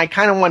threat. And I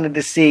kind of wanted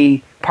to see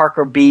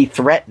Parker be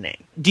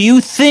threatening. Do you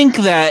think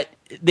that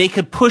they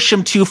could push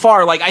him too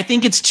far? Like, I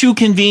think it's too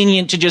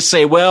convenient to just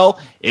say, well,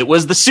 It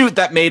was the suit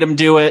that made him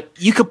do it.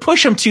 You could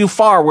push him too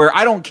far where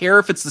I don't care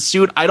if it's the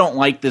suit. I don't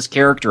like this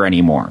character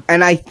anymore.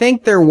 And I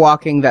think they're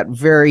walking that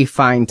very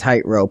fine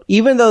tightrope.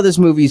 Even though this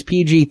movie's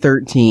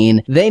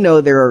PG-13, they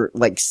know there are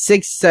like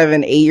 6,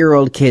 7,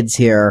 8-year-old kids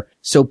here.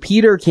 So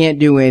Peter can't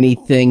do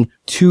anything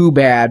too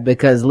bad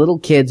because little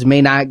kids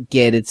may not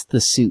get it's the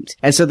suit.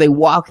 And so they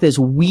walk this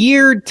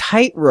weird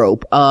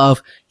tightrope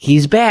of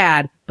he's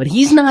bad, but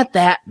he's not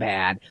that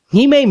bad.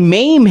 He may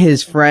maim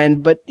his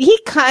friend, but he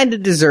kind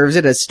of deserves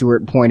it, as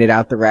Stuart pointed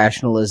out the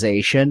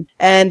rationalization.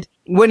 And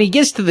when he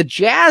gets to the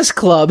jazz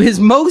club,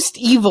 his most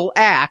evil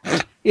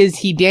act is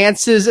he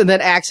dances and then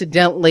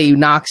accidentally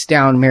knocks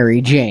down Mary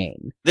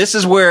Jane. This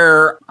is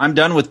where I'm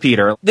done with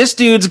Peter. This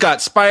dude's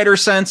got spider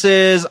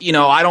senses. You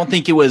know, I don't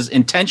think it was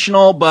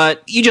intentional,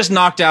 but you just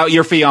knocked out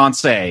your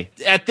fiance.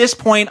 At this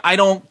point, I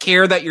don't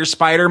care that you're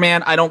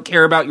Spider-Man. I don't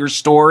care about your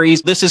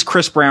stories. This is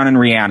Chris Brown and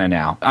Rihanna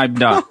now. I'm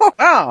done.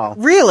 Oh,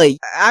 really?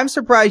 I'm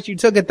surprised you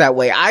took it that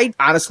way. I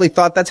honestly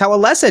thought that's how a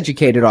less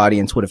educated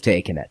audience would have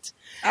taken it.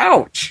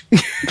 Ouch.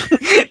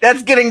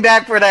 That's getting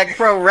back for that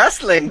pro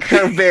wrestling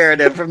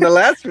comparative from the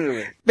last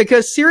movie.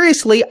 Because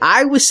seriously,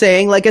 I was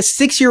saying like a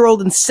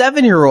 6-year-old and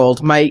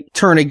 7-year-old might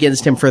turn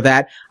against him for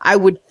that. I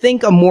would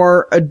think a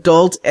more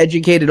adult,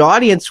 educated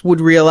audience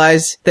would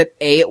realize that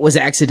A, it was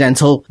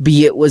accidental,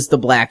 B, it was the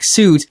black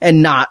suit,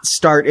 and not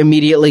start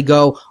immediately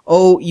go,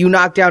 oh, you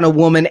knocked down a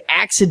woman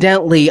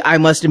accidentally, I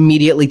must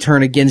immediately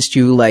turn against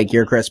you like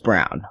you're Chris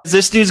Brown.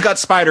 This dude's got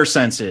spider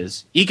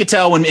senses. He could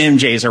tell when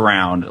MJ's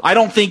around. I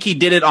don't think he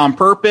did it on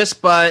purpose,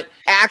 but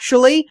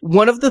actually,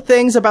 one of the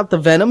things about the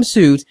Venom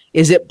suit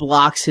is it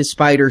blocks his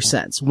spider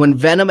sense. When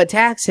Venom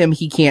attacks him,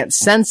 he can't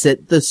sense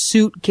it. The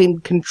suit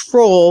can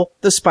control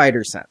the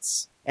spider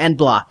sense and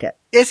block it.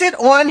 Is it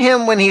on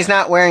him when he's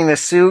not wearing the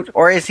suit,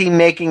 or is he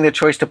making the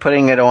choice to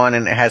putting it on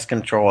and it has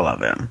control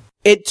of him?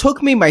 It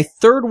took me my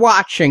third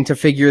watching to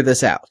figure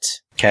this out.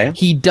 Okay.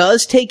 He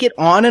does take it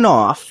on and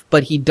off,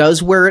 but he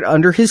does wear it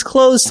under his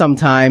clothes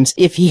sometimes.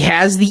 If he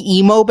has the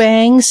emo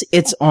bangs,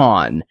 it's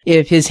on.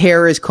 If his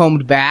hair is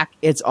combed back,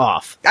 it's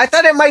off. I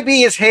thought it might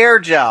be his hair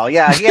gel.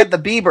 Yeah, he had the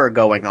Bieber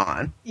going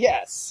on.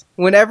 Yes.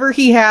 Whenever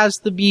he has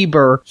the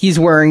Bieber, he's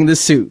wearing the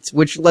suit,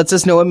 which lets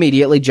us know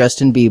immediately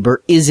Justin Bieber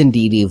is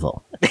indeed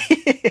evil.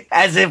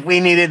 As if we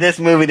needed this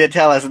movie to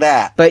tell us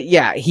that. But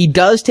yeah, he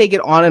does take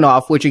it on and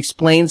off, which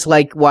explains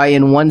like why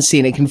in one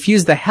scene, it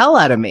confused the hell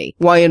out of me,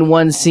 why in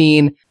one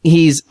scene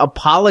he's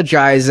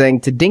apologizing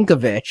to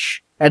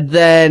Dinkovich, and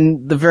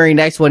then the very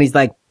next one he's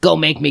like, go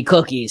make me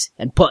cookies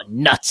and put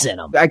nuts in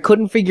them. I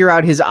couldn't figure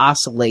out his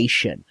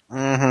oscillation.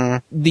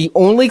 Mm-hmm. The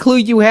only clue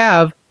you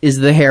have is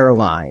the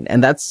hairline,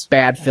 and that's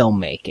bad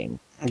filmmaking.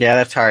 Yeah,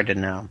 that's hard to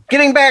know.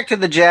 Getting back to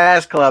the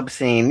jazz club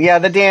scene, yeah,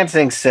 the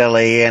dancing's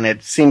silly, and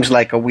it seems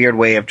like a weird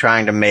way of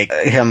trying to make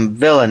him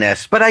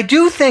villainous. But I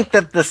do think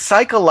that the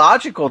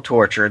psychological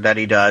torture that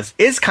he does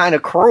is kind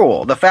of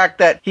cruel. The fact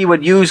that he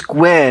would use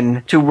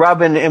Gwen to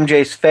rub in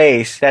MJ's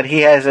face that he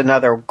has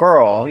another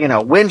girl, you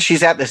know, when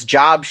she's at this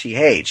job she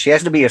hates. She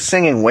has to be a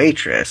singing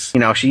waitress. You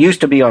know, she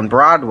used to be on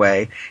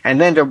Broadway, and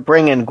then to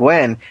bring in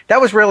Gwen,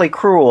 that was really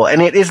cruel. And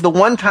it is the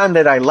one time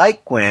that I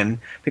like Gwen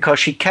because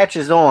she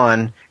catches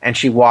on and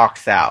she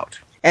walks out.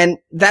 And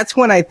that's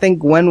when I think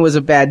Gwen was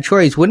a bad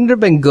choice. Wouldn't it have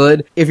been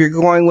good if you're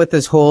going with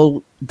this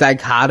whole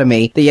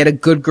dichotomy that you had a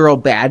good girl,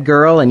 bad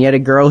girl, and you had a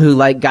girl who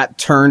like got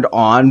turned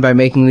on by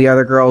making the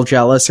other girl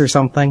jealous or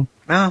something?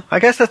 Well, I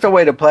guess that's the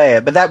way to play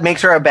it, but that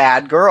makes her a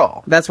bad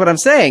girl. That's what I'm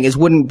saying, is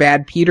wouldn't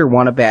bad Peter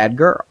want a bad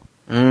girl?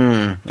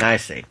 I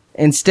see.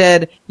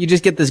 Instead, you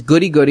just get this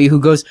goody-goody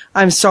who goes,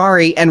 I'm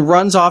sorry, and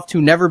runs off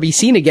to never be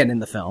seen again in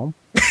the film.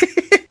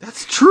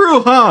 That's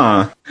true,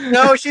 huh?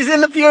 No, she's in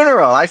the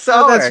funeral. I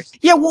saw her.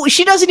 Yeah, well,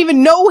 she doesn't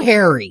even know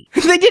Harry.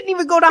 They didn't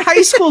even go to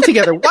high school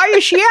together. Why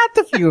is she at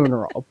the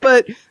funeral?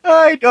 But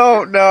I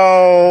don't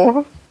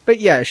know. But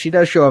yeah, she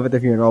does show up at the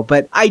funeral.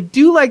 But I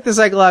do like the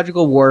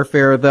psychological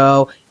warfare,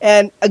 though.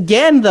 And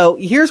again, though,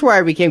 here's where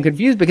I became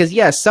confused, because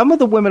yes, some of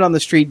the women on the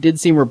street did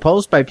seem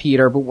repulsed by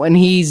Peter, but when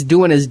he's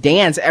doing his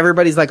dance,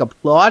 everybody's like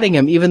applauding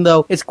him, even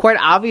though it's quite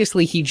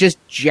obviously he just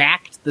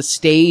jacked the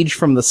stage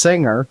from the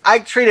singer. I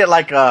treat it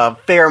like a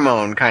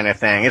pheromone kind of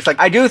thing. It's like,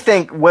 I do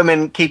think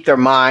women keep their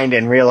mind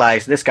and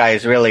realize this guy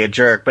is really a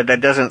jerk, but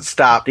that doesn't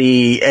stop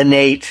the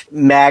innate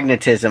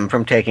magnetism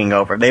from taking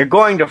over. They're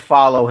going to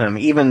follow him,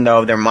 even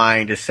though their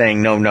mind is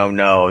saying no, no,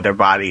 no. Their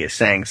body is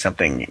saying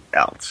something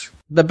else.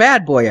 The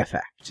bad boy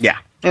effect. Yeah.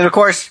 And of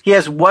course, he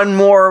has one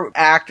more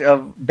act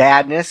of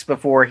badness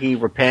before he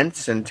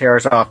repents and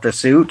tears off the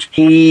suit.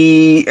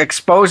 He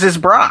exposes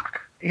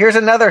Brock. Here's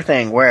another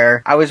thing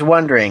where I was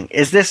wondering,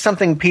 is this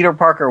something Peter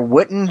Parker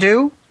wouldn't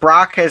do?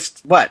 Brock has,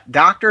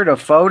 doctored a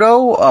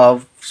photo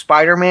of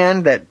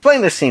Spider-Man that...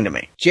 Explain this scene to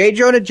me. J.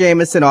 Jonah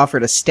Jameson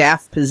offered a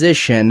staff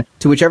position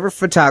to whichever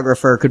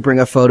photographer could bring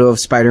a photo of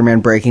Spider-Man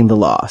breaking the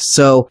law.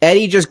 So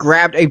Eddie just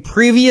grabbed a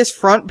previous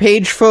front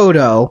page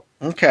photo...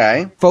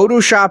 Okay.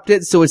 Photoshopped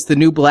it so it's the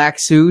new black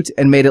suit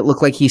and made it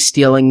look like he's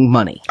stealing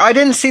money. I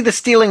didn't see the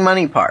stealing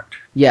money part.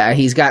 Yeah,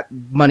 he's got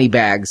money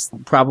bags,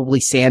 probably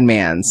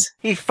Sandman's.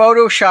 He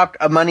photoshopped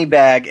a money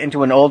bag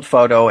into an old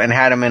photo and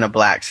had him in a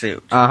black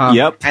suit. Uh-huh.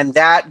 Yep. And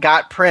that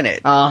got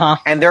printed. Uh-huh.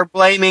 And they're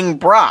blaming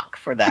Brock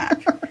for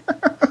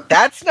that.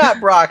 That's not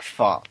Brock's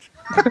fault.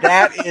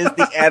 That is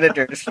the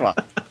editor's fault.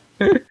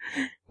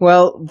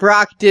 Well,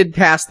 Brock did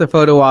pass the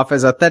photo off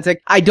as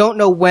authentic. I don't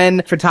know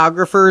when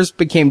photographers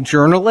became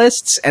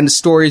journalists and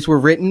stories were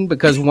written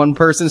because one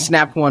person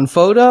snapped one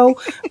photo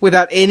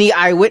without any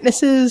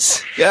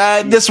eyewitnesses.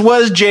 This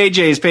was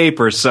JJ's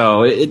paper,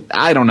 so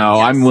I don't know.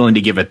 Yes. I'm willing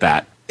to give it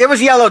that. It was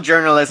yellow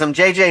journalism.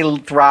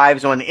 JJ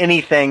thrives on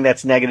anything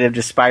that's negative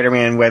to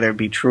Spider-Man, whether it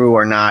be true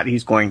or not.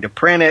 He's going to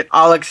print it.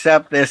 I'll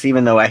accept this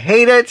even though I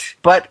hate it.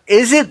 But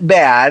is it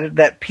bad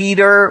that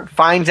Peter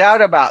finds out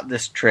about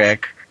this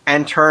trick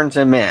and turns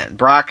him in?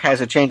 Brock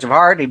has a change of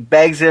heart. He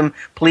begs him,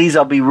 please,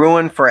 I'll be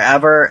ruined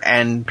forever.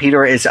 And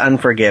Peter is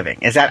unforgiving.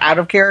 Is that out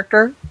of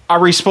character? Are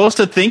we supposed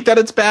to think that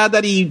it's bad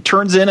that he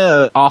turns in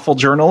an awful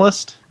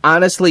journalist?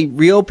 Honestly,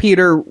 real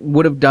Peter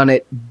would have done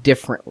it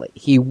differently.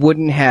 He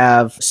wouldn't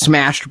have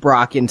smashed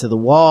Brock into the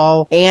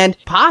wall. And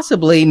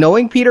possibly,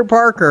 knowing Peter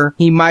Parker,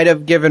 he might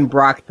have given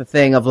Brock the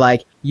thing of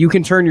like, you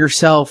can turn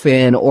yourself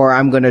in or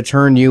I'm going to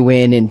turn you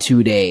in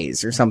 2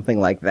 days or something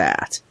like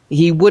that.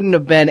 He wouldn't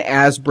have been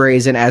as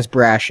brazen, as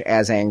brash,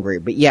 as angry.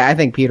 But yeah, I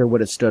think Peter would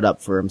have stood up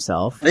for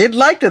himself. You'd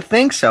like to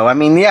think so. I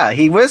mean, yeah,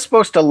 he was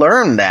supposed to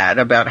learn that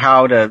about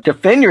how to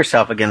defend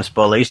yourself against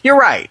bullies. You're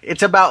right.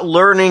 It's about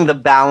learning the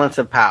balance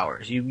of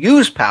powers. You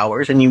use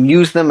powers and you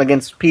use them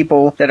against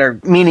people that are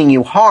meaning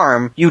you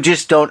harm. You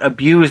just don't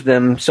abuse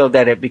them so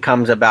that it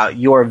becomes about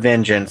your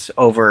vengeance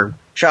over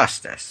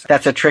justice.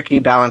 That's a tricky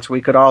balance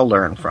we could all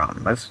learn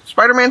from.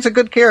 Spider-Man's a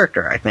good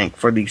character, I think,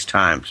 for these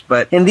times.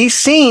 But in these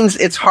scenes,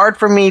 it's hard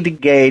for me to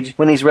gauge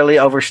when he's really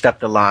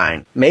overstepped the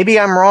line. Maybe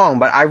I'm wrong,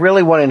 but I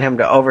really wanted him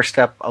to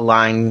overstep a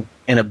line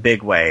in a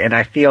big way. And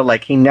I feel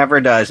like he never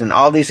does. In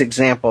all these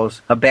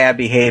examples of bad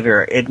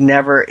behavior, it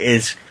never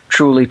is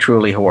truly,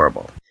 truly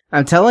horrible.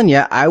 I'm telling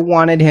you, I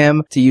wanted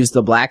him to use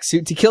the black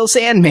suit to kill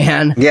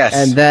Sandman. Yes.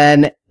 And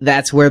then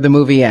that's where the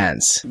movie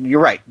ends. You're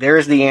right. There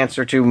is the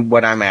answer to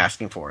what I'm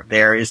asking for.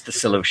 There is the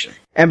solution.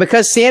 And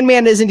because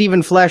Sandman isn't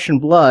even flesh and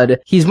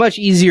blood, he's much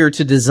easier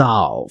to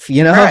dissolve,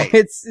 you know? Right.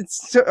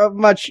 It's a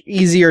much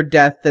easier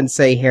death than,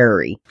 say,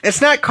 Harry. It's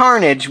not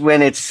Carnage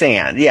when it's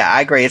sand. Yeah,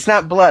 I agree. It's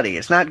not bloody.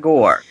 It's not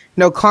gore.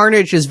 No,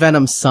 Carnage is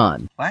Venom's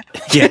son. What?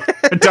 Yeah.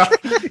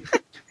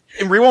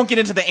 And we won't get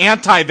into the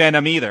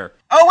anti-Venom either.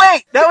 Oh,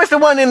 wait! That was the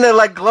one in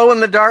the,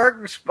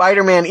 glow-in-the-dark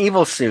Spider-Man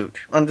evil suit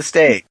on the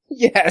stage.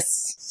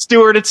 Yes.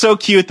 Stuart, it's so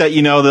cute that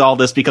you know all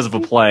this because of a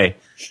play.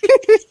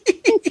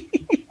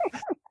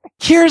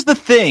 Here's the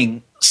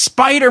thing.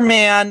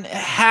 Spider-Man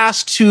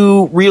has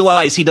to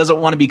realize he doesn't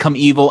want to become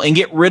evil and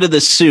get rid of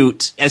the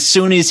suit as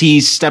soon as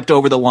he's stepped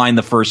over the line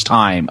the first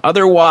time.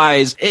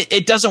 Otherwise,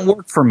 it doesn't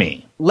work for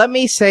me. Let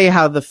me say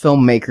how the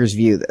filmmakers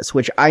view this,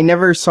 which I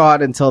never saw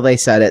it until they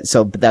said it,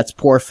 so that's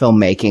poor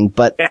filmmaking.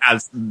 But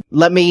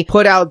Let me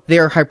put out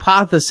their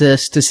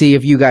hypothesis to see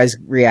if you guys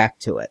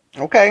react to it.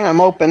 Okay, I'm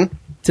open.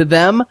 To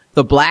them,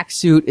 the black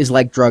suit is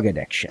like drug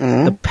addiction.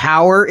 Mm-hmm. The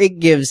power it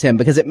gives him,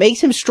 because it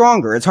makes him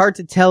stronger. It's hard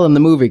to tell in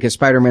the movie because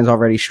Spider-Man's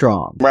already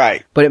strong.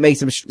 Right. But it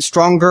makes him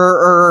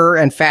stronger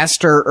and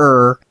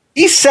faster.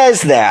 He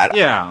says that.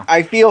 Yeah.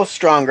 I feel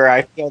stronger.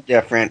 I feel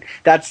different.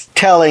 That's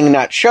telling,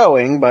 not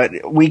showing, but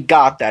we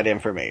got that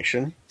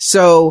information.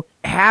 So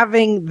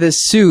having the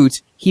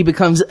suit, he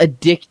becomes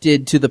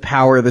addicted to the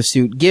power the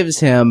suit gives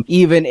him,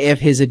 even if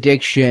his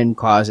addiction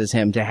causes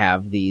him to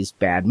have these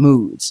bad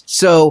moods.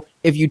 So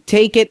if you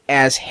take it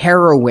as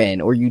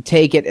heroin or you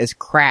take it as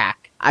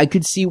crack, I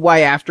could see why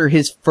after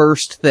his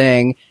first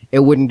thing, it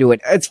wouldn't do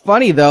it. It's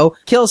funny though.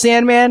 Kill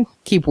Sandman,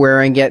 keep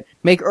wearing it.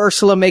 Make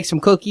Ursula make some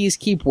cookies,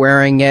 keep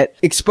wearing it.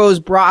 Expose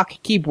Brock,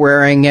 keep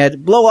wearing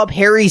it. Blow up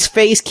Harry's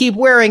face, keep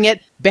wearing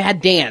it.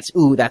 Bad dance.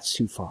 Ooh, that's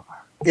too far.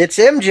 It's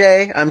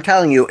MJ. I'm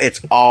telling you, it's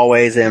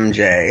always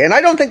MJ. And I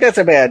don't think that's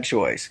a bad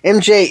choice.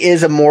 MJ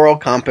is a moral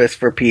compass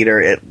for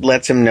Peter. It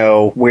lets him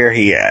know where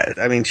he is.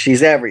 I mean,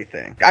 she's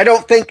everything. I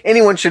don't think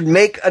anyone should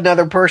make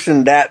another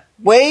person that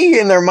way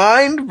in their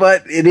mind,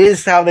 but it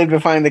is how they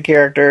define the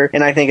character,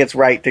 and I think it's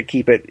right to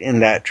keep it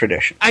in that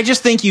tradition. I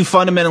just think you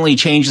fundamentally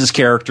change this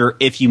character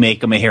if you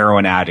make him a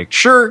heroin addict.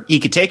 Sure, he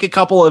could take a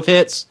couple of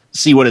hits,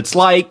 see what it's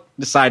like,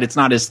 decide it's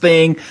not his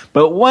thing,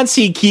 but once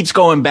he keeps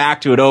going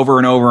back to it over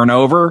and over and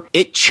over,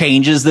 it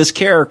changes this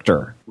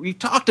character. We've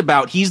talked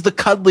about he's the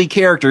cuddly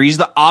character, he's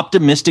the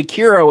optimistic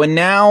hero, and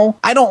now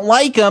I don't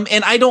like him,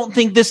 and I don't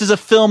think this is a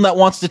film that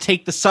wants to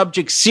take the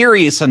subject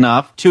serious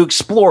enough to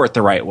explore it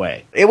the right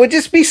way. It would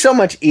just be so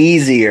much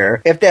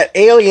easier if that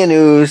alien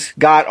ooze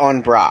got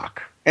on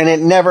Brock. and it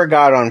never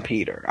got on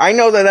Peter. I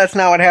know that that's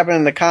not what happened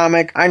in the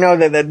comic. I know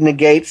that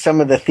negates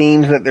some of the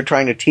themes that they're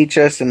trying to teach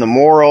us and the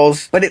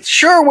morals, but it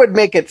sure would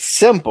make it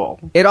simple.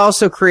 It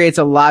also creates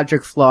a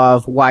logic flaw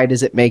of why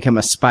does it make him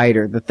a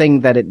spider? The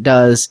thing that it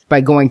does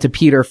by going to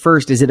Peter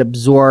first is it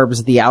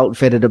absorbs the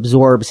outfit, it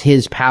absorbs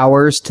his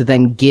powers to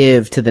then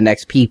give to the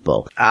next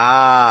people.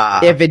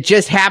 If it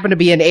just happened to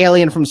be an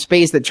alien from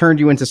space that turned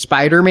you into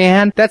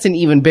Spider-Man, that's an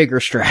even bigger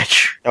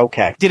stretch.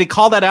 Okay. Did it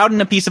call that out in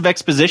a piece of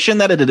exposition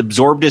that it had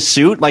absorbed his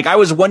suit? Like, I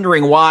was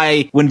wondering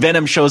why, when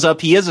Venom shows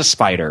up, he is a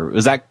spider.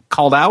 Was that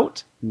called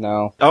out?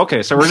 No.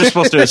 Okay, so we're just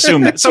supposed to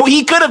assume that. So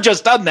he could have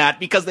just done that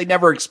because they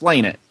never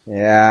explain it.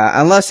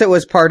 Yeah, unless it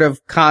was part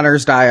of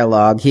Connor's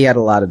dialogue. He had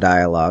a lot of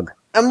dialogue.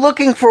 I'm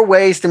looking for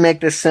ways to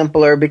make this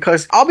simpler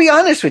because I'll be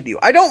honest with you,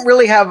 I don't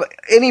really have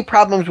any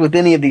problems with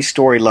any of these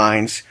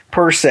storylines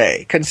per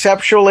se.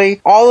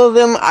 Conceptually, all of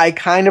them I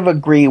kind of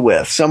agree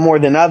with. Some more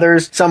than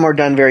others. Some are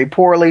done very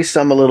poorly,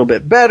 some a little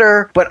bit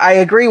better, but I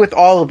agree with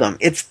all of them.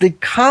 It's the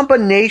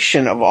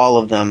combination of all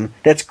of them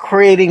that's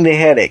creating the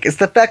headache. It's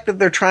the fact that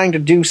they're trying to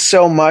do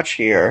so much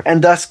here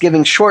and thus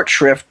giving short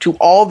shrift to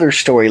all their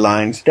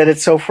storylines that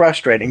it's so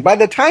frustrating. By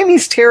the time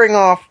he's tearing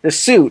off the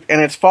suit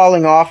and it's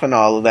falling off and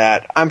all of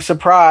that, I'm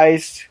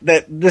surprised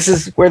that this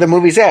is where the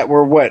movie's at.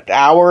 We're what,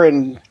 hour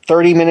and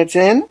 30 minutes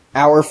in?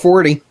 Hour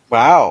 40.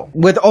 Wow.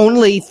 With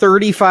only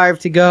 35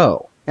 to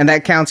go. And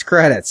that counts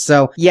credits.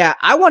 So, yeah,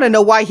 I want to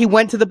know why he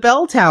went to the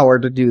bell tower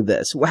to do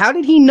this. How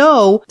did he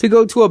know to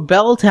go to a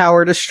bell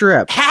tower to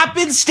strip?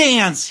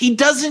 Happenstance! He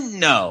doesn't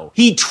know.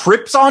 He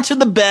trips onto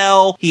the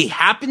bell. He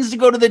happens to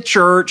go to the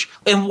church.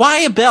 And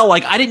why a bell?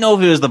 Like, I didn't know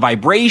if it was the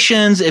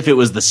vibrations, if it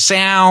was the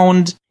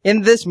sound.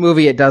 In this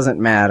movie, it doesn't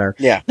matter.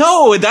 Yeah.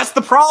 No, that's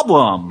the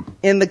problem.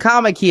 In the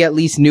comic, he at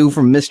least knew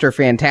from Mr.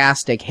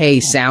 Fantastic,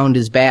 hey, sound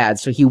is bad,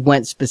 so he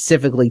went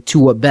specifically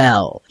to a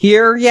bell.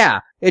 Here,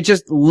 yeah. It's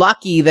just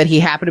lucky that he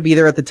happened to be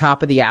there at the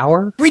top of the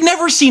hour. We'd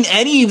never seen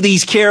any of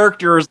these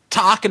characters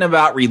talking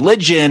about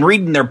religion,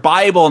 reading their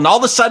Bible, and all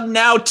of a sudden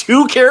now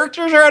two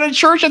characters are at a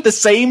church at the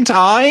same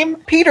time?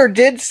 Peter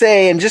did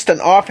say in just an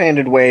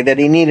offhanded way that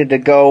he needed to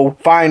go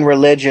find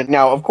religion.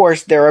 Now, of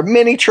course, there are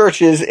many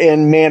churches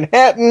in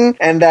Manhattan,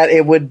 and that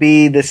it would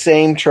be the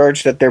same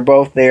church that they're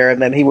both there, and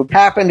that he would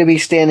happen to be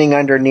standing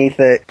underneath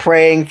it,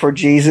 praying for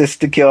Jesus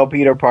to kill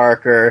Peter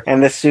Parker,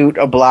 and the suit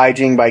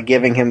obliging by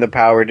giving him the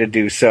power to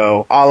do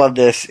so. All of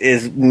this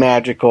is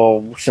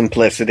magical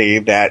simplicity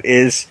that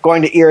is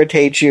going to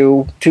irritate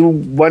you to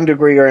one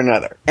degree or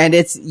another. And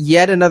it's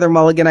yet another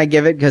mulligan I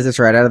give it because it's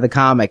right out of the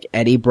comic.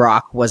 Eddie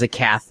Brock was a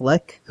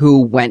Catholic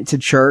who went to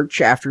church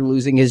after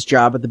losing his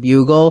job at the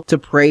Bugle to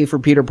pray for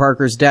Peter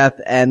Parker's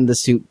death, and the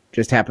suit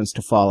just happens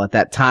to fall at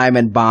that time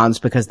and bonds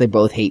because they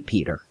both hate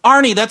Peter.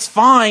 Arnie, that's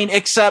fine,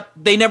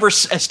 except they never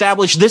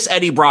established this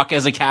Eddie Brock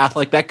as a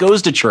Catholic that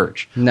goes to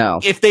church.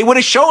 No. If they would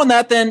have shown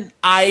that, then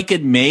I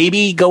could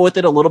maybe go with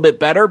it a little bit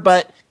better,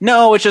 but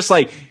no, it's just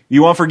like,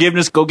 you want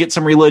forgiveness, go get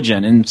some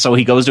religion. And so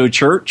he goes to a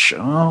church?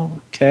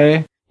 Oh,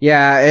 okay.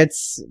 Yeah,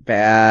 it's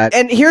bad.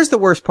 And here's the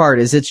worst part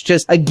is it's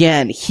just,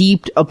 again,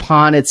 heaped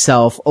upon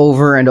itself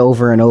over and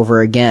over and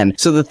over again.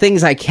 So the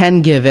things I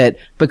can give it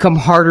become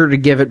harder to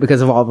give it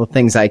because of all the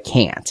things I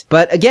can't.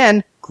 But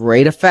again,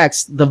 great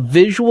effects. The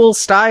visual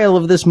style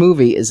of this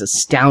movie is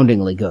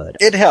astoundingly good.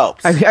 It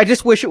helps. I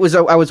just wish it was,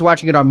 I was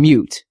watching it on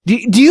mute. Do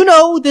you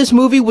know this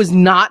movie was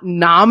not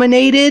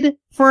nominated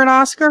for an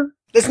Oscar?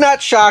 It's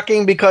not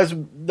shocking because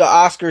the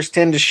Oscars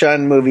tend to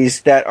shun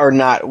movies that are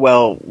not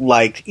well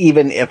liked,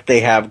 even if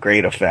they have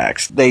great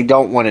effects. They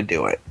don't want to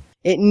do it.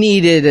 It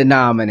needed a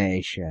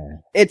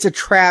nomination. It's a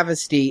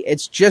travesty.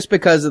 It's just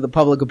because of the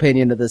public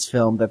opinion of this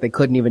film that they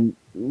couldn't even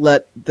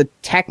let the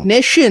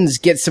technicians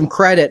get some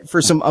credit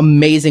for some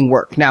amazing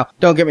work. Now,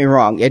 don't get me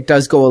wrong. It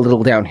does go a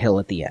little downhill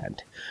at the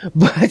end.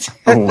 But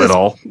a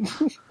little.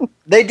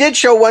 They did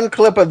show one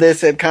clip of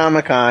this at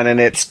Comic-Con, and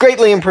it's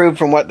greatly improved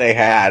from what they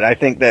had. I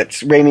think that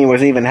Raimi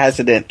was even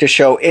hesitant to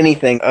show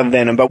anything of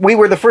Venom, but we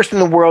were the first in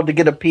the world to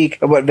get a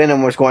peek of what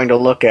Venom was going to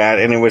look at,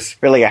 and it was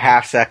really a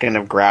half second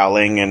of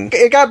growling, and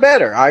it got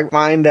better. I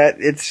find that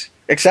it's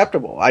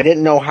acceptable. I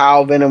didn't know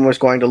how Venom was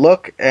going to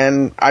look,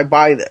 and I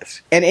buy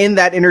this. And in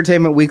that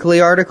Entertainment Weekly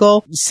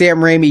article, Sam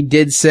Raimi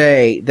did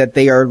say that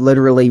they are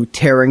literally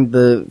tearing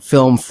the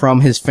film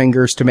from his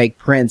fingers to make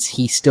prints.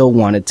 He still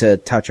wanted to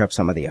touch up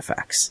some of the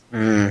effects.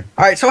 All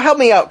right, so help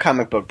me out,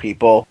 comic book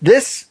people.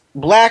 This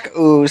black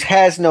ooze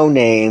has no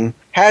name,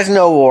 has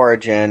no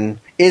origin,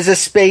 is a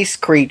space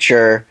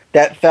creature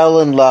that fell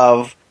in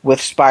love with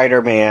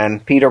Spider-Man,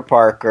 Peter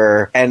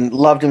Parker, and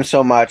loved him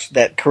so much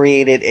that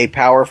created a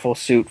powerful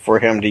suit for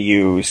him to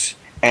use,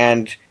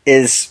 and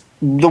is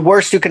the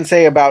worst you can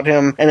say about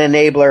him, an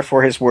enabler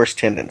for his worst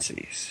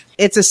tendencies.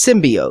 It's a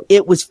symbiote.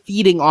 It was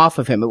feeding off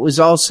of him. It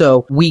was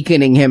also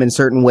weakening him in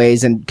certain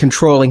ways and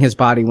controlling his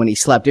body when he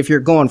slept, if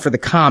you're going for the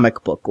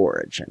comic book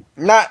origin.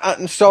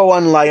 Not so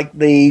unlike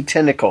the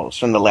tentacles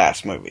from the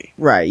last movie.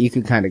 Right, you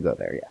could kind of go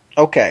there, yeah.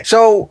 Okay,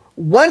 so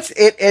once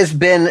it has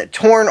been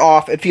torn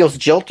off, it feels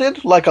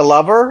jilted, like a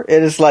lover.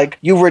 It is like,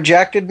 you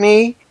rejected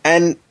me,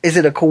 And is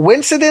it a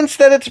coincidence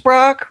that it's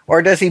Brock?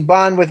 Or does he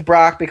bond with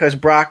Brock because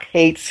Brock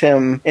hates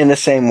him in the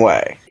same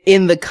way?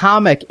 In the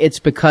comic, it's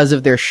because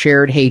of their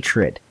shared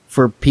hatred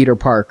for Peter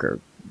Parker.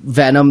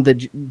 Venom,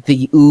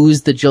 the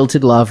ooze, the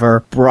jilted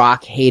lover,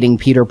 Brock hating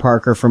Peter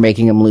Parker for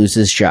making him lose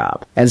his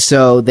job. And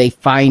so they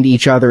find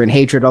each other in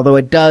hatred, although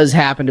it does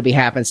happen to be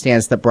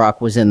happenstance that Brock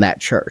was in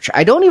that church.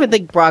 I don't even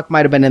think Brock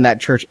might have been in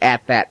that church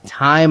at that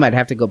time. I'd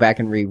have to go back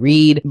and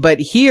reread. But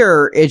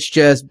here, it's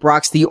just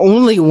Brock's the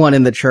only one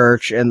in the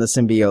church and the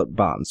symbiote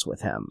bonds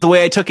with him. The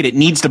way I took it, it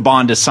needs to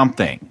bond to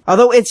something.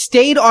 Although it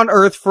stayed on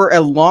Earth for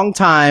a long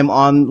time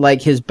on,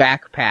 like, his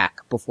backpack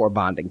before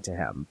bonding to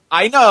him.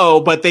 I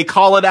know, but they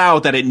call it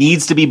out that it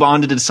needs to be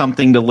bonded to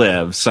something to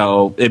live,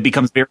 so it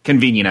becomes very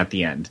convenient at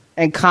the end.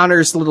 And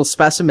Connor's little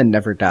specimen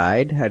never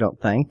died, I don't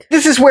think.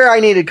 This is where I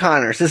needed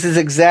Connors. This is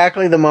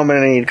exactly the moment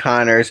I needed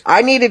Connors.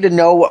 I needed to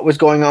know what was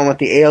going on with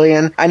the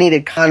alien. I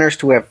needed Connors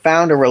to have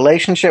found a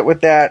relationship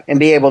with that and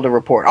be able to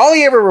report. All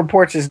he ever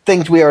reports is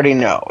things we already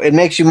know. It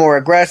makes you more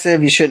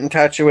aggressive. You shouldn't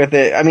touch it with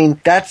it. I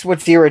mean, that's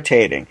what's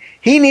irritating.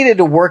 He needed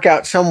to work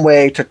out some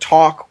way to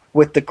talk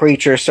with the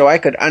creature so I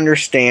could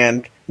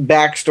understand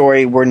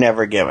backstory we're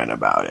never given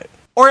about it.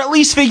 Or at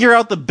least figure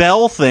out the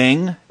bell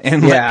thing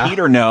and let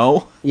Peter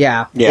know.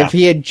 Yeah. If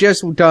he had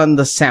just done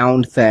the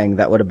sound thing,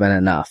 that would have been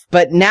enough.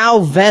 But now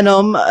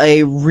Venom,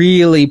 a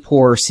really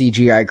poor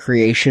CGI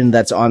creation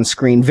that's on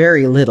screen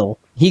very little.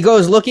 He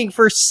goes looking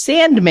for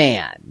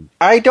Sandman.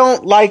 I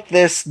don't like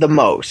this the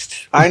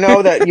most. I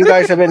know that you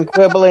guys have been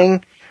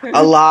quibbling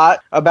a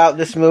lot about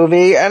this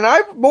movie, and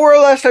I've more or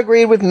less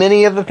agreed with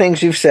many of the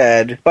things you've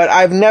said, but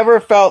I've never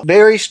felt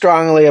very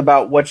strongly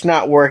about what's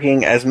not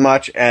working as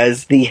much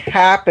as the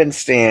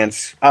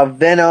happenstance of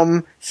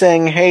Venom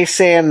saying, "Hey,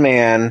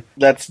 Sandman,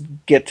 let's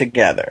get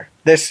together."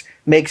 This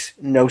makes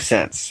no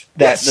sense.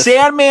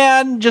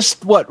 Sandman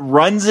just,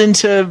 runs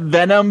into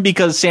Venom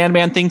because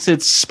Sandman thinks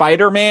it's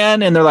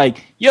Spider-Man, and they're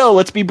like, yo,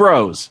 let's be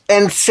bros.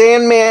 And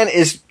Sandman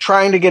is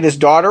trying to get his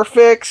daughter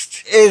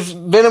fixed. Is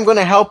Venom going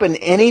to help in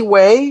any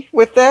way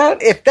with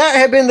that? If that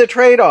had been the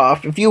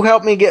trade-off, if you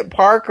help me get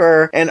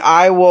Parker and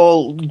I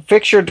will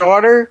fix your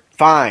daughter,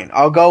 fine,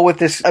 I'll go with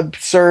this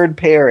absurd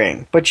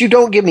pairing. But you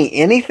don't give me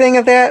anything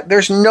of that.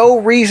 There's no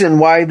reason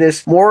why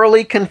this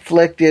morally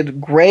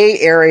conflicted gray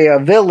area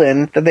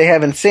villain that they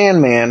have in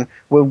Sandman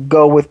would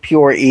go with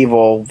pure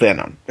evil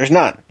Venom. There's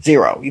none.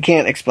 Zero. You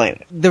can't explain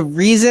it. The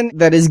reason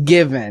that is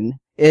given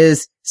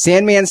is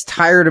Sandman's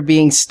tired of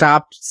being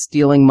stopped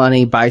stealing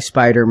money by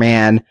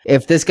Spider-Man.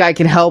 If this guy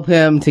can help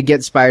him to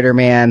get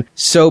Spider-Man,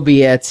 so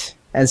be it.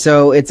 And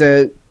so it's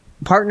a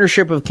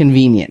partnership of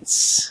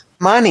convenience.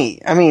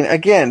 Money. I mean,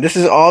 again, this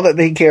is all that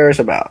he cares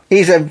about.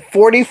 He's a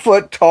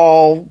 40-foot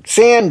tall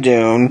sand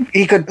dune.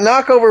 He could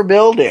knock over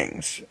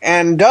buildings,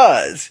 and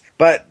does.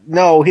 But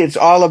no, it's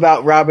all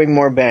about robbing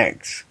more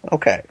banks.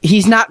 Okay.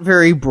 He's not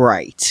very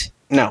bright.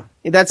 No.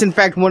 That's in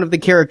fact one of the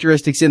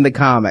characteristics in the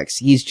comics.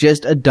 He's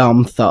just a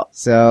dumb thug.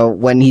 So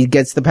when he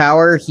gets the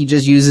power, he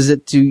just uses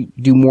it to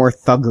do more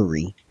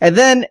thuggery. And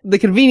then the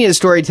convenient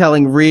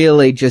storytelling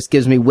really just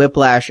gives me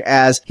whiplash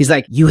as he's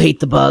like, you hate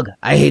the bug,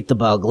 I hate the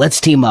bug, let's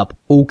team up.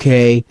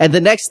 Okay. And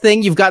the next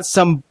thing, you've got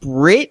some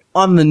Brit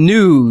on the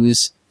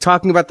news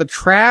talking about the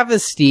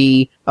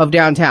travesty of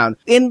downtown.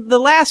 In the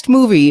last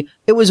movie,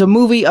 it was a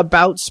movie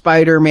about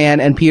Spider-Man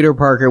and Peter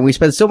Parker, and we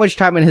spent so much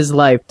time in his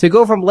life to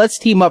go from let's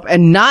team up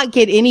and not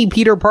get any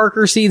Peter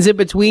Parker scenes in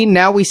between.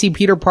 Now we see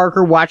Peter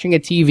Parker watching a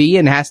TV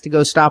and has to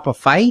go stop a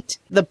fight.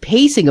 The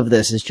pacing of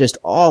this is just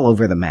all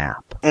over the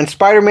map. And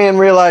Spider-Man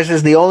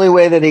realizes the only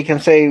way that he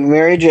can save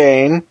Mary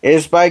Jane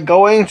is by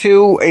going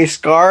to a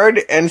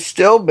scarred and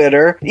still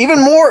bitter,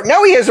 even more,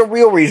 now he has a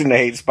real reason to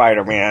hate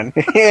Spider-Man.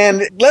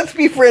 And let's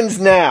be friends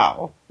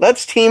now.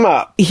 Let's team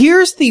up.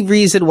 Here's the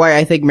reason why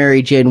I think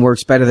Mary Jane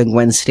works better than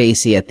Gwen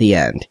Stacy at the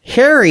end.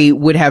 Harry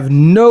would have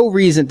no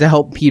reason to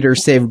help Peter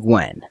save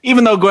Gwen.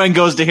 Even though Gwen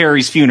goes to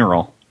Harry's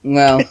funeral.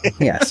 Well,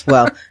 yes.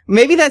 Well,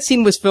 maybe that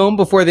scene was filmed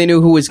before they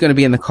knew who was going to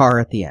be in the car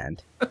at the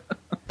end.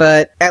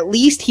 But at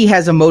least he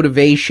has a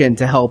motivation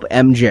to help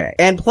MJ.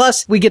 And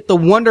plus, we get the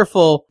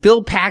wonderful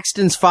Bill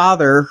Paxton's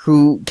father,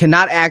 who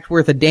cannot act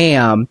worth a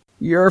damn.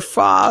 Your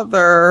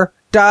father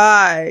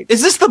died.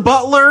 Is this the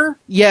butler?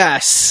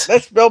 Yes.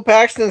 That's Bill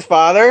Paxton's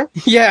father?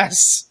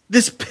 Yes.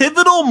 This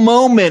pivotal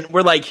moment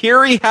where, like,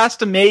 Harry has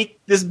to make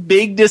this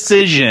big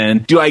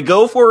decision. Do I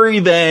go for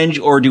revenge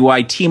or do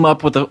I team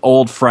up with an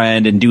old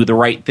friend and do the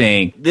right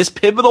thing? This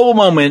pivotal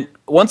moment,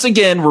 once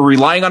again, we're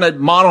relying on a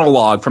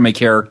monologue from a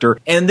character.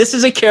 And this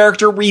is a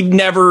character we've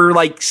never,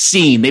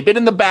 seen. They've been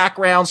in the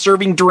background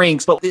serving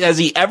drinks, but has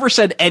he ever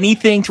said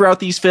anything throughout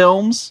these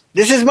films?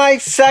 This is my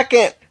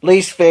second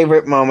least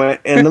favorite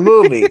moment in the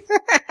movie.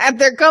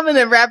 They're coming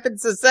in rapid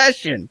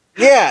succession.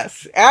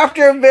 Yes,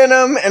 after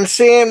Venom and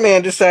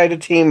Sandman decide to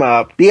team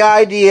up, the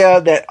idea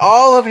that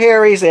all of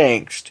Harry's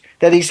angst,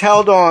 that he's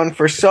held on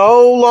for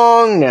so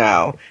long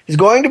now is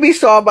going to be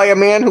solved by a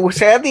man who has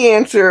had the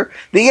answer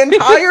the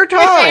entire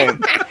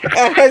time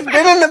and has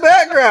been in the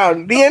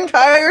background the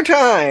entire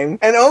time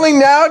and only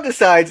now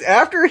decides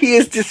after he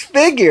is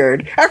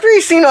disfigured, after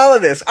he's seen all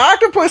of this,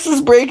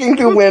 octopuses breaking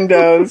through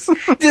windows,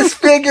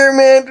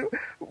 disfigurement,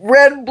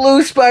 red,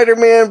 blue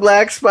Spider-Man,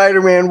 black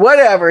Spider-Man,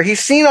 whatever. He's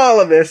seen all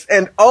of this,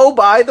 and oh,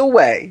 by the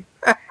way,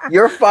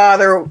 your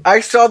father,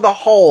 I saw the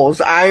holes.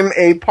 I'm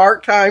a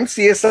part-time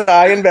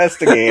CSI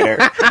investigator.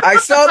 I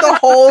saw the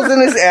holes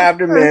in his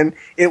abdomen.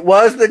 It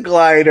was the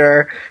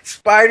glider.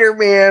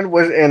 Spider-Man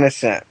was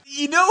innocent.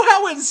 You know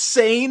how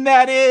insane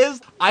that is?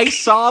 I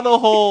saw the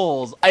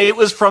holes. It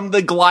was from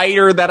the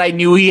glider that I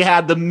knew he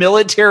had, the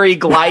military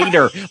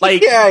glider. Like,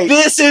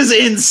 this is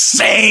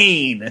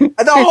insane.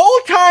 The whole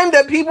time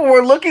that people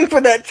were looking for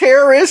that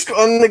terrorist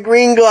on the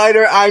green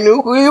glider, I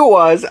knew who he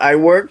was. I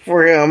worked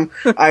for him.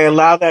 I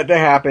allowed that to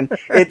happen.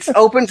 It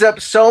opens up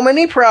so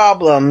many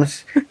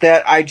problems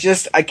that I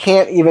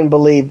can't even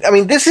believe. I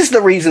mean, this is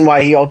the reason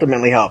why he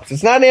ultimately helps.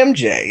 It's not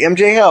MJ.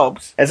 MJ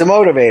helps as a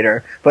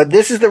motivator, but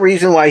this is the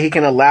reason why he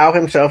can allow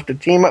himself to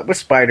team up with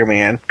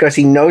Spider-Man, because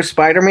he knows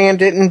Spider-Man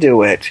didn't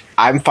do it.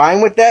 I'm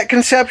fine with that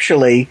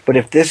conceptually, but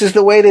if this is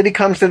the way that he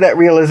comes to that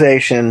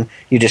realization,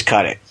 you just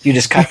cut it. You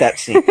just cut that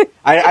scene.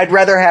 I'd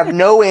rather have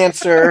no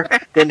answer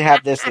than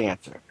have this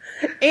answer.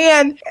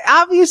 And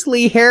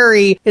obviously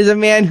Harry is a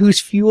man who's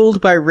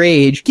fueled by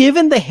rage.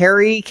 Given the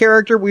Harry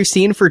character we've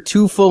seen for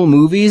 2 full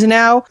movies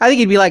now, I think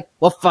he'd be like,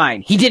 well,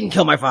 fine, he didn't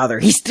kill my father.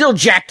 He still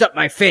jacked up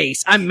my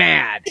face. I'm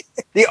mad.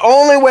 The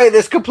only way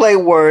this could play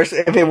worse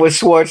if it was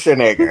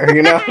Schwarzenegger,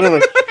 you know?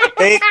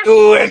 They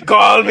do it,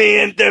 call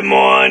me in the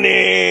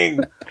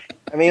morning.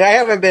 I mean, I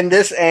haven't been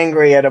this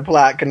angry at a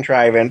plot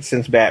contrivance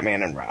since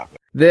Batman and Robin.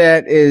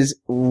 That is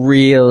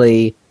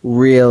really,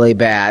 really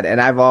bad. And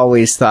I've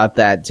always thought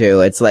that too.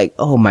 It's like,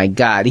 oh my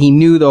God, he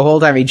knew the whole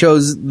time. He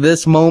chose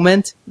this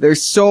moment.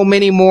 There's so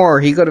many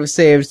more. He could have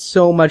saved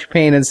so much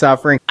pain and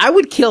suffering. I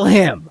would kill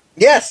him.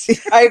 Yes,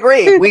 I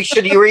agree. We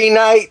should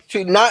reunite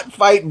to not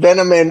fight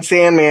Venom and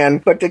Sandman,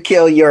 but to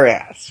kill your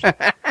ass.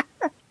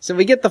 So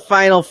we get the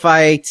final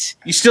fight.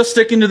 You still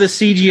sticking to the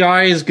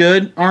CGI is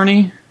good,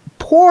 Arnie?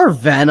 Poor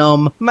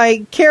Venom.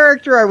 My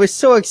character I was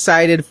so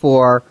excited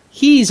for.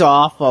 He's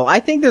awful. I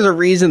think there's a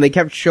reason they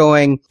kept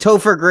showing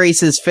Topher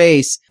Grace's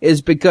face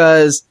is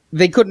because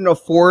they couldn't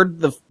afford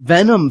the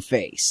Venom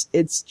face.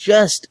 It's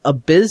just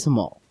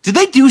abysmal. Did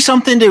they do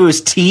something to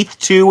his teeth,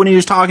 too, when he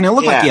was talking? It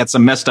looked like he had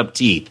some messed up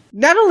teeth.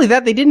 Not only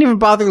that, they didn't even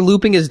bother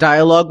looping his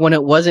dialogue when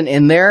it wasn't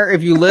in there.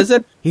 If you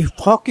listen, he's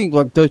talking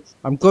like this.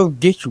 I'm going to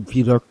get you,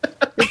 Peter.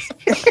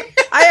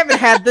 I haven't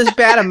had this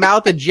bad a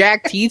mouth of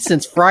jacked teeth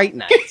since Fright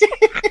Night.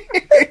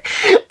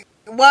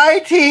 Why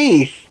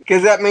teeth?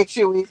 Because that makes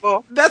you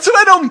evil? That's what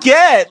I don't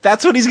get.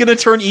 That's what he's going to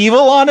turn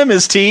evil on him,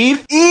 his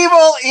teeth?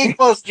 Evil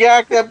equals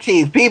jacked up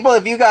teeth. People,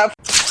 if you got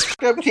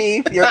jacked up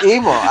teeth, you're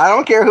evil. I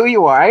don't care who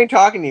you are. I ain't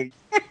talking to you.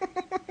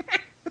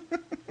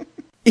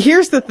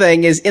 Here's the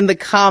thing is, in the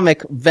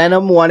comic,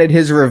 Venom wanted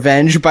his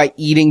revenge by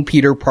eating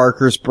Peter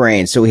Parker's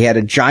brain. So he had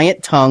a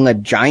giant tongue, a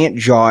giant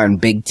jaw,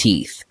 and big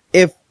teeth.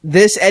 If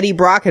this Eddie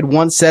Brock had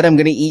once said, I'm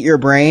going to eat your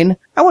brain,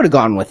 I would have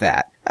gone with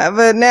that.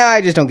 But now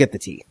I just don't get the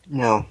teeth.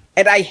 No.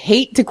 And I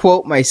hate to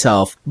quote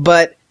myself,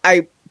 but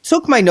I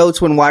took my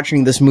notes when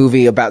watching this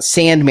movie about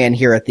Sandman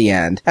here at the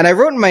end. And I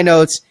wrote in my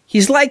notes,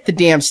 he's like the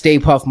damn Stay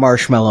Puft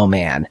Marshmallow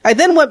Man. I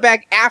then went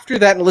back after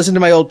that and listened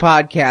to my old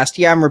podcast.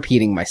 Yeah, I'm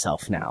repeating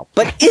myself now.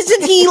 But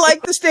isn't he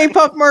like the Stay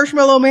Puft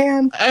Marshmallow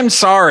Man? I'm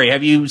sorry.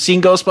 Have you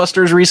seen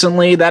Ghostbusters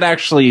recently? That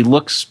actually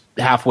looks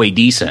halfway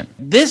decent.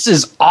 This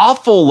is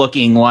awful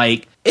looking,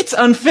 like, it's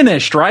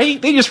unfinished,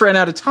 right? They just ran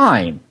out of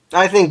time.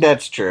 I think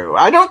that's true.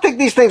 I don't think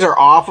these things are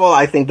awful.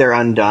 I think they're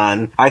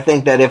undone. I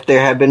think that if there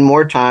had been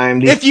more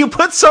time... If you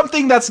put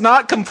something that's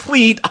not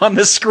complete on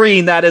the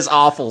screen, that is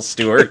awful,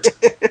 Stuart.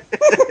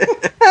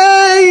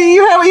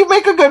 You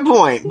make a good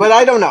point, but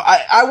I don't know.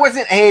 I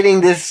wasn't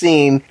hating this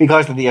scene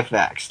because of the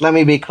effects. Let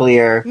me be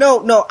clear.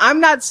 No, I'm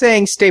not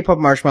saying Stay Puft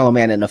Marshmallow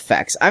Man in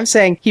effects. I'm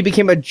saying he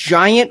became a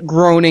giant,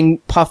 groaning,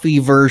 puffy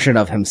version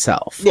of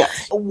himself.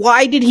 Yes.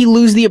 Why did he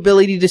lose the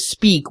ability to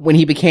speak when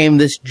he became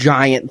this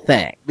giant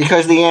thing?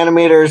 Because the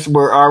animators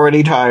were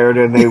already tired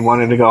and they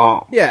wanted to go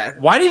home. Yeah.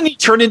 Why didn't he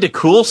turn into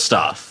cool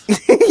stuff?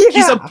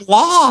 He's a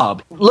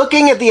blob.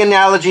 Looking at the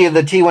analogy of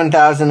the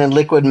T-1000 and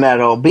liquid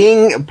metal,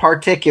 being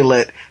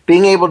particulate,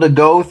 being able to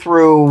go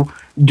through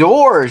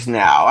doors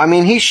now. I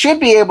mean, he should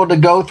be able to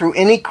go through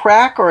any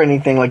crack or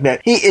anything like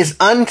that. He is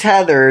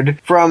untethered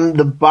from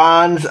the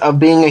bonds of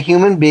being a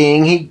human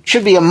being. He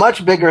should be a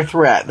much bigger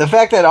threat. The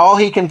fact that all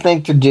he can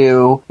think to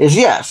do is,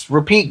 yes,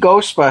 repeat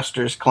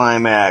Ghostbusters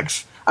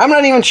climax. I'm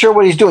not even sure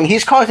what he's doing.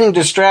 He's causing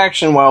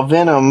distraction while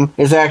Venom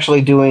is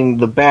actually doing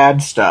the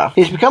bad stuff.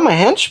 He's become a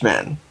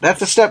henchman.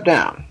 That's a step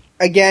down.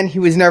 Again, he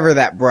was never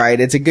that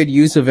bright. It's a good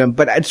use of him,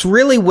 but it's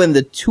really when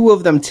the two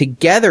of them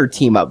together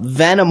team up,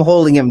 Venom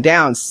holding him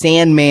down,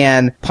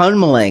 Sandman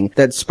pummeling,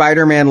 that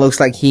Spider-Man looks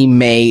like he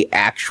may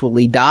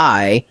actually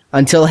die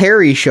until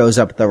Harry shows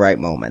up at the right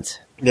moment.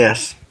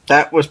 Yes,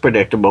 that was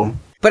predictable.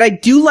 But I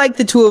do like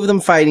the two of them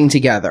fighting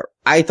together.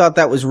 I thought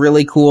that was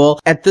really cool.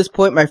 At this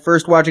point, my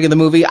first watching of the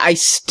movie, I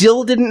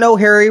still didn't know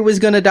Harry was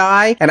going to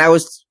die. And I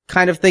was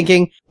kind of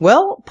thinking,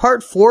 well,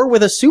 part 4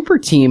 with a super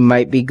team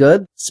might be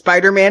good.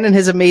 Spider-Man and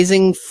his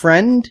amazing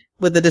friend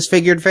with the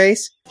disfigured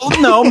face.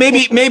 Well, no,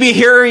 maybe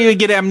Harry would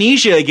get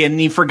amnesia again and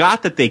he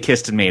forgot that they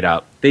kissed and made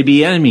up. They'd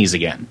be enemies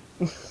again.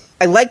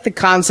 I like the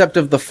concept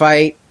of the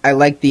fight. I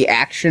like the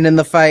action in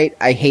the fight.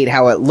 I hate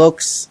how it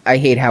looks. I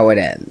hate how it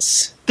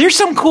ends. There's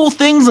some cool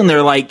things in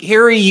there, like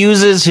Harry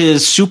uses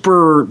his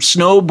super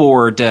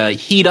snowboard to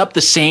heat up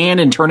the sand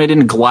and turn it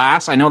into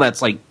glass. I know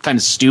that's like kind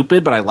of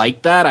stupid, but I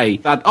like that. I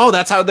thought, oh,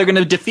 that's how they're going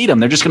to defeat him.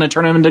 They're just going to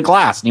turn him into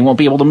glass and he won't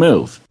be able to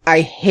move.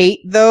 I hate,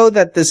 though,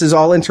 that this is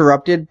all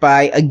interrupted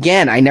by,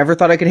 again, I never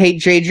thought I could hate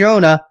J.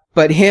 Jonah,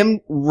 but him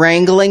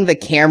wrangling the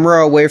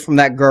camera away from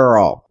that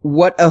girl.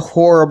 What a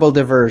horrible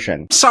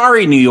diversion.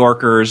 Sorry, New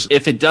Yorkers,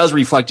 if it does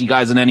reflect you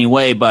guys in any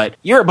way, but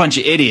you're a bunch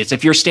of idiots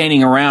if you're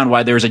standing around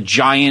while there's a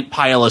giant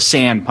pile of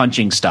sand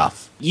punching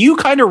stuff. You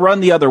kind of run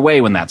the other way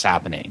when that's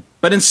happening.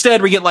 But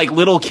instead, we get like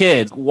little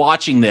kids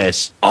watching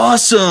this.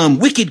 Awesome,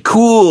 wicked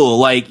cool.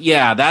 Like,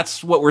 yeah,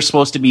 that's what we're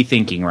supposed to be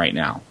thinking right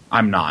now.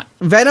 I'm not.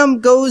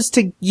 Venom goes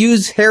to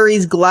use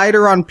Harry's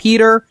glider on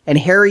Peter, and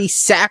Harry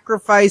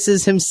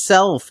sacrifices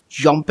himself,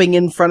 jumping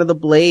in front of the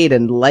blade,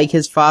 and like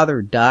his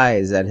father,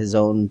 dies at his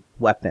own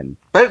weapon.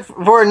 But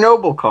for a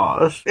noble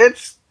cause.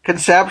 It's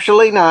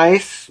conceptually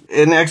nice,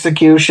 in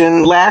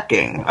execution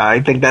lacking. I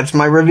think that's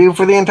my review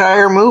for the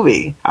entire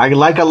movie. I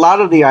like a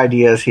lot of the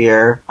ideas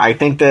here. I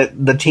think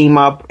that the team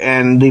up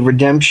and the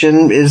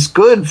redemption is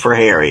good for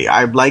Harry.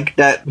 I like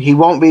that he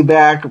won't be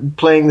back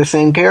playing the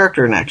same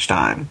character next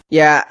time.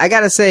 Yeah, I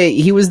gotta say,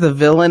 he was the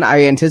villain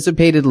I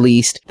anticipated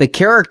least. The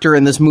character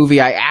in this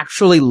movie I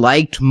actually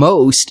liked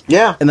most.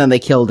 Yeah. And then they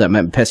killed him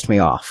and it pissed me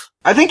off.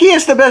 I think he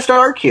has the best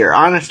arc here,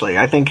 honestly.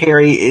 I think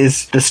Harry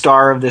is the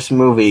star of this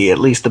movie, at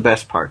least the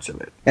best parts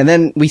of it. And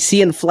then we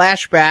see in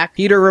flashback,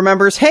 Peter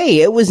remembers, hey,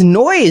 it was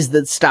noise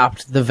that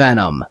stopped the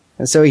venom.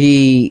 And so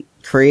he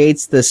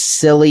creates this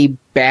silly,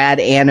 bad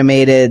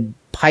animated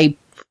pipe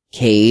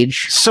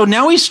cage. So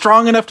now he's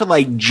strong enough to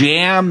like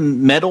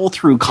jam metal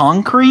through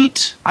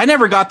concrete? I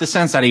never got the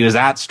sense that he was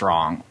that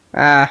strong.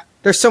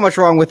 There's so much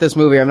wrong with this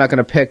movie, I'm not going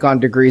to pick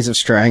on degrees of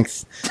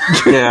strength.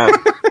 Yeah.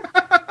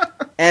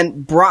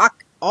 And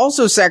Brock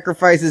also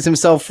sacrifices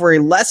himself for a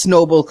less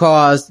noble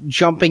cause,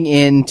 jumping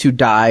in to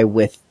die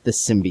with the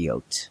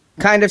symbiote.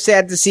 Kind of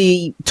sad to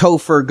see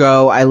Topher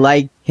go. I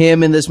like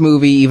him in this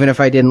movie, even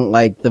if I didn't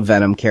like the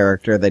Venom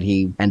character that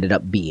he ended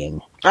up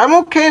being. I'm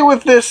okay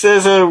with this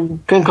as a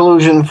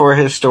conclusion for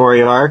his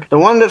story arc. The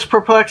one that's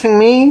perplexing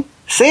me?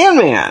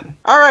 Sandman.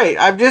 Alright,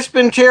 I've just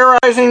been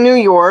terrorizing New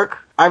York.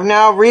 I've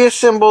now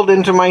reassembled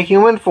into my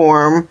human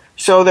form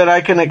so that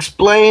I can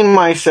explain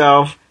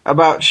myself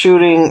about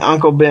shooting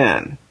Uncle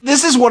Ben.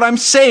 This is what I'm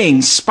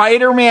saying.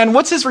 Spider-Man,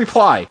 what's his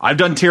reply? I've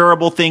done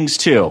terrible things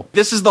too.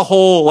 This is the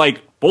whole,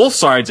 like, both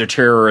sides are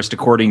terrorists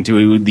according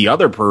to the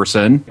other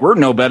person. We're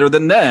no better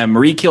than them.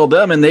 We kill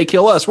them and they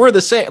kill us. We're the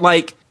same.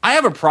 Like, I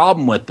have a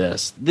problem with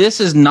this. This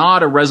is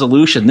not a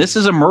resolution. This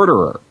is a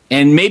murderer.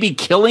 And maybe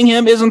killing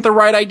him isn't the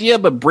right idea,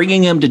 but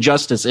bringing him to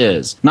justice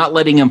is. Not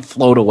letting him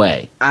float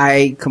away.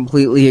 I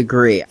completely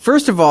agree.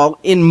 First of all,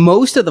 in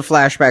most of the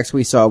flashbacks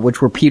we saw,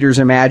 which were Peter's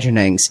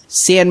imaginings,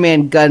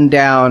 Sandman gunned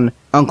down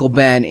Uncle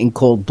Ben in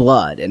cold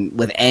blood and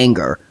with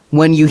anger.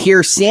 When you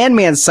hear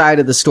Sandman's side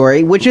of the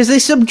story, which is a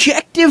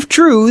subjective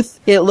truth,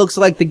 it looks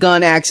like the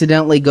gun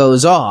accidentally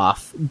goes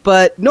off.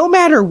 But no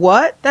matter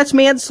what, that's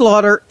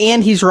manslaughter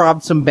and he's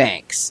robbed some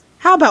banks.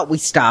 How about we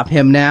stop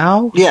him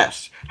now?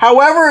 Yes.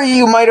 However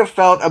you might have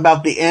felt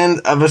about the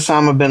end of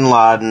Osama bin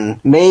Laden,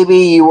 maybe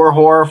you were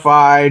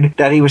horrified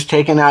that he was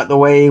taken out the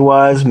way he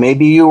was,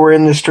 maybe you were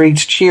in the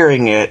streets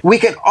cheering it, we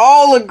can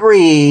all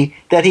agree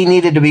that he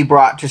needed to be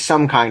brought to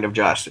some kind of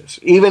justice,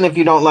 even if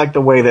you don't like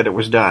the way that it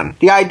was done.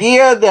 The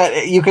idea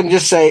that you can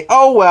just say,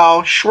 oh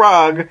well,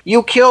 shrug,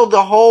 you killed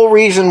the whole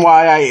reason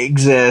why I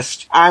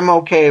exist, I'm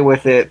okay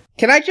with it.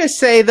 Can I just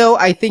say, though,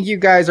 I think you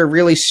guys are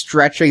really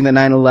stretching the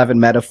 9/11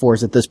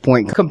 metaphors at this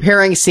point.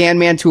 Comparing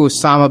Sandman to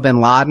Osama bin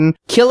Laden,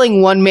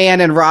 killing one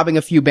man and robbing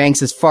a few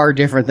banks is far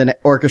different than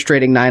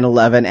orchestrating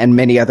 9/11 and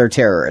many other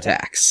terror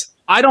attacks.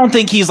 I don't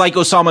think he's like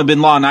Osama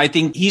bin Laden. I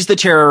think he's the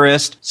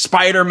terrorist.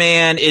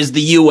 Spider-Man is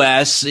the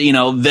U.S. You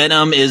know,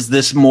 Venom is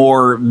this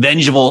more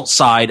vengeful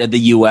side of the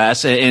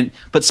U.S.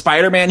 But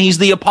Spider-Man, he's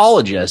the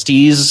apologist.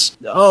 He's,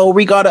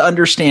 we got to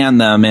understand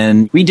them,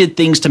 and we did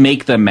things to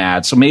make them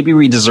mad, so maybe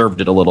we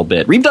deserved it a little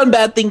bit. We've done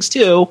bad things,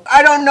 too.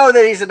 I don't know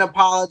that he's an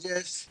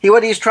apologist.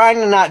 What he's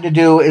trying not to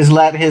do is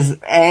let his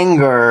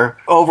anger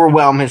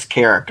overwhelm his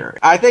character.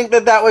 I think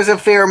that was a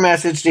fair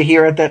message to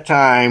hear at that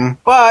time,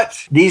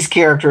 but these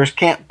characters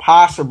can't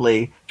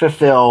possibly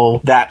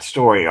fulfill that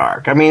story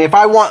arc. I mean, if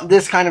I want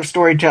this kind of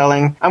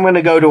storytelling, I'm going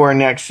to go to our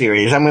next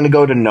series. I'm going to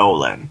go to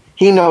Nolan.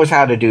 He knows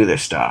how to do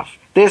this stuff.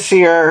 This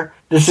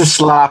is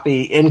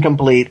sloppy,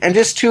 incomplete, and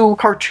just too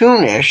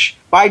cartoonish,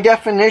 by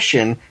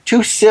definition,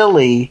 too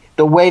silly,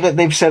 the way that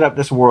they've set up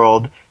this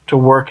world to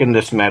work in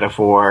this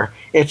metaphor.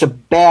 It's a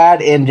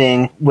bad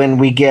ending when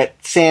we get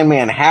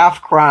Sandman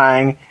half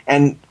crying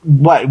and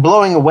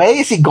blowing away?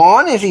 Is he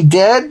gone? Is he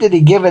dead? Did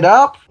he give it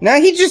up?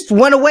 No, he just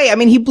went away. I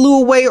mean, he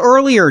blew away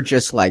earlier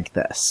just like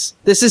this.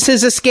 This is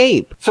his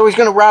escape. So he's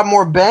going to rob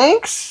more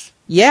banks?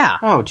 Yeah.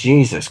 Oh,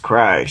 Jesus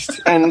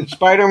Christ. And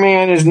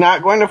Spider-Man is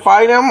not going to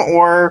fight him,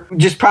 or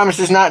just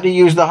promises not to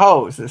use the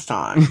hose this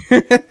time?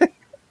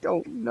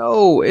 Don't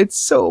know. It's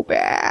so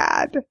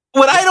bad.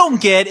 What I don't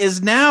get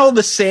is now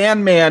the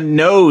Sandman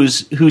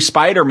knows who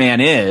Spider-Man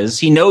is.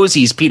 He knows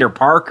he's Peter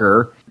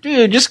Parker.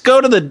 Dude, just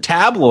go to the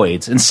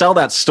tabloids and sell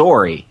that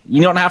story.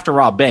 You don't have to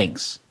rob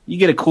banks. You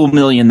get a cool $1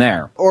 million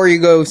there. Or you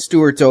go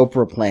Stewart's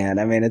Oprah plan.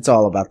 I mean, it's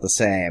all about the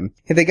same.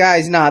 The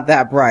guy's not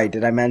that bright.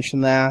 Did I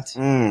mention that?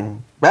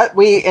 But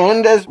we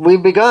end as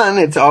we've begun.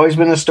 It's always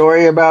been a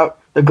story about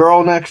the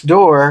girl next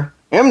door,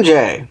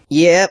 MJ.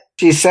 Yep.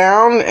 She's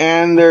sound,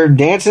 and they're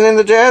dancing in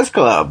the jazz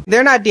club.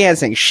 They're not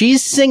dancing.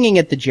 She's singing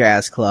at the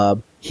jazz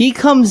club. He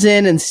comes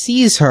in and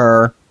sees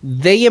her.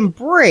 They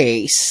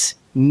embrace.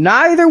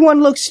 Neither one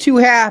looks too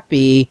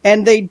happy,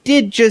 and they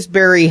did just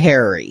bury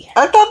Harry.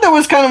 I thought there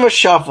was kind of a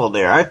shuffle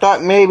there. I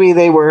thought maybe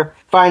they were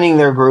finding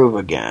their groove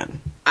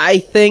again. I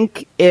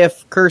think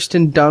if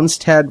Kirsten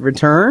Dunst had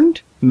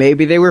returned,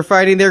 maybe they were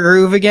finding their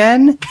groove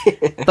again.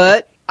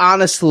 But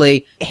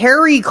honestly,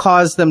 Harry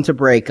caused them to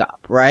break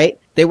up, right?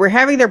 They were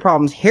having their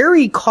problems.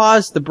 Harry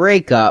caused the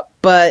breakup,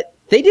 but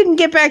they didn't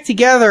get back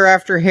together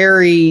after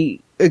Harry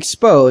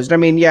exposed. I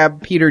mean, yeah,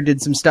 Peter did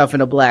some stuff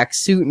in a black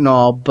suit and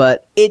all,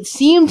 but it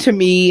seemed to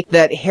me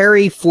that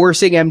Harry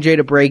forcing MJ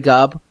to break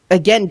up,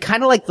 again,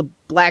 kind of like the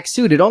black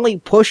suit, it only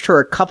pushed her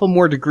a couple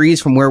more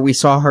degrees from where we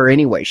saw her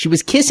anyway. She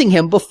was kissing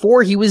him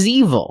before he was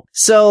evil.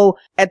 So,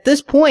 at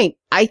this point,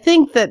 I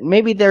think that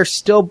maybe they're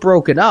still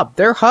broken up.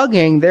 They're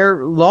hugging,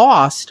 they're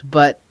lost,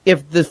 but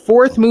if the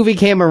fourth movie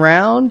came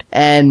around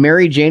and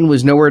Mary Jane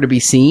was nowhere to be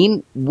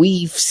seen,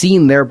 we've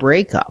seen their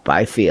breakup,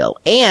 I feel.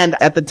 And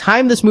at the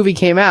time this movie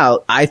came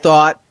out, I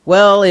thought,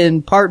 well,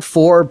 in part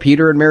 4,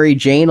 Peter and Mary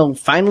Jane will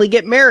finally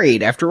get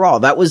married. After all,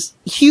 that was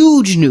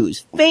huge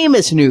news,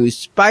 famous news,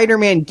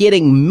 Spider-Man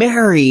getting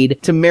married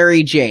to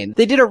Mary Jane.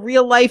 They did a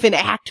real-life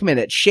enactment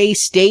at Shea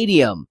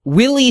Stadium.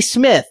 Willie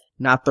Smith,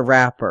 not the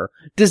rapper,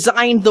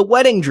 designed the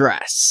wedding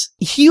dress.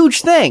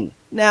 Huge thing.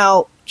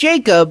 Now,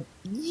 Jacob,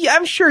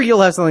 I'm sure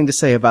you'll have something to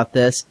say about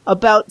this.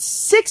 About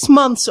 6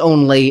 months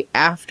only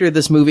after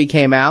this movie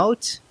came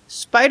out,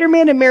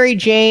 Spider-Man and Mary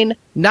Jane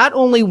not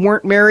only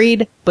weren't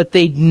married, but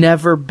they'd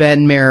never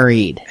been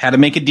married. Had to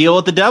make a deal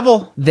with the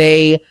devil.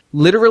 They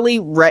literally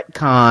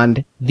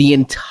retconned the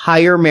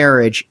entire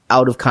marriage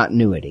out of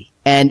continuity.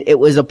 And it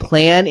was a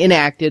plan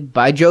enacted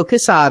by Joe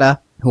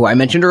Quesada, who I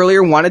mentioned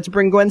earlier wanted to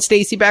bring Gwen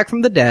Stacy back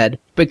from the dead,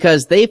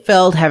 because they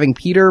felt having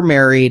Peter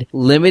married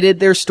limited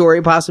their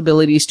story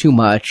possibilities too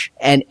much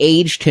and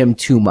aged him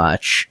too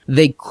much.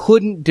 They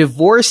couldn't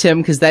divorce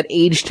him because that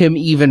aged him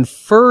even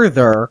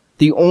further.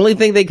 The only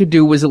thing they could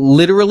do was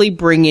literally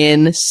bring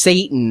in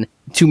Satan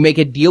to make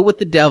a deal with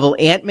the devil.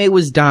 Aunt May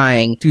was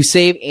dying. To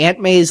save Aunt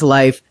May's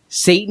life,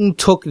 Satan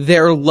took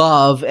their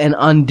love and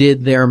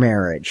undid their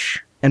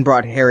marriage. And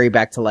brought Harry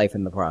back to life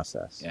in the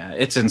process. Yeah,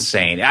 it's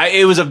insane.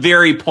 It was a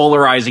very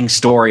polarizing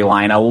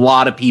storyline. A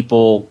lot of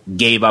people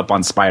gave up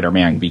on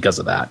Spider-Man because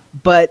of that.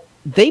 But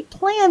they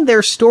planned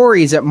their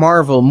stories at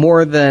Marvel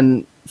more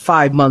than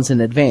 5 months in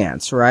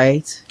advance,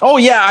 right? Oh,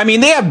 yeah. I mean,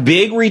 they have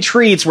big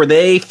retreats where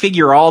they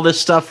figure all this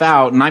stuff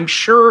out, and I'm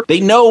sure they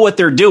know what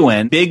they're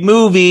doing. Big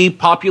movie,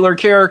 popular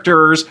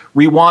characters.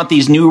 We want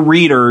these new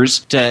readers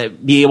to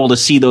be able to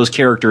see those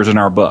characters in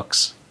our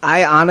books.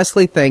 I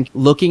honestly think,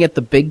 looking at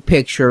the big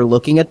picture,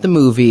 looking at the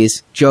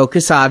movies, Joe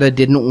Quesada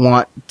didn't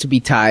want to be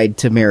tied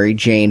to Mary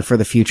Jane for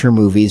the future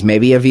movies.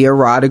 Maybe Avia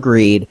Rod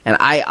agreed. And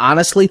I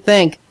honestly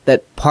think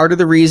that part of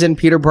the reason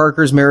Peter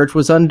Parker's marriage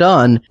was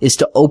undone is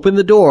to open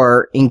the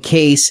door in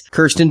case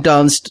Kirsten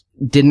Dunst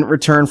didn't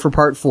return for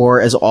part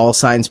 4, as all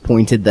signs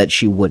pointed that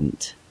she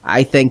wouldn't.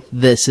 I think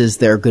this is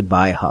their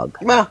goodbye hug.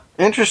 Well,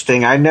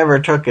 interesting. I never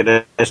took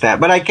it as that.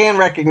 But I can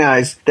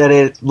recognize that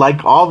it,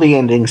 like all the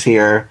endings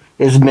here,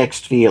 is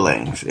mixed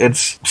feelings.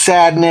 It's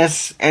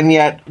sadness and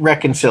yet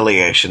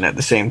reconciliation at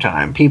the same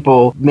time.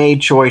 People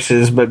made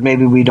choices, but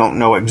maybe we don't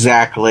know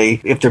exactly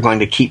if they're going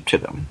to keep to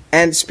them.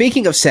 And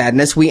speaking of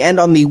sadness, we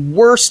end on the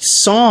worst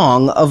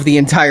song of the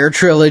entire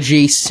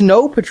trilogy,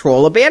 Snow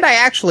Patrol, a band I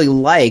actually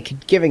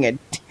like, giving a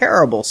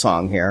terrible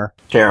song here.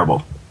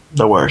 Terrible.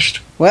 The worst.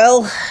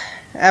 Well,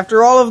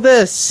 after all of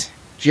this,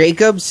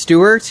 Jacob,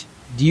 Stewart,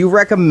 do you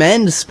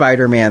recommend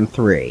Spider-Man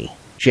 3?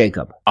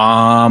 Jacob.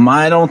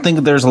 I don't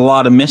think there's a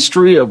lot of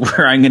mystery of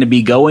where I'm going to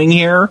be going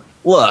here.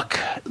 Look,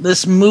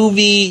 this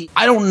movie,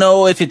 I don't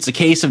know if it's a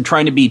case of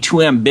trying to be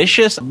too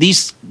ambitious.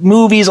 These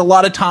movies, a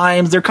lot of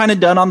times, they're kind of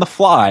done on the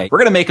fly. We're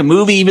going to make a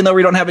movie even though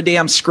we don't have a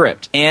damn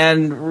script.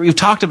 And we've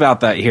talked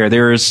about that here.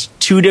 There's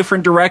 2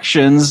 different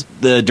directions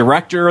the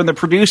director and the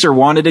producer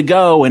wanted to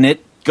go, and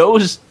it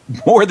goes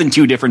more than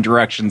two different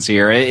directions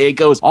here. It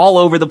goes all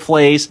over the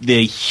place.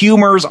 The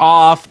humor's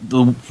off.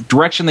 The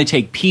direction they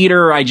take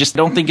Peter, I just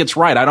don't think it's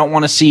right. I don't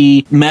want to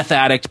see meth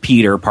addict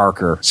Peter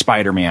Parker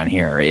Spider-Man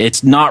here.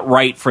 It's not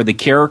right for the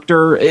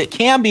character. It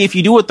can be if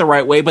you do it the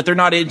right way, but they're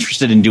not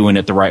interested in doing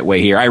it the right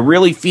way here. I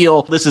really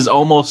feel this is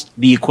almost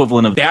the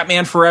equivalent of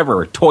Batman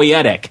Forever,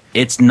 toyetic.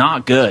 It's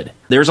not good.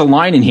 There's a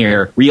line in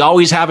here, we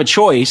always have a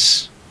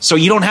choice, so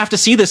you don't have to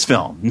see this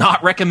film.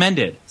 Not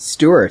recommended.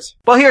 Stuart.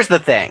 Well, here's the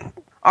thing.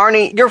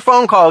 Arnie, your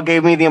phone call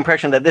gave me the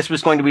impression that this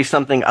was going to be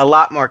something a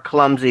lot more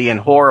clumsy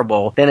and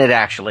horrible than it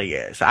actually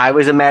is. I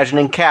was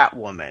imagining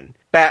Catwoman,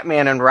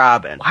 Batman and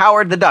Robin,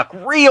 Howard the Duck,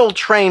 real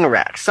train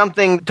wreck,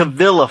 something to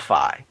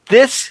vilify.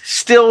 This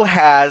still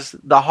has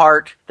the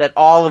heart that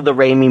all of the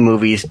Raimi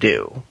movies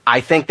do. I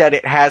think that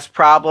it has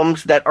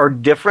problems that are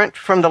different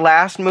from the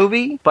last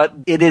movie, but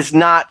it is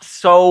not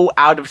so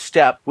out of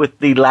step with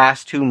the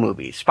last two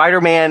movies.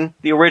 Spider-Man,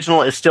 the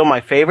original, is still my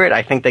favorite.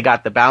 I think they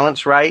got the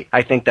balance right.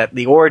 I think that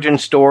the origin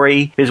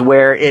story is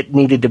where it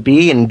needed to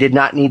be and did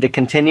not need to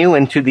continue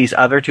into these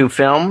other two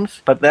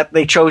films, but that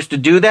they chose to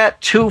do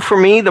that. Two, for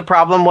me, the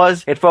problem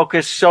was it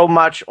focused so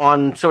much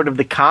on sort of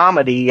the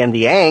comedy and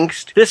the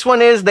angst. This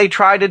one is they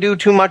try to do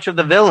too much of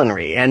the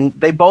villainry, and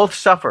they both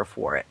suffer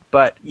for it.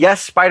 But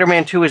yes,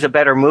 Spider-Man 2 is a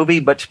better movie,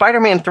 but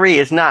Spider-Man 3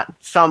 is not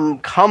some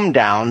come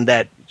down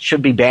that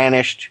should be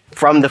banished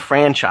from the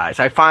franchise.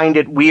 I find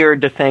it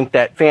weird to think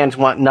that fans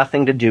want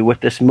nothing to do with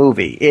this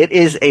movie. It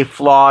is a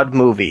flawed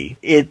movie.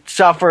 It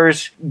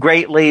suffers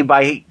greatly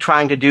by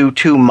trying to do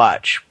too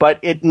much, but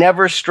it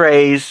never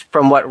strays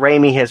from what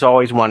Raimi has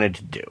always wanted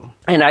to do.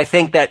 And I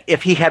think that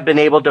if he had been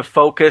able to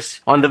focus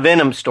on the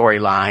Venom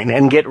storyline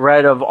and get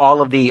rid of all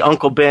of the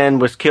Uncle Ben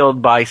was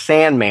killed by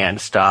Sandman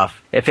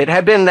stuff, if it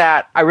had been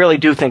that, I really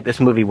do think this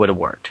movie would have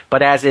worked.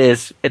 But as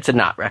is, it's a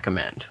not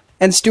recommend.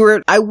 And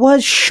Stuart, I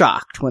was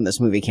shocked when this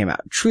movie came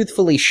out.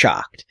 Truthfully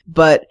shocked.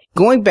 But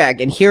going back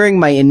and hearing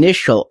my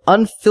initial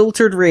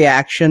unfiltered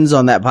reactions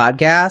on that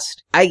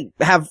podcast, I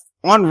have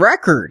on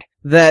record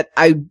that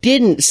I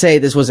didn't say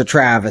this was a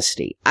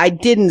travesty. I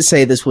didn't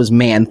say this was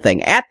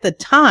Man-Thing. At the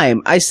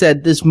time, I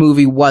said this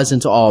movie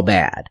wasn't all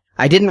bad.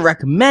 I didn't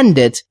recommend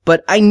it,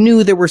 but I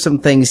knew there were some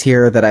things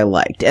here that I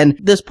liked. And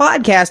this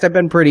podcast, I've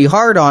been pretty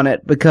hard on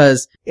it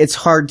because it's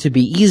hard to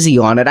be easy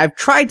on it. I've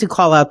tried to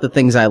call out the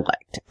things I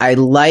liked. I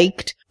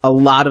liked a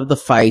lot of the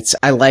fights.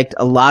 I liked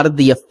a lot of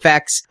the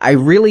effects. I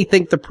really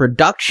think the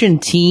production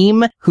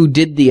team who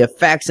did the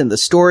effects and the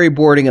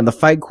storyboarding and the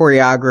fight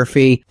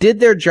choreography did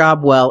their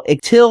job well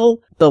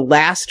until the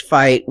last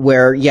fight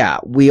where, yeah,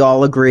 we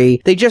all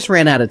agree they just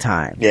ran out of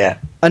time. Yeah.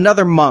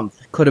 Another month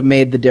could have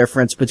made the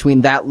difference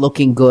between that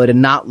looking good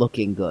and not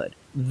looking good.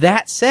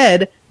 That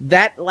said,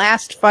 that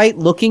last fight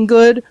looking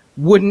good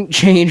wouldn't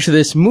change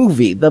this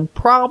movie. The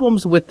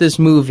problems with this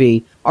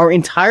movie are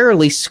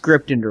entirely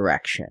script and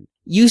direction.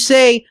 You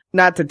say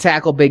not to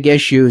tackle big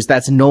issues,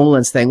 that's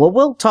Nolan's thing. Well,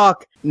 we'll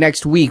talk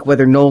next week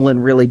whether Nolan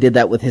really did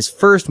that with his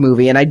first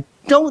movie, and I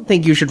don't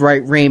think you should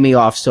write Raimi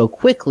off so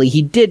quickly.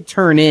 He did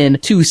turn in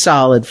 2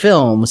 solid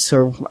films,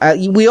 so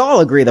we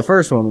all agree the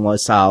first one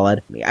was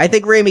solid. I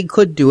think Raimi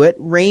could do it.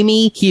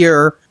 Raimi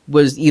here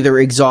was either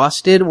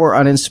exhausted or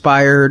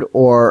uninspired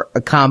or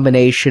a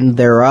combination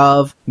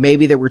thereof.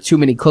 Maybe there were too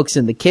many cooks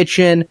in the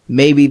kitchen.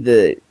 Maybe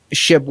the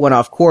ship went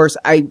off course.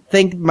 I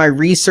think my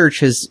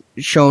research has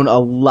shown a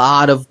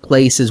lot of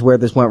places where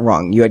this went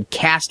wrong. You had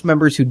cast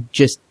members who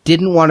just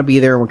didn't want to be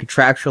there and were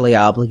contractually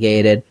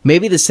obligated.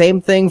 Maybe the same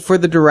thing for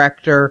the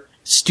director.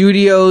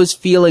 Studios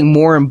feeling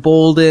more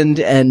emboldened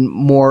and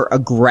more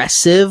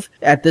aggressive.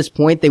 At this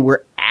point, they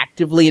were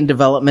actively in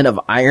development of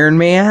Iron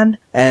Man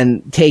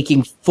and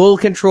taking full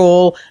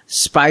control.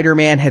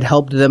 Spider-Man had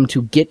helped them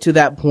to get to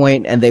that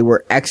point, and they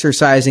were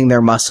exercising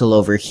their muscle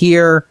over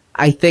here.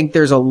 I think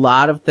there's a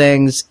lot of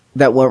things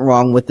that went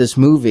wrong with this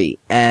movie,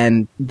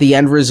 and the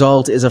end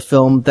result is a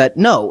film that,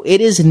 no, it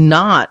is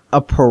not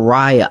a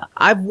pariah.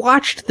 I've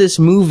watched this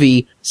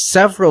movie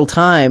several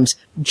times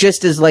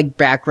just as like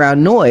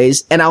background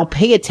noise, and I'll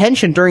pay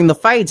attention during the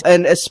fights,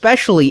 and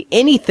especially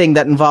anything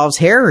that involves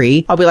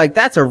Harry, I'll be like,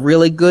 that's a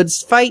really good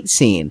fight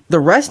scene. The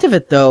rest of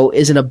it, though,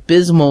 is an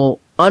abysmal,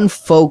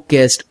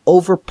 unfocused,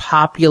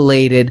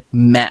 overpopulated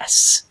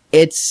mess.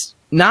 It's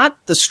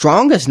not the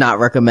strongest not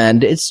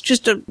recommend. It's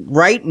just a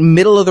right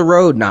middle of the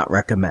road not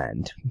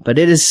recommend. But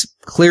it is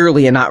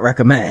clearly a not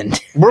recommend.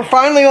 We're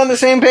finally on the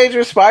same page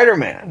with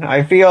Spider-Man.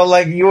 I feel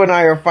like you and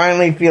I are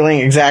finally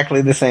feeling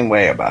exactly the same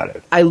way about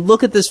it. I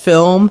look at this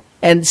film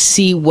and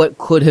see what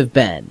could have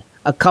been.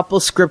 A couple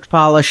script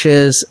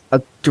polishes,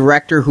 a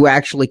director who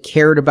actually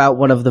cared about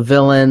one of the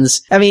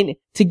villains. I mean,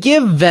 to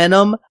give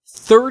Venom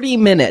 30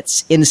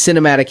 minutes in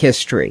cinematic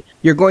history,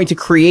 you're going to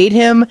create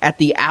him at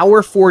the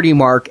hour 40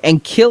 mark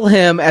and kill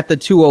him at the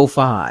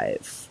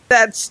 2:05.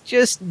 That's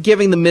just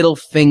giving the middle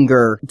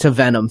finger to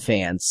Venom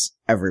fans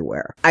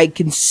everywhere. I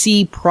can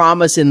see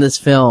promise in this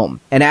film.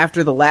 And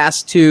after the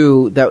last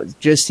two, that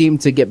just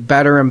seemed to get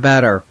better and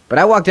better. But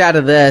I walked out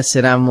of this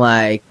and I'm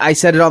like, I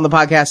said it on the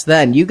podcast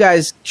then. You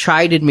guys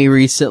chided me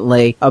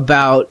recently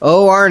about,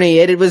 oh, Arnie,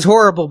 it was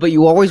horrible, but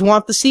you always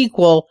want the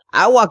sequel.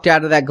 I walked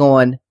out of that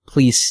going,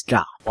 please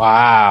stop.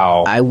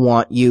 Wow. I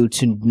want you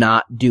to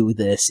not do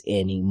this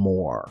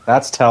anymore.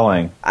 That's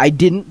telling. I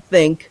didn't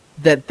think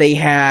that they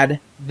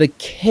had the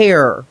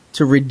care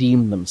to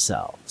redeem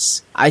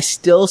themselves. I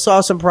still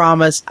saw some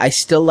promise. I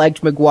still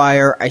liked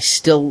Maguire. I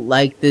still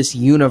liked this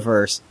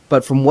universe.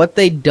 But from what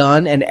they'd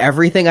done and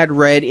everything I'd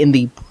read in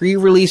the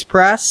pre-release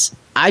press,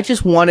 I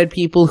just wanted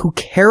people who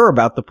care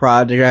about the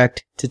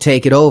project to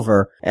take it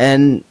over.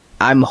 And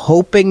I'm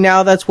hoping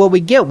now that's what we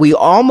get. We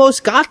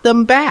almost got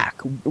them back.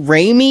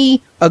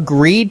 Raimi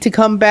agreed to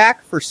come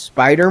back for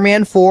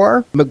Spider-Man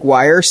 4.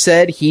 Maguire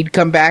said he'd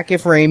come back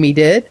if Raimi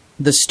did.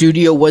 The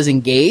studio was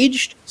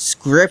engaged,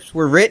 scripts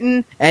were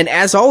written, and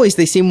as always,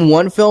 they seem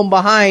one film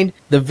behind.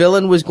 The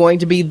villain was going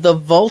to be the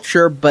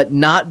Vulture, but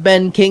not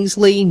Ben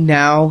Kingsley,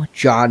 now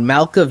John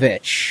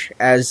Malkovich,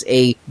 as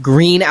a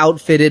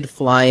green-outfitted,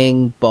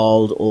 flying,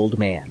 bald old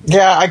man.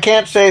 Yeah, I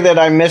can't say that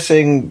I'm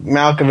missing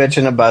Malkovich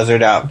in a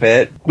buzzard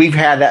outfit. We've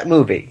had that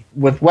movie.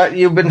 With what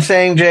you've been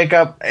saying,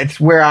 Jacob, it's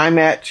where I'm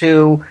at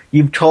too.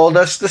 You've told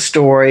us the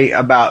story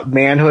about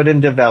manhood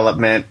and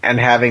development and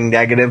having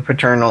negative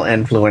paternal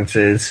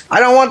influences. I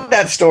don't want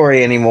that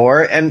story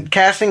anymore. And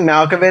casting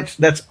Malkovich,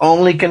 that's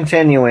only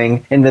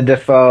continuing in the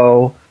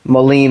Defoe,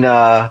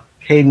 Molina,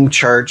 Hayden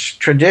Church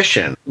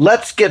tradition.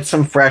 Let's get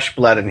some fresh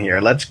blood in here.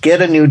 Let's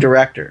get a new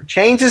director.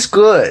 Change is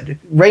good.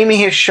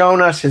 Raimi has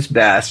shown us his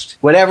best.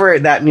 Whatever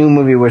that new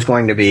movie was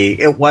going to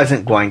be, it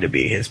wasn't going to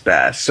be his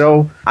best.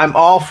 So I'm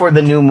all for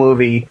the new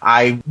movie.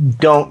 I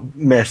don't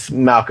miss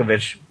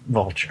Malkovich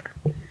Vulture.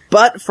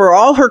 But for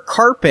all her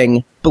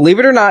carping, believe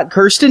it or not,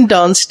 Kirsten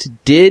Dunst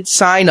did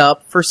sign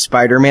up for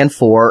Spider-Man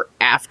 4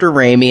 after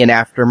Raimi and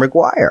after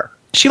Maguire.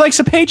 She likes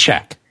a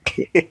paycheck.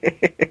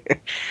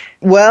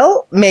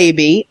 Well,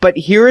 maybe, but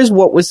here is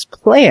what was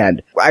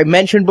planned. I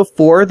mentioned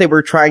before they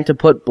were trying to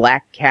put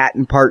Black Cat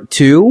in part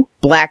 2.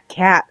 Black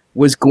Cat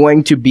was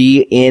going to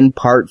be in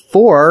part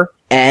 4,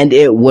 and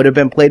it would have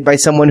been played by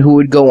someone who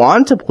would go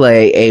on to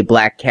play a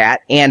Black Cat,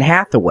 Anne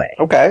Hathaway.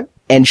 Okay.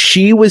 And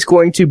she was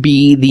going to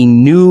be the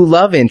new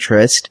love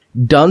interest.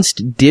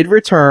 Dunst did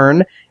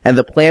return, and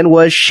the plan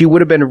was she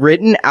would have been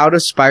written out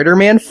of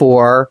Spider-Man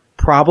 4,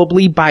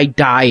 probably by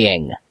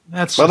dying.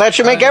 Well, that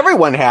should make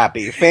everyone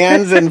happy,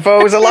 fans and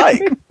foes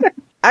alike.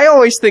 I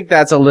always think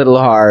that's a little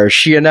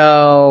harsh, you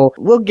know.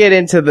 We'll get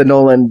into the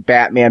Nolan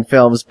Batman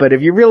films, but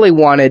if you really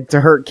wanted to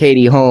hurt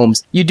Katie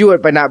Holmes, you do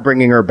it by not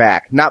bringing her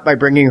back, not by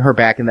bringing her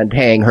back and then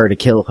paying her to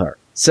kill her.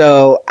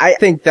 So I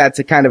think that's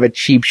a kind of a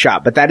cheap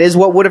shot, but that is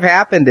what would have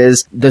happened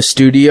is the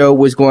studio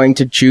was going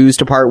to choose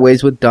to part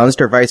ways with Dunst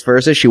or vice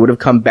versa. She would have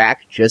come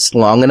back just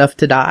long enough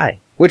to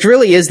die. Which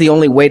really is the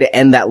only way to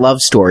end that love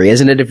story,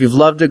 isn't it? If you've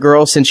loved a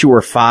girl since you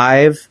were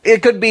 5.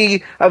 It could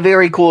be a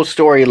very cool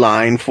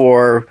storyline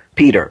for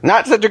Peter.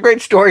 Not such a great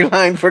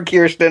storyline for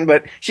Kirsten,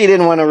 but she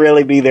didn't want to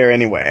really be there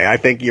anyway. I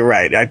think you're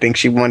right. I think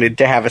she wanted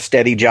to have a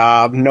steady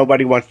job.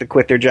 Nobody wants to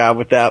quit their job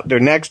without their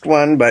next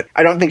one, but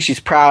I don't think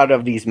she's proud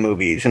of these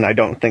movies, and I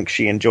don't think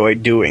she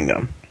enjoyed doing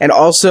them. And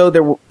also,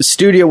 the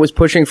studio was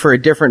pushing for a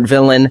different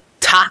villain,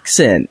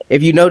 Toxin.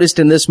 If you noticed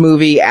in this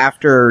movie,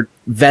 after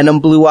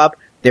Venom blew up,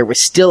 there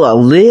was still a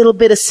little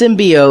bit of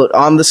symbiote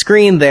on the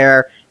screen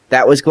there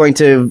that was going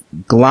to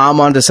glom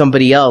onto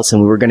somebody else,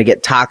 and we were going to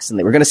get Toxin.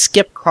 They were going to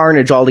skip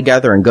Carnage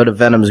altogether and go to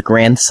Venom's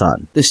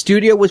grandson. The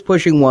studio was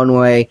pushing one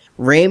way,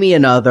 Raimi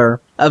another.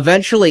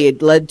 Eventually,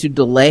 it led to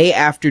delay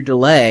after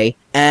delay,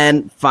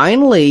 and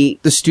finally,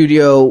 the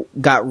studio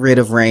got rid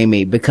of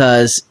Raimi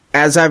because,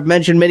 as I've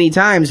mentioned many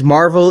times,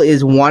 Marvel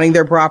is wanting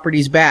their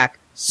properties back.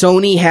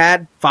 Sony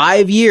had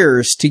 5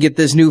 years to get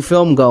this new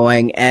film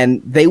going,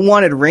 and they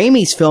wanted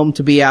Raimi's film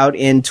to be out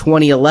in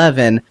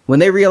 2011 when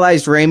they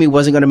realized Raimi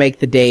wasn't going to make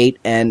the date.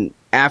 And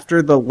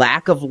after the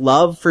lack of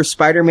love for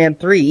Spider-Man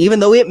 3, even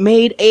though it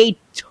made a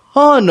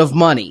ton of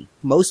money,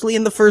 mostly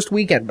in the first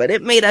weekend, but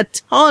it made a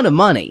ton of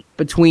money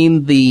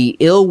between the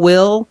ill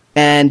will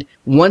and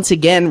once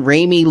again,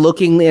 Raimi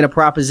looking in a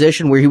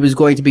proposition where he was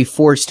going to be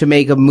forced to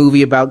make a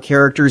movie about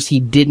characters he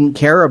didn't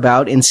care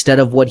about instead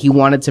of what he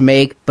wanted to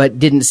make, but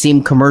didn't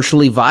seem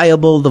commercially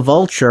viable, The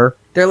Vulture.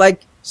 They're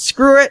like,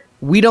 screw it,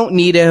 we don't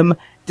need him.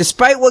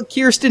 Despite what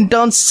Kirsten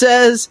Dunst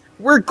says,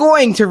 we're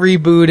going to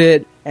reboot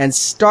it and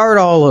start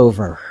all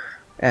over.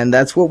 And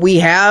that's what we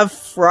have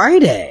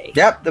Friday.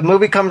 Yep, the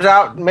movie comes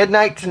out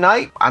midnight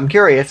tonight. I'm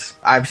curious.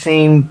 I've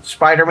seen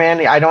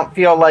Spider-Man. I don't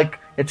feel like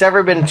it's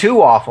ever been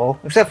too awful,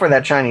 except for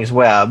that Chinese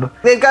web.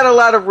 They've got a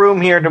lot of room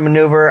here to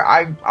maneuver.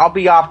 I'll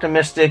be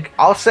optimistic.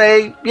 I'll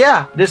say,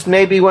 yeah, this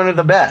may be one of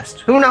the best.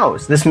 Who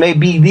knows? This may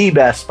be the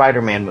best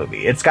Spider-Man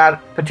movie. It's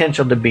got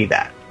potential to be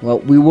that. Well,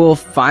 we will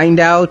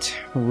find out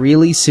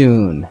really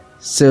soon.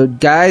 So,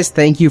 guys,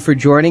 thank you for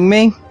joining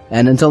me.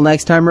 And until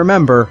next time,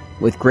 remember,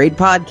 with great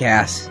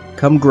podcasts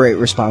come great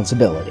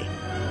responsibility.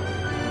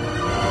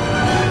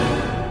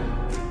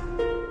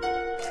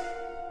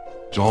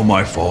 It's all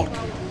my fault.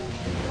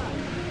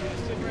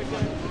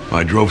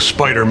 I drove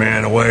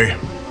Spider-Man away.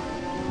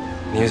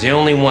 He was the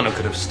only one who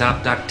could have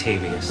stopped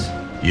Octavius.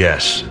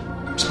 Yes,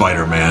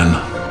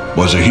 Spider-Man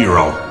was a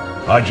hero.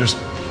 I just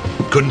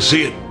couldn't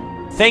see it.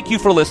 Thank you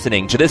for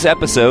listening to this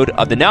episode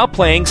of the Now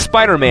Playing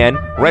Spider-Man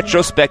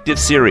Retrospective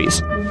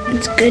Series.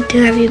 It's good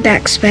to have you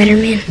back,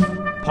 Spider-Man.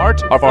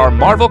 Part of our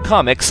Marvel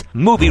Comics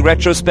Movie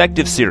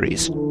Retrospective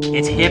Series.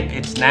 It's hip,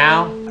 it's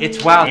now,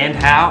 it's wow, and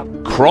how.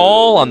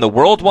 Crawl on the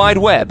World Wide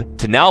Web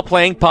to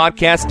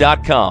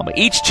NowPlayingPodcast.com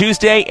each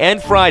Tuesday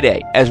and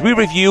Friday as we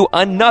review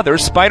another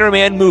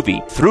Spider-Man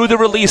movie through the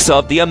release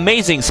of The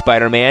Amazing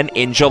Spider-Man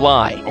in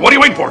July. What are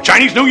you waiting for?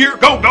 Chinese New Year?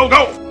 Go, go,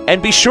 go!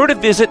 And be sure to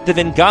visit the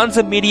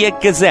Venganza Media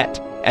Gazette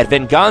at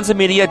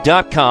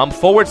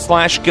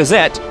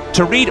venganzamedia.com/Gazette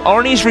to read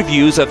Arnie's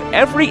reviews of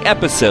every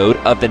episode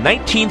of the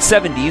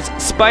 1970s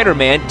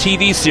Spider-Man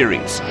TV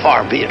series.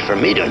 Far be it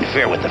from me to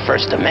interfere with the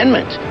First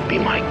Amendment. Be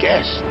my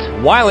guest.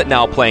 While at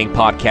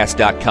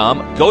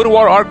NowPlayingPodcast.com, go to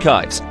our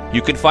archives.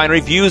 You can find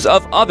reviews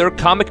of other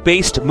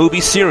comic-based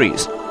movie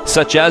series,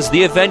 such as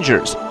The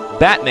Avengers,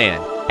 Batman,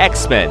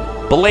 X-Men,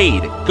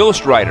 Blade,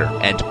 Ghost Rider,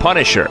 and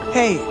Punisher.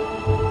 Hey,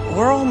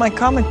 where are all my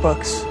comic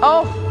books?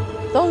 Oh,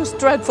 those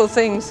dreadful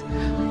things.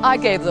 I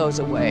gave those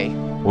away.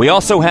 We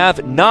also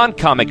have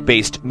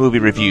non-comic-based movie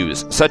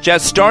reviews, such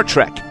as Star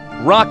Trek,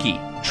 Rocky,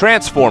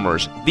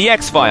 Transformers, The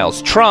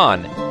X-Files,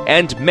 Tron,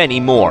 and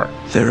many more.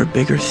 There are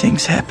bigger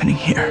things happening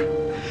here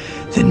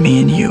than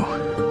me and you.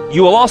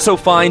 You will also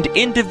find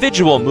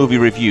individual movie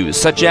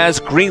reviews, such as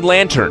Green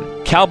Lantern,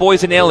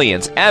 Cowboys and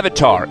Aliens,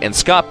 Avatar, and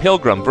Scott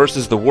Pilgrim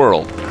vs. the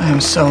World. I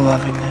am so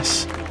loving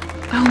this.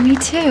 Oh, me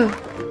too.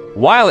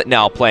 While at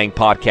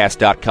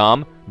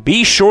NowPlayingPodcast.com,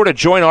 be sure to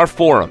join our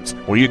forums,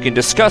 where you can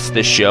discuss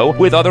this show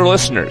with other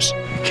listeners.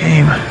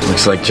 Game.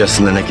 Looks like just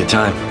in the nick of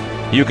time.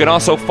 You can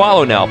also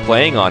follow Now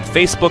Playing on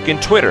Facebook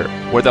and Twitter,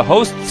 where the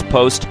hosts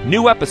post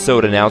new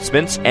episode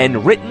announcements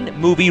and written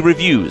movie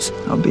reviews.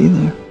 I'll be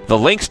there. The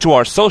links to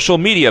our social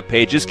media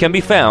pages can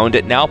be found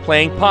at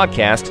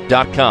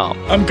NowPlayingPodcast.com.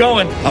 I'm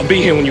going. I'll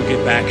be here when you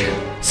get back.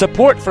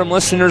 Support from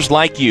listeners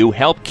like you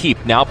help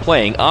keep Now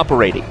Playing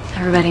operating.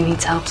 Everybody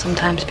needs help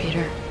sometimes,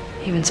 Peter.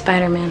 Even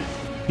Spider-Man.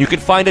 You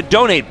can find a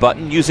donate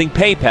button using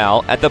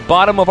PayPal at the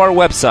bottom of our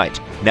website,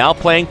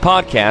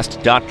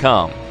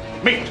 NowPlayingPodcast.com.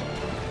 Meat.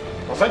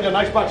 I'll send you a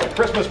nice box of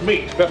Christmas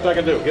meat. Best I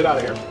can do. Get out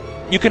of here.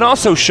 You can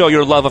also show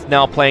your love of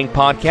Now Playing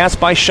Podcast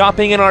by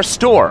shopping in our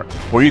store,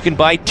 where you can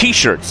buy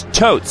t-shirts,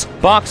 totes,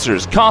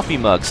 boxers, coffee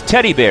mugs,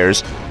 teddy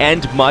bears,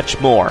 and much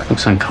more.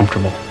 Looks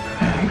uncomfortable.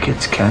 It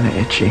gets kind of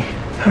itchy.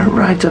 It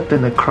rides up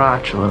in the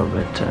crotch a little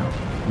bit, too.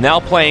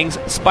 Now Playing's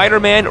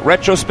Spider-Man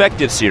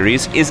Retrospective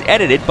Series is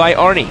edited by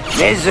Arnie.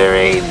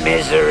 Misery,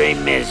 misery,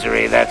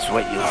 misery. That's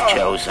what you've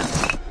chosen.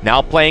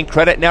 Now Playing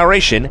credit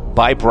narration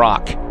by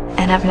Brock.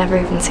 And I've never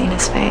even seen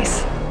his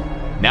face.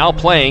 Now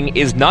Playing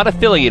is not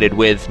affiliated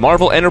with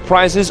Marvel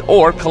Enterprises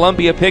or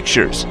Columbia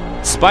Pictures.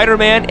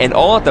 Spider-Man and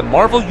all that the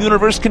Marvel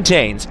Universe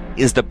contains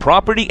is the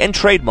property and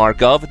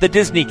trademark of the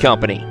Disney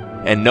Company,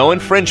 and no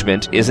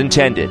infringement is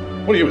intended.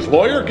 What are you, his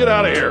lawyer? Get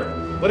out of here.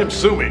 Let him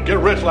sue me. Get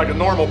rich like a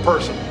normal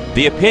person.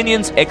 The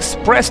opinions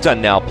expressed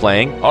on Now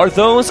Playing are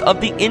those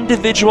of the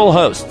individual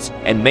hosts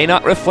and may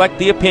not reflect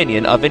the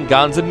opinion of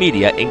Venganza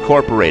Media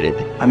Incorporated.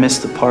 I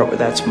missed the part where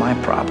that's my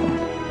problem.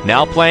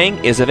 Now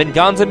Playing is a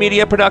Venganza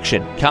Media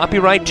production.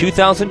 Copyright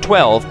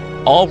 2012.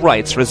 All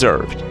rights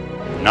reserved.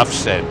 Enough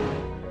said.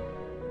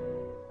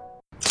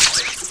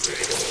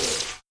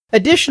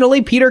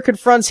 Additionally, Peter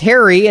confronts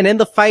Harry, and in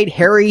the fight,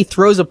 Harry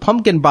throws a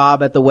pumpkin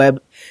bob at the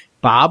web.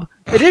 Bob?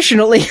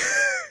 Additionally...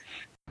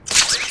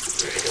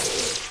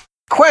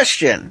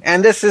 Question,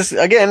 and this is,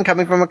 again,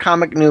 coming from a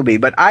comic newbie,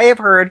 but I have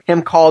heard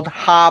him called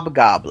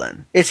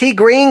Hobgoblin. Is he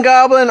Green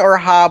Goblin or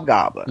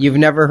Hobgoblin? You've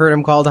never heard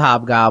him called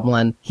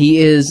Hobgoblin. He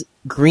is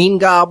Green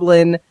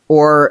Goblin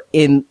No,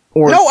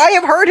 I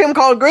have heard him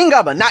called Green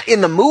Goblin. Not in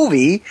the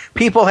movie.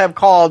 People have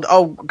called,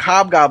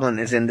 Hobgoblin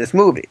is in this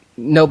movie.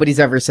 Nobody's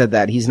ever said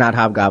that. He's not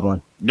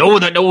Hobgoblin. No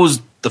one that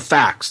knows the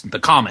facts, the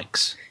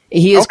comics.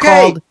 He is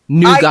called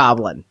New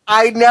Goblin.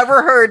 I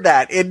never heard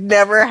that. It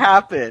never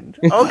happened.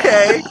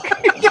 Okay.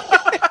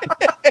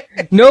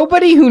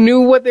 Nobody who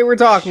knew what they were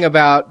talking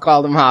about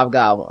called him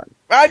Hobgoblin.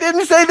 I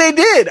didn't say they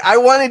did. I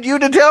wanted you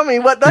to tell me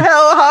what the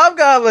hell a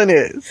Hobgoblin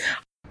is.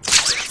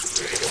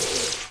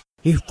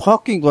 He's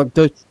talking like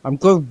this. I'm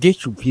going to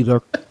get you,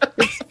 Peter.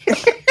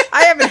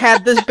 I haven't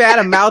had this bad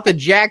a mouth of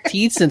jack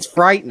teeth since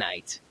Fright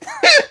Night.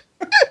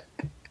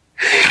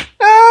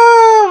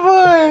 Oh,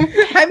 boy.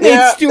 I made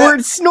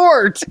Stuart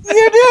snort.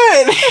 You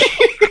did.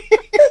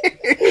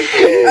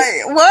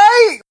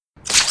 Why?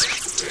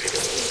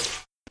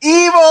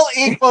 Evil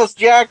equals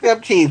jacked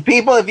up teeth.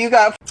 People, if you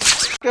got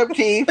jacked up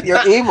teeth,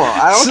 you're evil.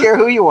 I don't care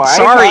who you are.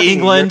 Sorry,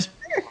 England.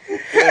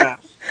 Yeah.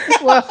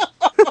 Well,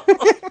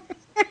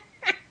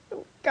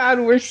 God,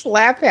 we're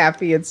slap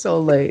happy. It's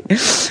so late.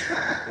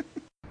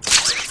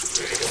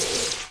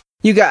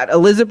 You got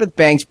Elizabeth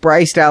Banks,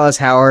 Bryce Dallas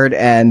Howard,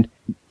 and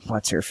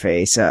what's her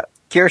face?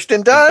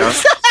 Kirsten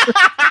Dunst.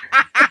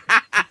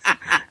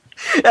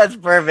 That's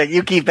perfect.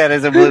 You keep that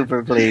as a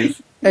blooper,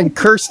 please. And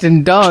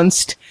Kirsten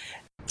Dunst.